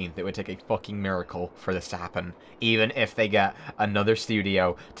 December 18th. It would take a fucking miracle for this to happen, even if they get another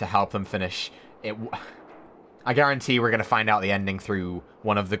studio to help them finish it. I guarantee we're gonna find out the ending through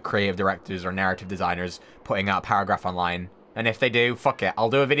one of the creative directors or narrative designers putting out a paragraph online. And if they do, fuck it, I'll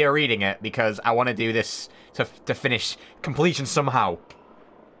do a video reading it because I want to do this to finish completion somehow.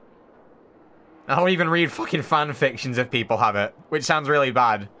 I'll even read fucking fan fictions if people have it, which sounds really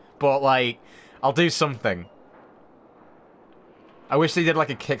bad, but like, I'll do something. I wish they did like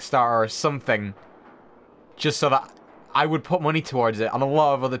a Kickstarter or something, just so that I would put money towards it, and a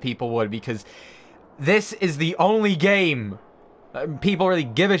lot of other people would, because this is the only game that people really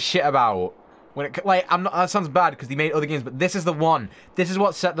give a shit about. When it, like, that sounds bad because they made other games, but this is the one. This is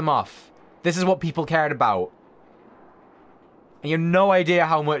what set them off. This is what people cared about. And you have no idea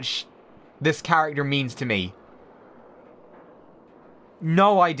how much this character means to me.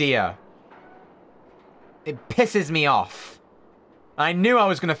 No idea. It pisses me off. I knew I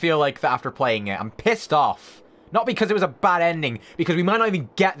was going to feel like that after playing it. I'm pissed off. Not because it was a bad ending, because we might not even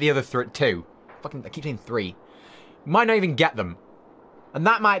get the other two. Fucking, I keep saying 3. We might not even get them. And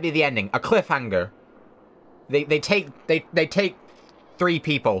that might be the ending. A cliffhanger. They take 3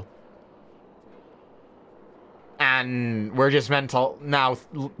 people. And we're just mental now.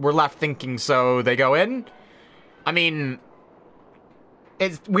 We're left thinking, so they go in. I mean,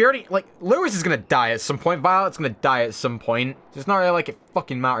 we already, like, Lewis is gonna die at some point. Violet's gonna die at some point. It's not really like it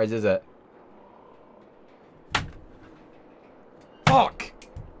fucking matters, is it? Fuck.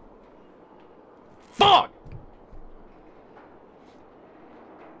 Fuck.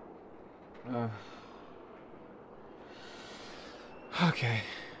 Okay.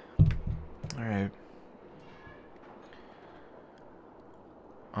 All right.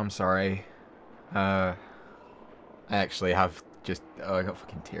 I'm sorry. I actually have just... Oh, I got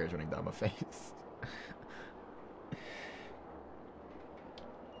fucking tears running down my face.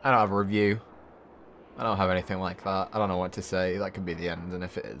 I don't have a review. I don't have anything like that. I don't know what to say. That could be the end, and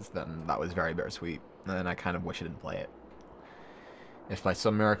if it is, then that was very bittersweet. And I kind of wish I didn't play it. If by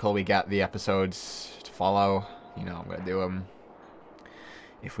some miracle we get the episodes to follow, you know, I'm going to do them.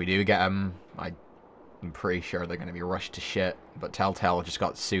 If we do get them, I'm pretty sure they're going to be rushed to shit. But Telltale just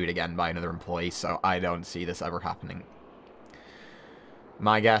got sued again by another employee, so I don't see this ever happening.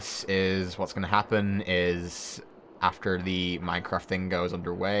 My guess is what's going to happen is after the Minecraft thing goes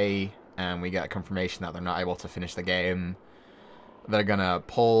underway and we get confirmation that they're not able to finish the game, they're going to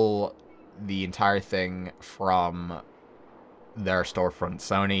pull the entire thing from their storefront,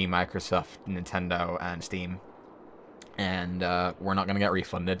 Sony, Microsoft, Nintendo, and Steam. And we're not going to get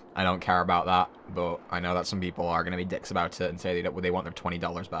refunded. I don't care about that, but I know that some people are going to be dicks about it and say they want their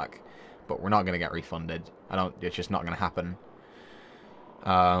 $20 back. But we're not going to get refunded. It's just not going to happen.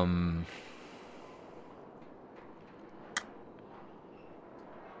 I'm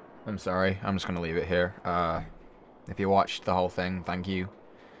sorry. I'm just going to leave it here. If you watched the whole thing, thank you.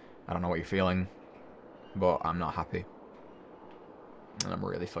 I don't know what you're feeling, but I'm not happy. And I'm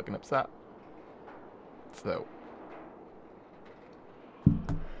really fucking upset. So...